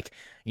paid, like,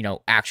 you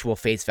know, actual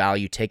face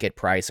value ticket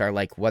price are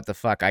like, what the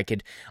fuck?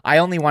 I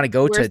only want to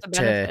go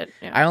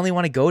I only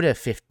want to go to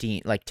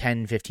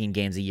 10, 15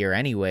 games a year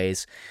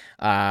anyways.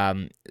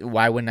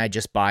 Why wouldn't I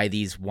just buy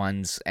these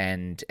ones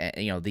and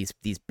you know, these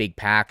big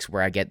packs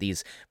where I get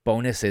these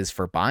bonuses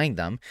for buying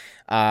them.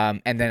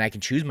 And then I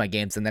can choose my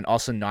games and then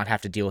also not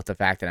have to deal with the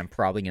fact that I'm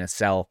probably going to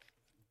sell,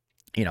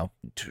 you know,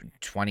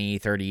 20,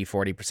 30,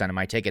 40% of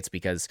my tickets,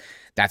 because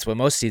that's what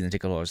most season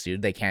ticket holders do.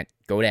 They can't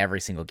go to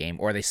every single game,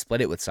 or they split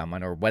it with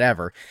someone or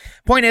whatever.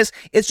 Point is,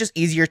 it's just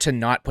easier to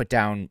not put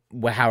down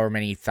however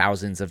many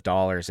thousands of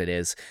dollars it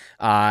is,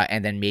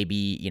 and then maybe,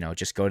 you know,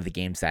 just go to the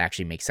games that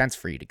actually make sense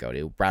for you to go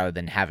to, rather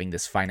than having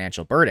this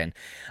financial burden.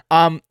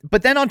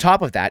 But then on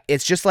top of that,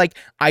 it's just like,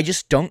 I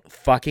just don't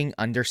fucking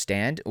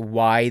understand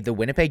why the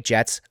Winnipeg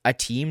Jets, a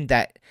team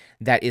that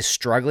is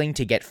struggling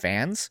to get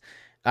fans,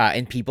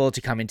 and people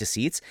to come into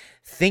seats,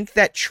 think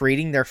that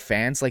trading their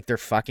fans like they're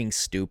fucking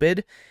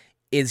stupid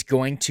is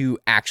going to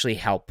actually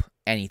help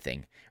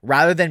anything.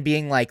 Rather than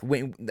being like,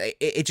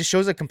 it just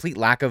shows a complete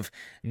lack of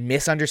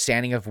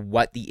misunderstanding of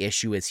what the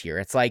issue is here.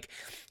 It's like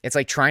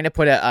trying to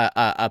put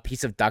a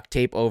piece of duct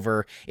tape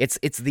over. It's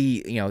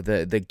the, you know,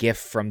 the gif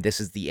from This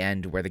Is the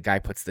End, where the guy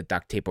puts the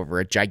duct tape over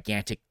a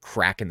gigantic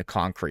crack in the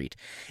concrete,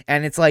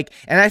 and it's like,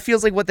 and that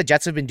feels like what the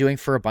Jets have been doing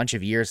for a bunch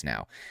of years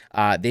now.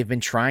 They've been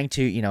trying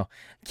to, you know,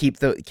 keep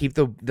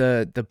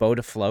the boat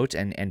afloat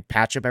and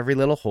patch up every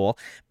little hole,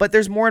 but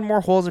there's more and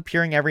more holes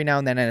appearing every now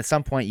and then, and at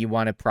some point you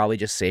want to probably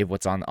just save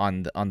what's on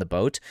the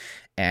boat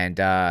and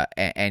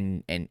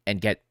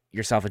get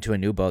yourself into a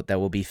new boat that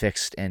will be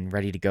fixed and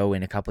ready to go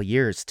in a couple of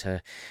years.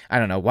 I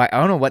don't know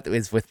what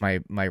is with my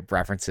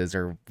references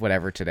or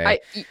whatever today.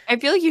 I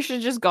feel like you should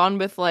have just gone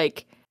with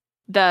like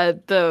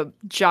the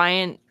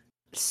giant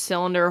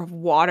cylinder of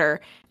water,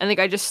 and the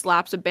guy just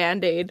slaps a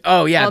band-aid.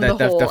 Oh yeah, on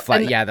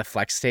the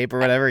flex tape or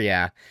whatever.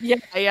 Yeah.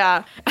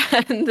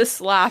 And the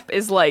slap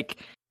is like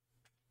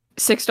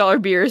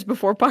 $6 beers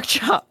before puck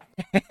chop.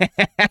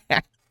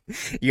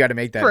 You got to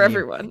make that for meme.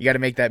 Everyone. You got to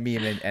make that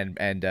meme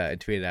and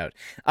tweet it out.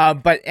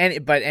 But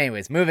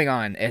anyways, moving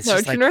on. It's no,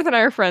 just True like... North and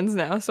I are friends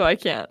now, so I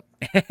can't.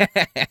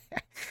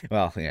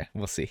 Well, yeah,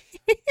 we'll see.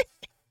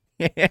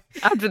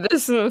 After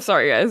this,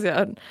 sorry guys.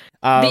 Yeah,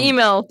 the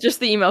email,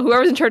 just the email.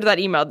 Whoever's in charge of that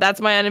email, that's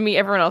my enemy.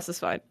 Everyone else is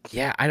fine.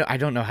 Yeah, I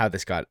don't know how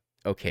this got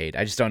okayed.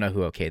 I just don't know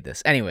who okayed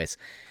this. Anyways,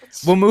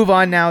 we'll move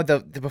on now.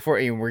 Before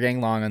we're getting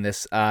long on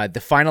this,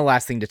 the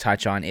last thing to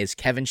touch on is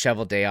Kevin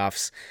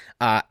Cheveldayoff's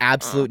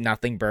absolute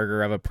nothing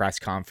burger of a press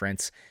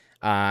conference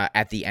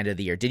at the end of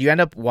the year. Did you end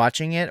up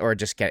watching it or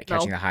just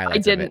catching the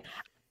highlights? I didn't.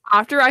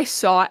 after I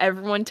saw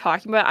everyone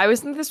talking about it, I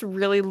was in this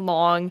really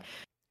long,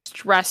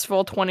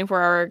 stressful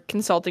 24-hour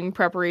consulting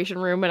preparation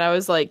room, and I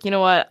was like, you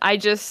know what?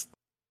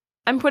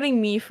 I'm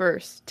putting me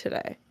first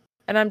today,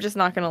 and I'm just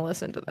not going to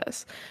listen to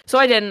this. So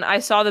I didn't. I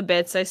saw the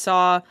bits. I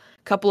saw a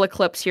couple of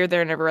clips here,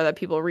 there, and everywhere that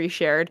people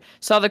reshared.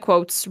 Saw the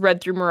quotes,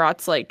 read through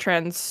Murat's like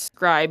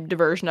transcribed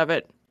version of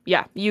it.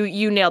 Yeah,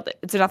 you nailed it.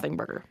 It's a nothing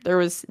burger. There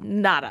was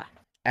nada.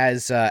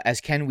 As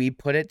Ken Wiebe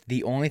put it,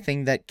 the only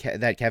thing that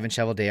that Kevin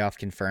Cheveldayoff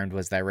confirmed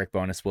was that Rick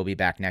Bowness will be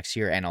back next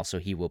year, and also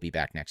he will be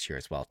back next year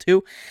as well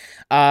too.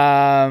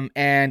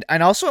 And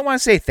also I want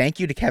to say thank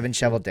you to Kevin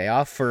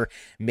Cheveldayoff for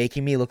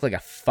making me look like a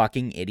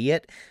fucking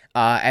idiot.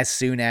 As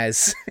soon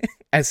as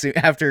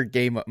after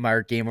game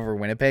over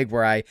Winnipeg,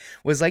 where I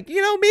was like,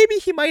 maybe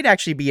he might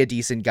actually be a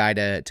decent guy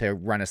to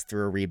run us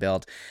through a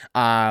rebuild.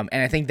 And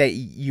I think that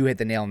you hit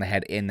the nail on the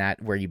head in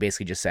that, where you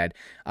basically just said,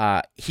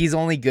 he's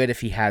only good if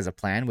he has a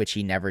plan, which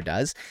he never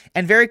does.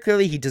 And very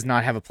clearly he does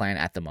not have a plan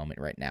at the moment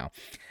right now.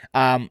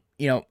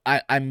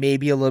 I may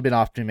be a little bit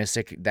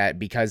optimistic that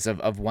because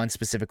of one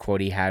specific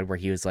quote he had where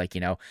he was like,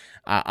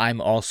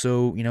 I'm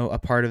also, a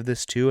part of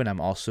this too. And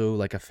I'm also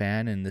like a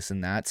fan and this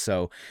and that.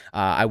 So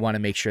I want to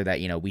make sure that,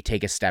 we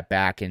take a step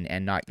back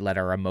and not let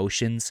our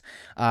emotions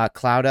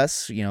cloud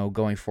us,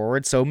 going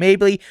forward. So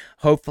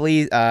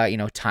hopefully,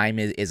 time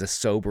is a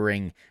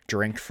sobering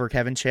drink for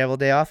Kevin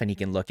Cheveldayoff, and he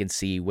can look and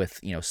see with,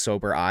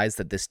 sober eyes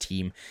that this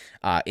team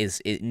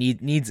needs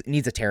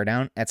a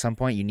teardown at some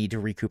point. You need to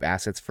recoup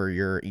assets for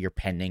your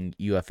pending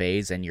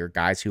UFAs and your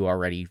guys who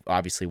already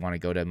obviously want to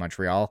go to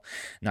Montreal,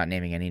 not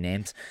naming any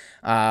names.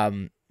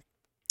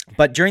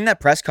 But during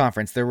that press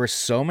conference, there were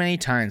so many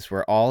times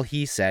where all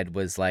he said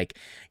was like,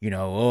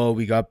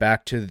 we got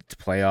back to the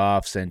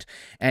playoffs.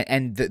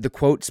 And the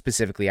quote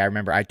specifically, I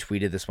remember I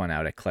tweeted this one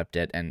out, I clipped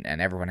it, and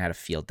everyone had a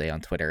field day on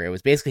Twitter. It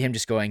was basically him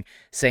just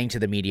saying to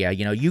the media,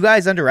 you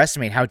guys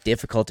underestimate how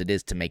difficult it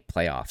is to make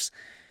playoffs.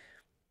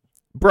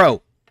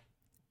 Bro,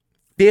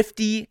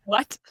 50%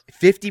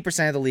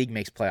 of the league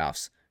makes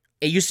playoffs.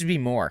 It used to be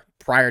more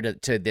prior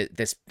to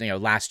this,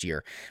 last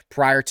year,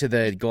 prior to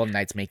the Golden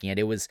Knights making it.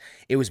 It was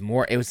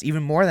more. It was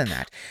even more than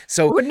that.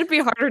 So wouldn't it be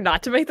harder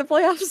not to make the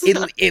playoffs?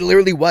 It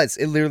literally was.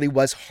 It literally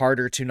was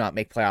harder to not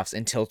make playoffs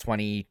until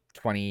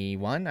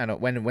 2021.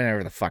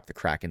 Whenever the fuck the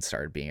Kraken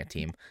started being a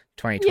team,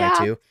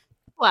 2022. Yeah.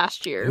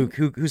 Last year.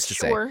 Who's to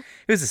say?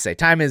 Who's to say?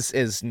 Time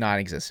is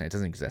non-existent. It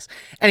doesn't exist.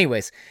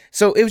 Anyways,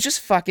 so it was just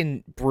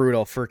fucking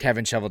brutal for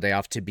Kevin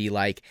Cheveldayoff to be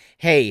like,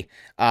 hey,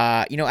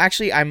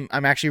 actually, I'm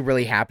actually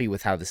really happy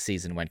with how the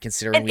season went,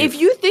 considering. And if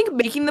you think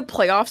making the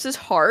playoffs is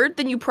hard,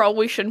 then you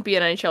probably shouldn't be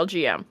an NHL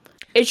GM.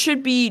 It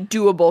should be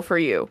doable for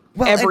you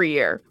every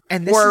year,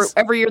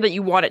 every year that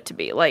you want it to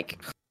be.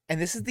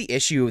 And this is the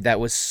issue that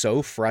was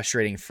so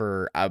frustrating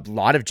for a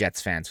lot of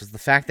Jets fans, was the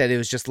fact that it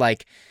was just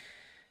like,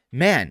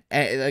 man,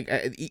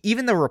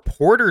 even the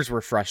reporters were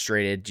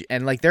frustrated,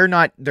 and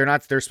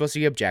they're supposed to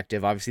be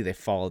objective. Obviously they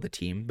follow the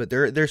team, but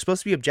they're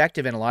supposed to be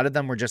objective, and a lot of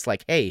them were just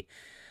like, hey,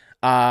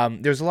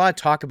 there's a lot of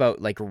talk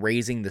about like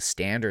raising the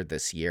standard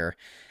this year,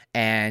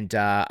 and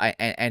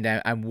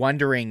I'm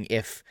wondering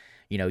if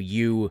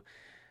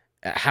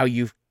how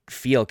you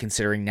feel,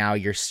 considering now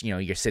you're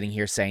sitting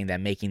here saying that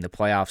making the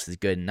playoffs is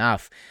good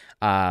enough.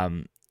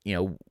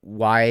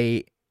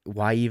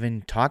 Why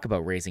even talk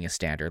about raising a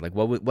standard? Like,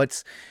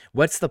 what's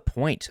the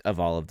point of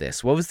all of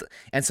this?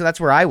 And so that's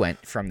where I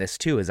went from this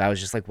too, is I was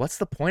just like, what's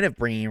the point of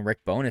bringing in Rick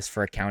Bowness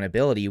for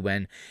accountability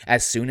when,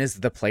 as soon as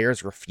the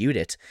players refute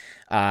it,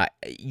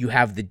 you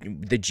have the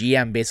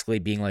GM basically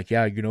being like,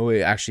 yeah,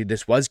 actually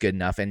this was good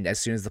enough. And as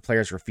soon as the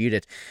players refute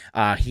it,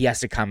 he has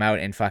to come out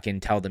and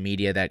fucking tell the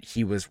media that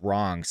he was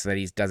wrong so that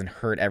he doesn't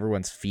hurt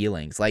everyone's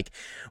feelings. Like,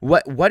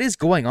 what is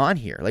going on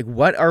here? Like,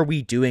 what are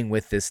we doing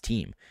with this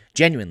team?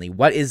 Genuinely,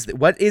 what is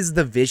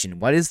the vision?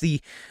 What is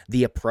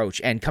the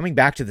approach? And coming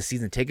back to the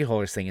season ticket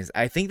holders thing, is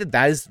I think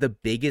that is the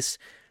biggest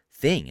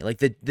thing. Like,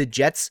 the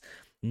Jets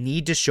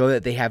need to show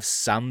that they have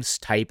some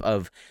type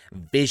of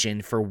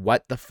vision for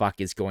what the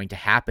fuck is going to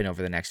happen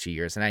over the next few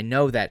years. And I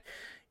know that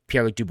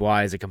Pierre-Luc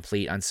Dubois is a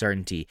complete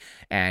uncertainty,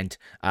 and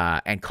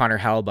Connor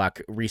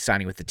Hellebuyck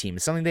re-signing with the team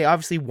is something they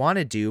obviously want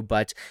to do,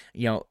 but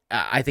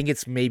I think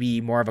it's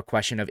maybe more of a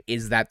question of,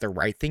 is that the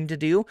right thing to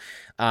do,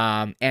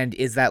 and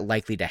is that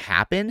likely to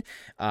happen?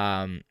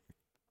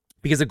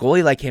 Because a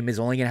goalie like him is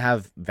only going to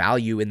have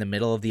value in the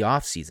middle of the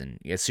offseason.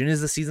 As soon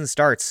as the season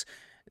starts,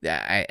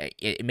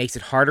 it makes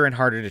it harder and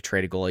harder to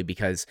trade a goalie,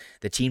 because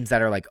the teams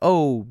that are like,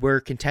 oh,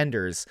 we're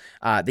contenders,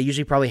 they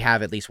usually probably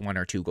have at least one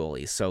or two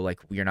goalies. So like,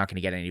 you're not going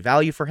to get any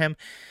value for him.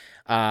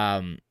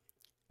 I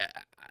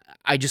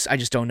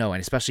just don't know.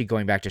 And especially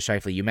going back to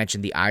Scheifele, you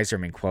mentioned the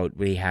Yzerman quote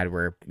he had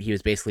where he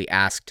was basically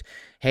asked,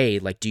 hey,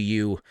 like,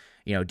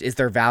 is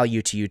there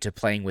value to you to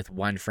playing with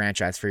one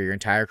franchise for your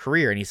entire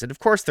career? And he said, of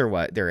course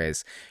there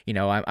is.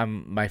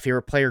 I'm my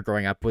favorite player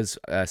growing up was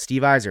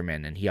Steve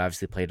Yzerman, and he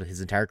obviously played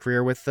his entire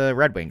career with the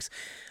Red Wings.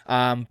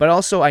 But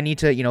also I need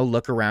to,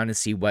 look around and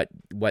see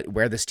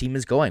where this team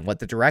is going, what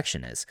the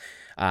direction is.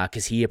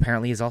 Because he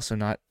apparently is also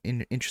not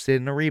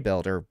interested in a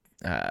rebuild, or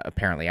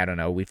apparently, I don't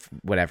know.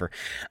 Whatever.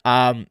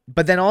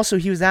 But then also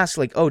he was asked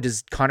like, oh,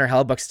 does Connor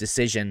Hellebuyck's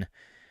decision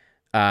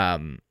have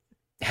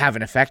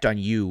an effect on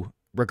you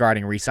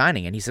regarding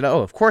re-signing? And he said,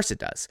 oh, of course it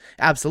does.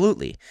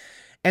 Absolutely.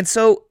 And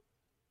so,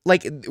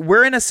 like,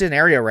 we're in a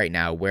scenario right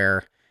now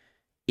where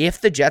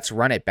if the Jets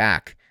run it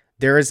back,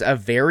 there is a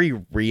very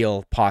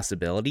real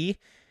possibility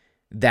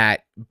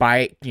that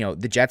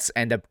the Jets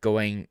end up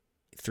going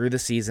through the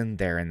season,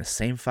 they're in the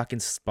same fucking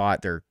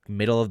spot. They're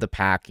middle of the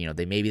pack.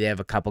 Maybe they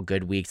have a couple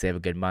good weeks. They have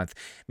a good month.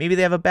 Maybe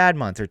they have a bad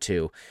month or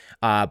two.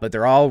 But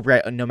they're all,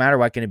 no matter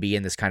what, going to be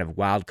in this kind of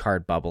wild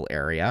card bubble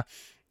area.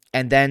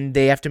 And then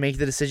they have to make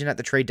the decision at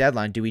the trade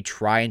deadline. Do we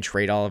try and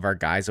trade all of our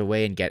guys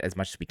away and get as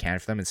much as we can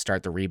for them and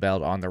start the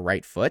rebuild on the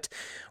right foot?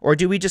 Or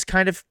do we just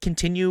kind of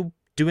continue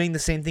doing the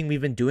same thing we've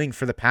been doing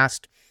for the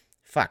past,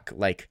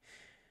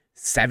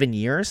 7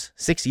 years,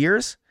 6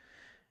 years?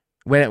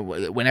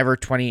 Whenever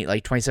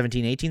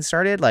 2017-18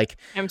 started,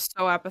 I'm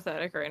so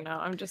apathetic right now.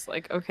 I'm just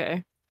like,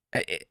 okay.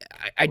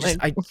 I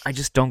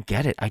just don't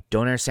get it. I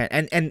don't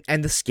understand.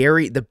 And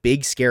the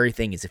big scary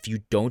thing is if you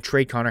don't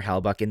trade Connor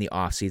Hellebuyck in the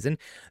offseason,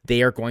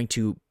 they are going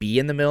to be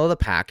in the middle of the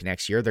pack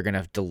next year. They're going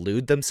to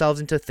delude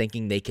themselves into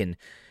thinking they can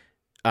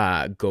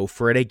go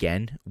for it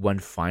again, one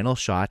final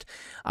shot.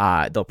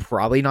 They'll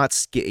probably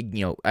not,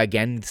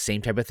 again, the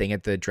same type of thing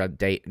at the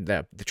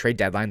trade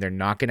deadline. They're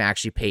not going to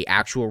actually pay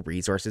actual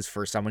resources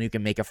for someone who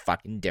can make a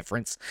fucking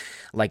difference,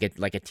 like a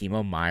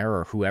Timo Meier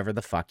or whoever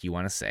the fuck you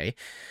want to say.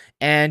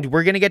 And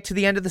we're going to get to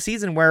the end of the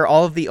season where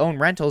all of the own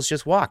rentals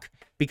just walk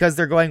because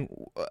they're going,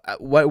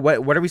 what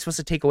are we supposed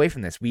to take away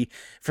from this?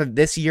 For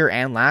this year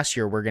and last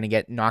year, we're going to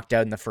get knocked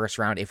out in the first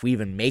round if we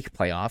even make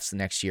playoffs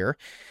next year.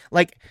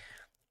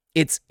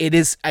 It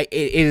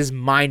is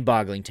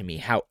mind-boggling to me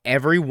how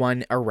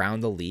everyone around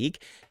the league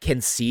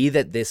can see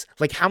that this,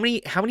 how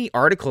many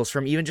articles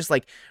from even just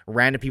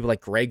random people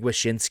like Greg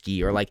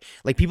Wyshynski or like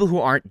people who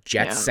aren't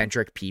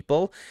Jets-centric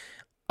people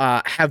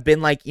have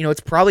been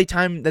it's probably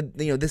time that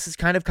this is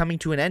kind of coming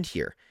to an end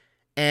here.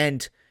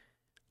 And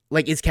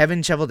is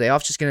Kevin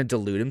Cheveldayoff just going to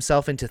delude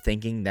himself into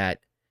thinking that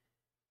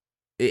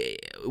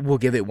we'll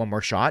give it one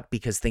more shot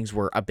because things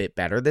were a bit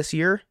better this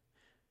year?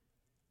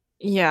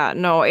 Yeah,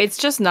 no, it's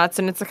just nuts,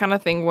 and it's the kind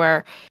of thing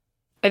where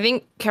I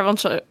think Kevin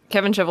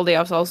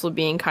Cheveldayoff's also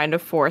being kind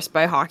of forced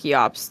by hockey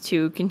ops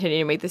to continue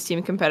to make this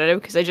team competitive,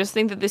 because I just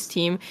think that this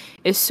team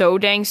is so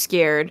dang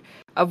scared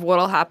of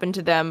what'll happen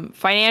to them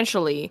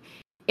financially,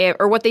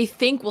 or what they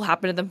think will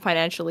happen to them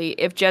financially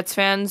if Jets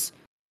fans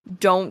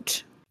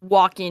don't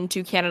walk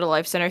into Canada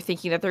Life Center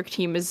thinking that their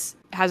team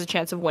has a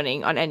chance of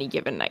winning on any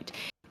given night.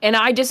 And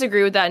I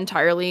disagree with that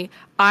entirely.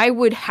 I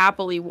would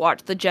happily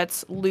watch the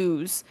Jets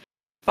lose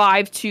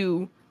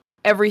 5-2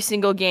 every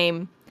single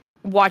game,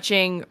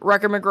 watching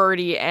Rickard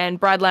McGroarty and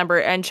Brad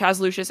Lambert and Chaz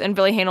Lucius and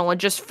Ville Heinola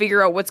just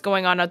figure out what's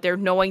going on out there,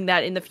 knowing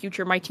that in the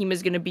future my team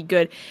is going to be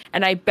good.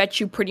 And I bet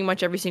you pretty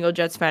much every single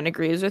Jets fan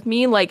agrees with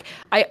me.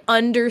 I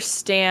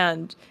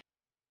understand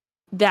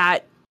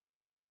that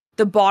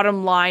the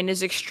bottom line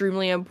is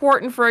extremely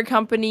important for a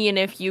company, and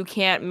if you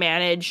can't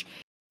manage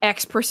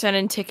X%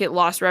 in ticket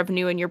loss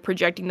revenue and you're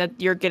projecting that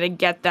you're going to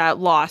get that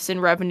loss in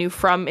revenue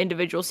from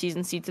individual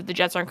season seats if the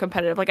Jets aren't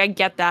competitive. I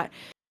get that.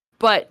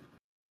 But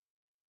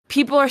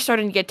people are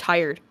starting to get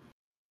tired.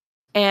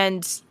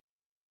 And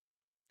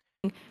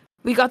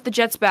we got the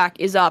Jets back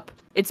is up.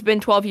 It's been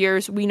 12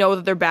 years. We know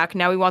that they're back.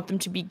 Now we want them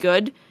to be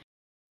good.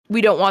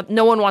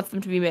 No one wants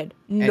them to be mid.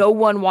 No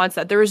one wants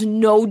that. There is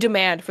no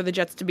demand for the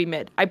Jets to be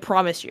mid. I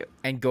promise you.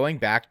 And going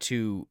back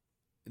to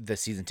the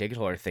season ticket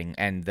holder thing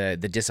and the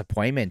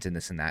disappointment in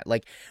this and that,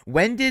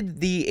 when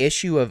did the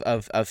issue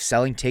of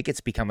selling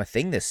tickets become a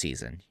thing this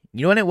season?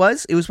 You know when it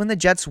was? It was when the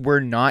Jets were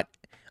not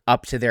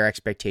up to their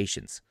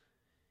expectations.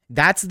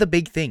 That's the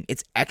big thing.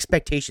 It's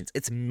expectations.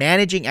 It's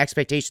managing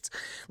expectations.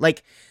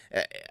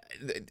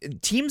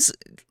 Teams,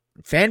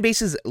 fan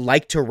bases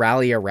like to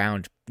rally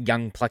around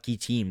young plucky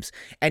teams,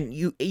 and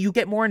you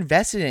get more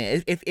invested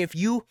in it. If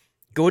you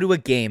go to a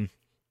game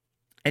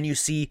and you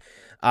see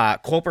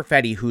Cole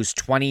Perfetti, who's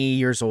 20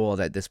 years old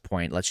at this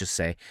point, let's just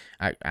say,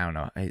 I don't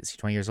know, is he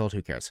 20 years old?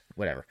 Who cares?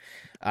 Whatever.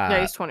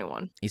 Yeah, he's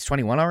 21. He's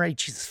 21 already?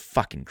 Jesus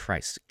fucking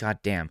Christ. God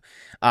damn.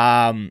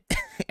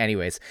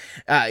 Anyways,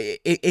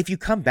 if you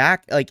come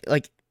back,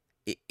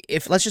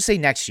 if let's just say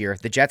next year,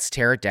 the Jets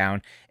tear it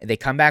down, and they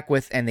come back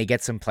and they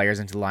get some players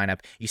into the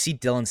lineup, you see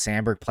Dylan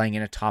Sandberg playing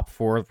in a top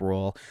four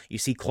role, you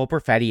see Cole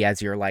Perfetti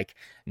as your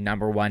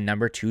number one,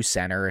 number two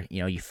center,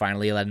 you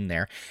finally let him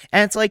there,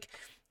 and it's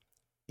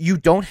you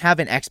don't have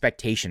an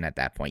expectation at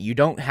that point. You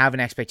don't have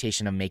an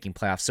expectation of making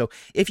playoffs. So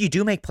if you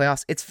do make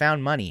playoffs, it's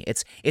found money.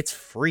 It's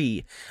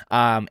free.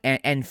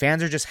 And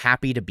fans are just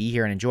happy to be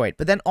here and enjoy it.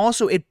 But then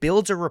also it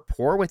builds a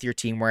rapport with your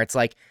team where it's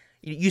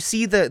you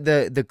see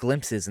the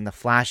glimpses and the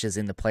flashes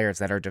in the players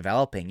that are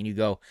developing, and you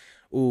go,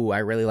 ooh, I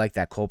really like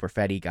that Cole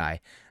Perfetti guy.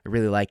 I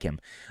really like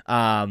him.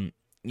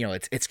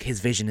 It's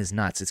his vision is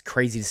nuts. It's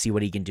crazy to see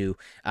what he can do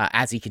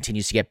as he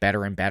continues to get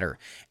better and better.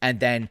 And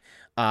then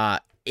a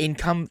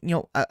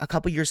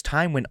couple years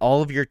time when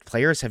all of your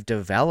players have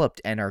developed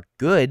and are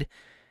good,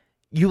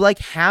 you like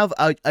have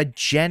a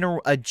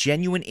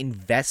genuine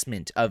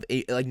investment of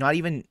like not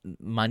even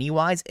money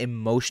wise,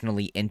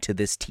 emotionally into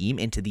this team,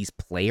 into these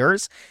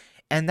players.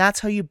 And that's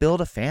how you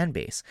build a fan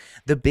base.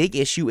 The big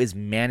issue is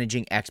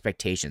managing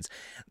expectations.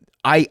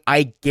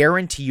 I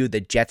guarantee you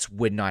the Jets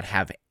would not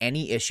have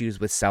any issues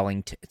with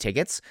selling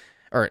tickets.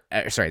 Or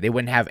sorry, they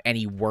wouldn't have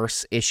any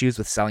worse issues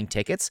with selling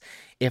tickets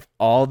if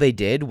all they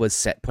did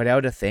was put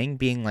out a thing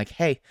being like,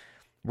 hey,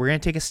 we're going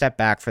to take a step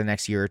back for the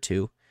next year or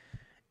two,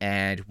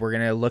 and we're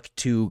going to look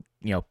to,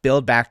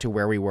 build back to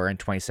where we were in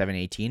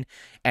 2017-18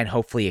 and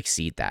hopefully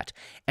exceed that.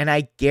 And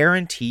I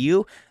guarantee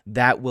you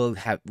that will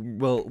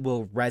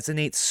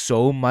resonate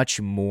so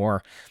much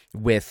more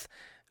with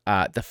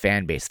the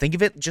fan base. Think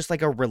of it just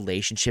like a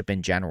relationship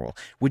in general.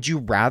 Would you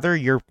rather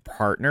your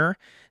partner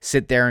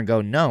sit there and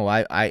go, no,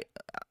 I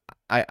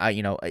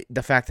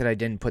the fact that I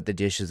didn't put the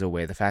dishes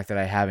away, the fact that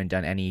I haven't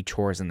done any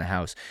chores in the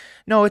house,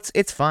 no,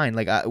 it's fine.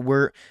 Like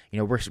we're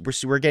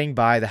getting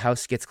by. The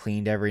house gets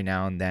cleaned every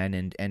now and then,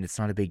 and it's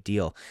not a big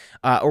deal.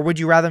 Or would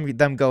you rather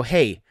them go,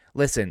 hey,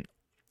 listen,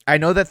 I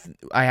know that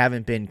I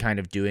haven't been kind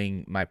of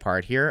doing my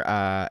part here,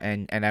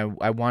 and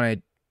I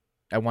want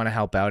to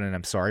help out, and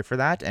I'm sorry for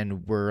that,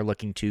 and we're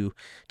looking to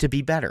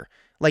be better.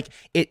 Like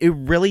it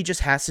really just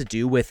has to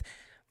do with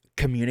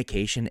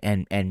communication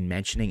and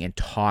mentioning and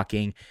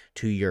talking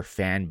to your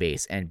fan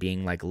base and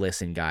being like,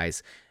 listen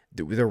guys,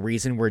 the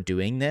reason we're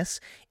doing this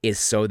is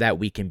so that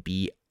we can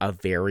be a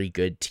very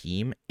good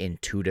team in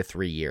 2 to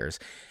 3 years.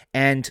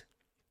 And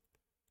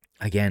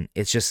again,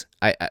 it's just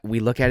we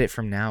look at it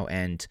from now,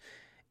 and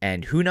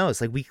who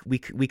knows? Like we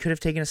could have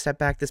taken a step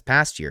back this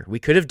past year. We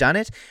could have done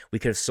it. We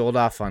could have sold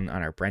off on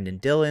our Brendan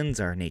Dillons,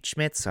 our Nate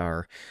Schmitz,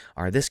 our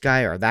this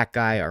guy, or that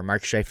guy, our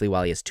Mark Scheifele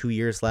while he has 2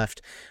 years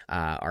left,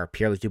 our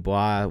Pierre-Luc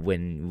Dubois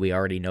when we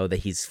already know that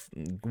he's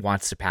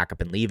wants to pack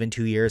up and leave in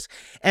 2 years.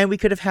 And we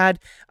could have had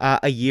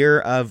a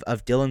year of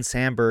Dylan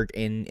Sandberg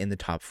in the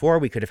top 4.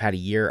 We could have had a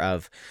year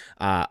of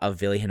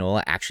Ville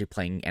Heinola actually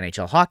playing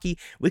NHL hockey.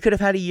 We could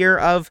have had a year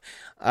of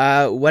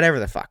whatever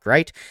the fuck,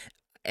 right?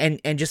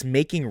 And just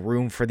making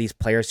room for these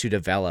players to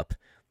develop.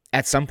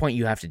 At some point,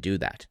 you have to do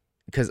that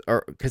because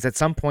at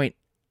some point,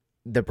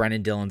 the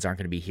Brendan Dillons aren't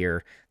going to be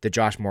here. The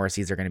Josh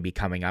Morrisseys are going to be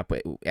coming up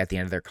at the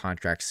end of their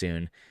contract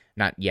soon.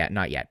 Not yet,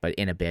 but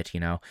in a bit,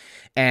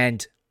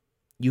 And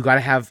you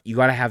gotta have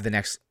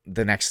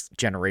the next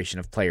generation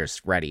of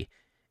players ready.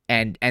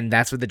 And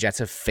that's what the Jets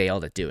have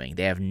failed at doing.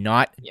 They have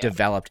not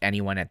developed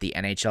anyone at the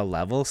NHL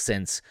level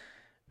since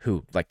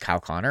like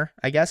Kyle Connor,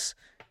 I guess.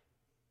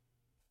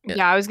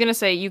 Yeah, I was gonna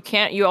say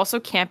you also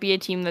can't be a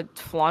team that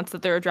flaunts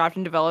that they're a draft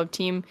and develop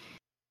team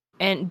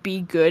and be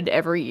good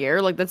every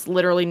year. Like that's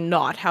literally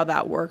not how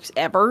that works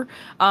ever.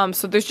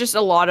 So there's just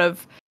a lot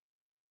of,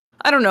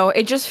 I don't know,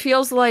 it just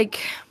feels like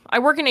I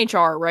work in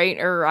HR, right?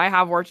 Or I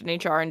have worked in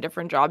HR in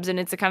different jobs, and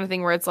it's the kind of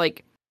thing where it's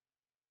like,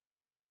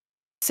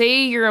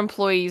 say your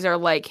employees are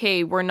like,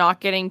 hey, we're not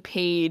getting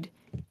paid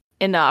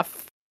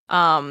enough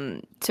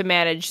to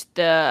manage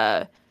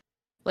the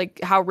like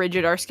how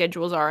rigid our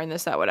schedules are and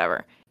this, that,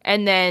 whatever.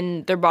 And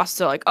then their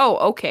bosses are like, oh,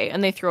 okay.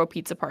 And they throw a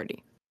pizza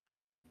party.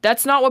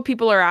 That's not what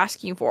people are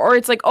asking for. Or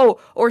it's like, oh,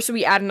 or so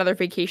we add another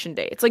vacation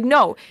day. It's like,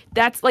 no,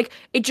 that's like,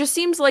 it just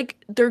seems like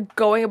they're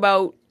going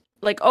about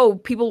like, oh,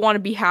 people want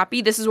to be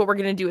happy. This is what we're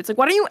going to do. It's like,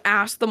 why don't you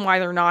ask them why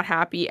they're not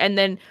happy and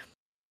then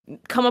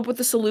come up with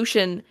a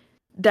solution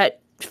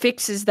that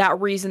fixes that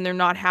reason they're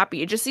not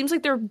happy. It just seems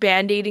like they're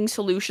band-aiding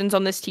solutions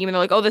on this team. And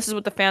they're like, oh, this is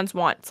what the fans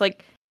want. It's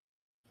like,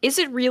 is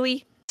it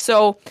really?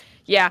 So,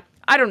 yeah.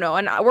 I don't know,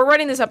 and we're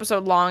running this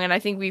episode long, and I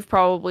think we've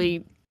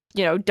probably,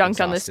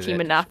 dunked on this team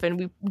enough, and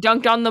we've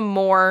dunked on them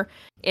more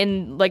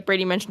in, like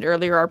Brady mentioned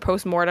earlier, our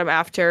post-mortem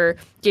after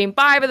Game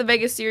 5 of the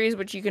Vegas series,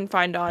 which you can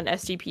find on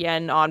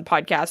SDPN, on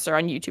podcasts, or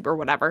on YouTube, or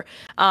whatever,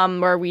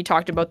 where we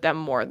talked about them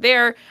more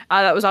there.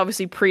 That was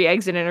obviously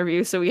pre-exit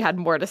interview, so we had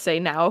more to say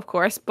now, of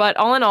course, but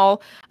all in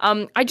all,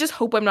 I just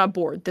hope I'm not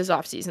bored this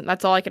offseason.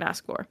 That's all I can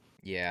ask for.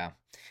 Yeah.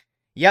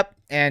 Yep,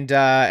 and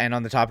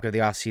on the topic of the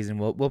offseason,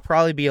 we'll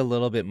probably be a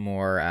little bit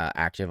more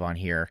active on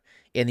here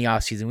in the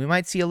offseason. We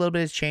might see a little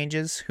bit of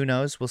changes. Who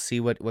knows? We'll see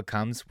what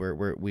comes.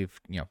 We're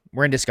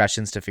in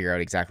discussions to figure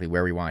out exactly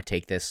where we want to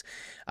take this,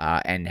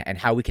 and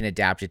how we can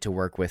adapt it to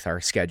work with our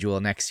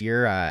schedule next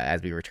year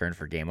as we return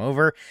for Game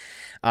Over.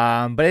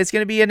 But it's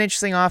going to be an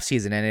interesting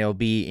offseason, and it'll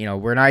be,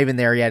 we're not even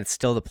there yet. It's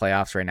still the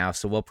playoffs right now,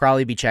 so we'll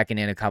probably be checking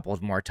in a couple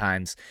of more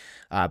times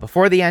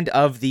before the end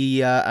of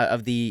the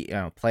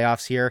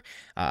playoffs here.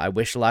 I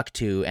wish luck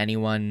to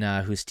anyone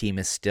whose team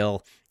is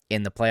still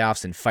in the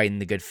playoffs and fighting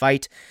the good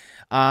fight.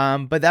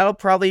 But that'll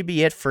probably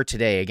be it for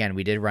today. Again,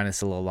 we did run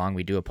this a little long.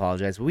 We do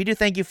apologize, but we do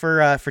thank you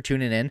for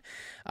tuning in.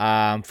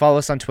 Follow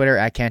us on Twitter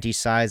at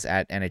CantichSize,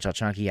 at NHL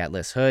Chunky, at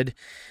Liz Hood.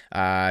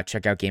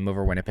 Check out Game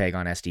Over Winnipeg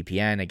on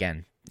SDPN.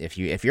 Again,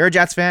 if you're a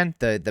Jets fan,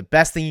 the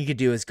best thing you could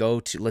do is go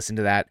to listen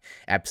to that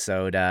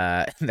episode,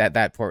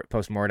 that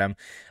postmortem.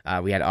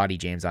 We had Audie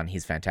James on.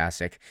 He's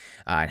fantastic,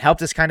 and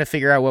helped us kind of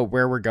figure out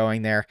where we're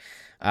going there,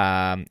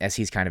 as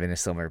he's kind of in a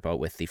similar boat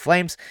with the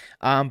Flames.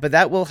 But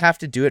that will have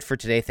to do it for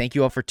today. Thank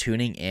you all for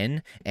tuning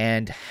in,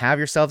 and have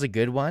yourselves a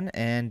good one,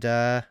 and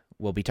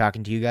we'll be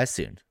talking to you guys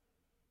soon.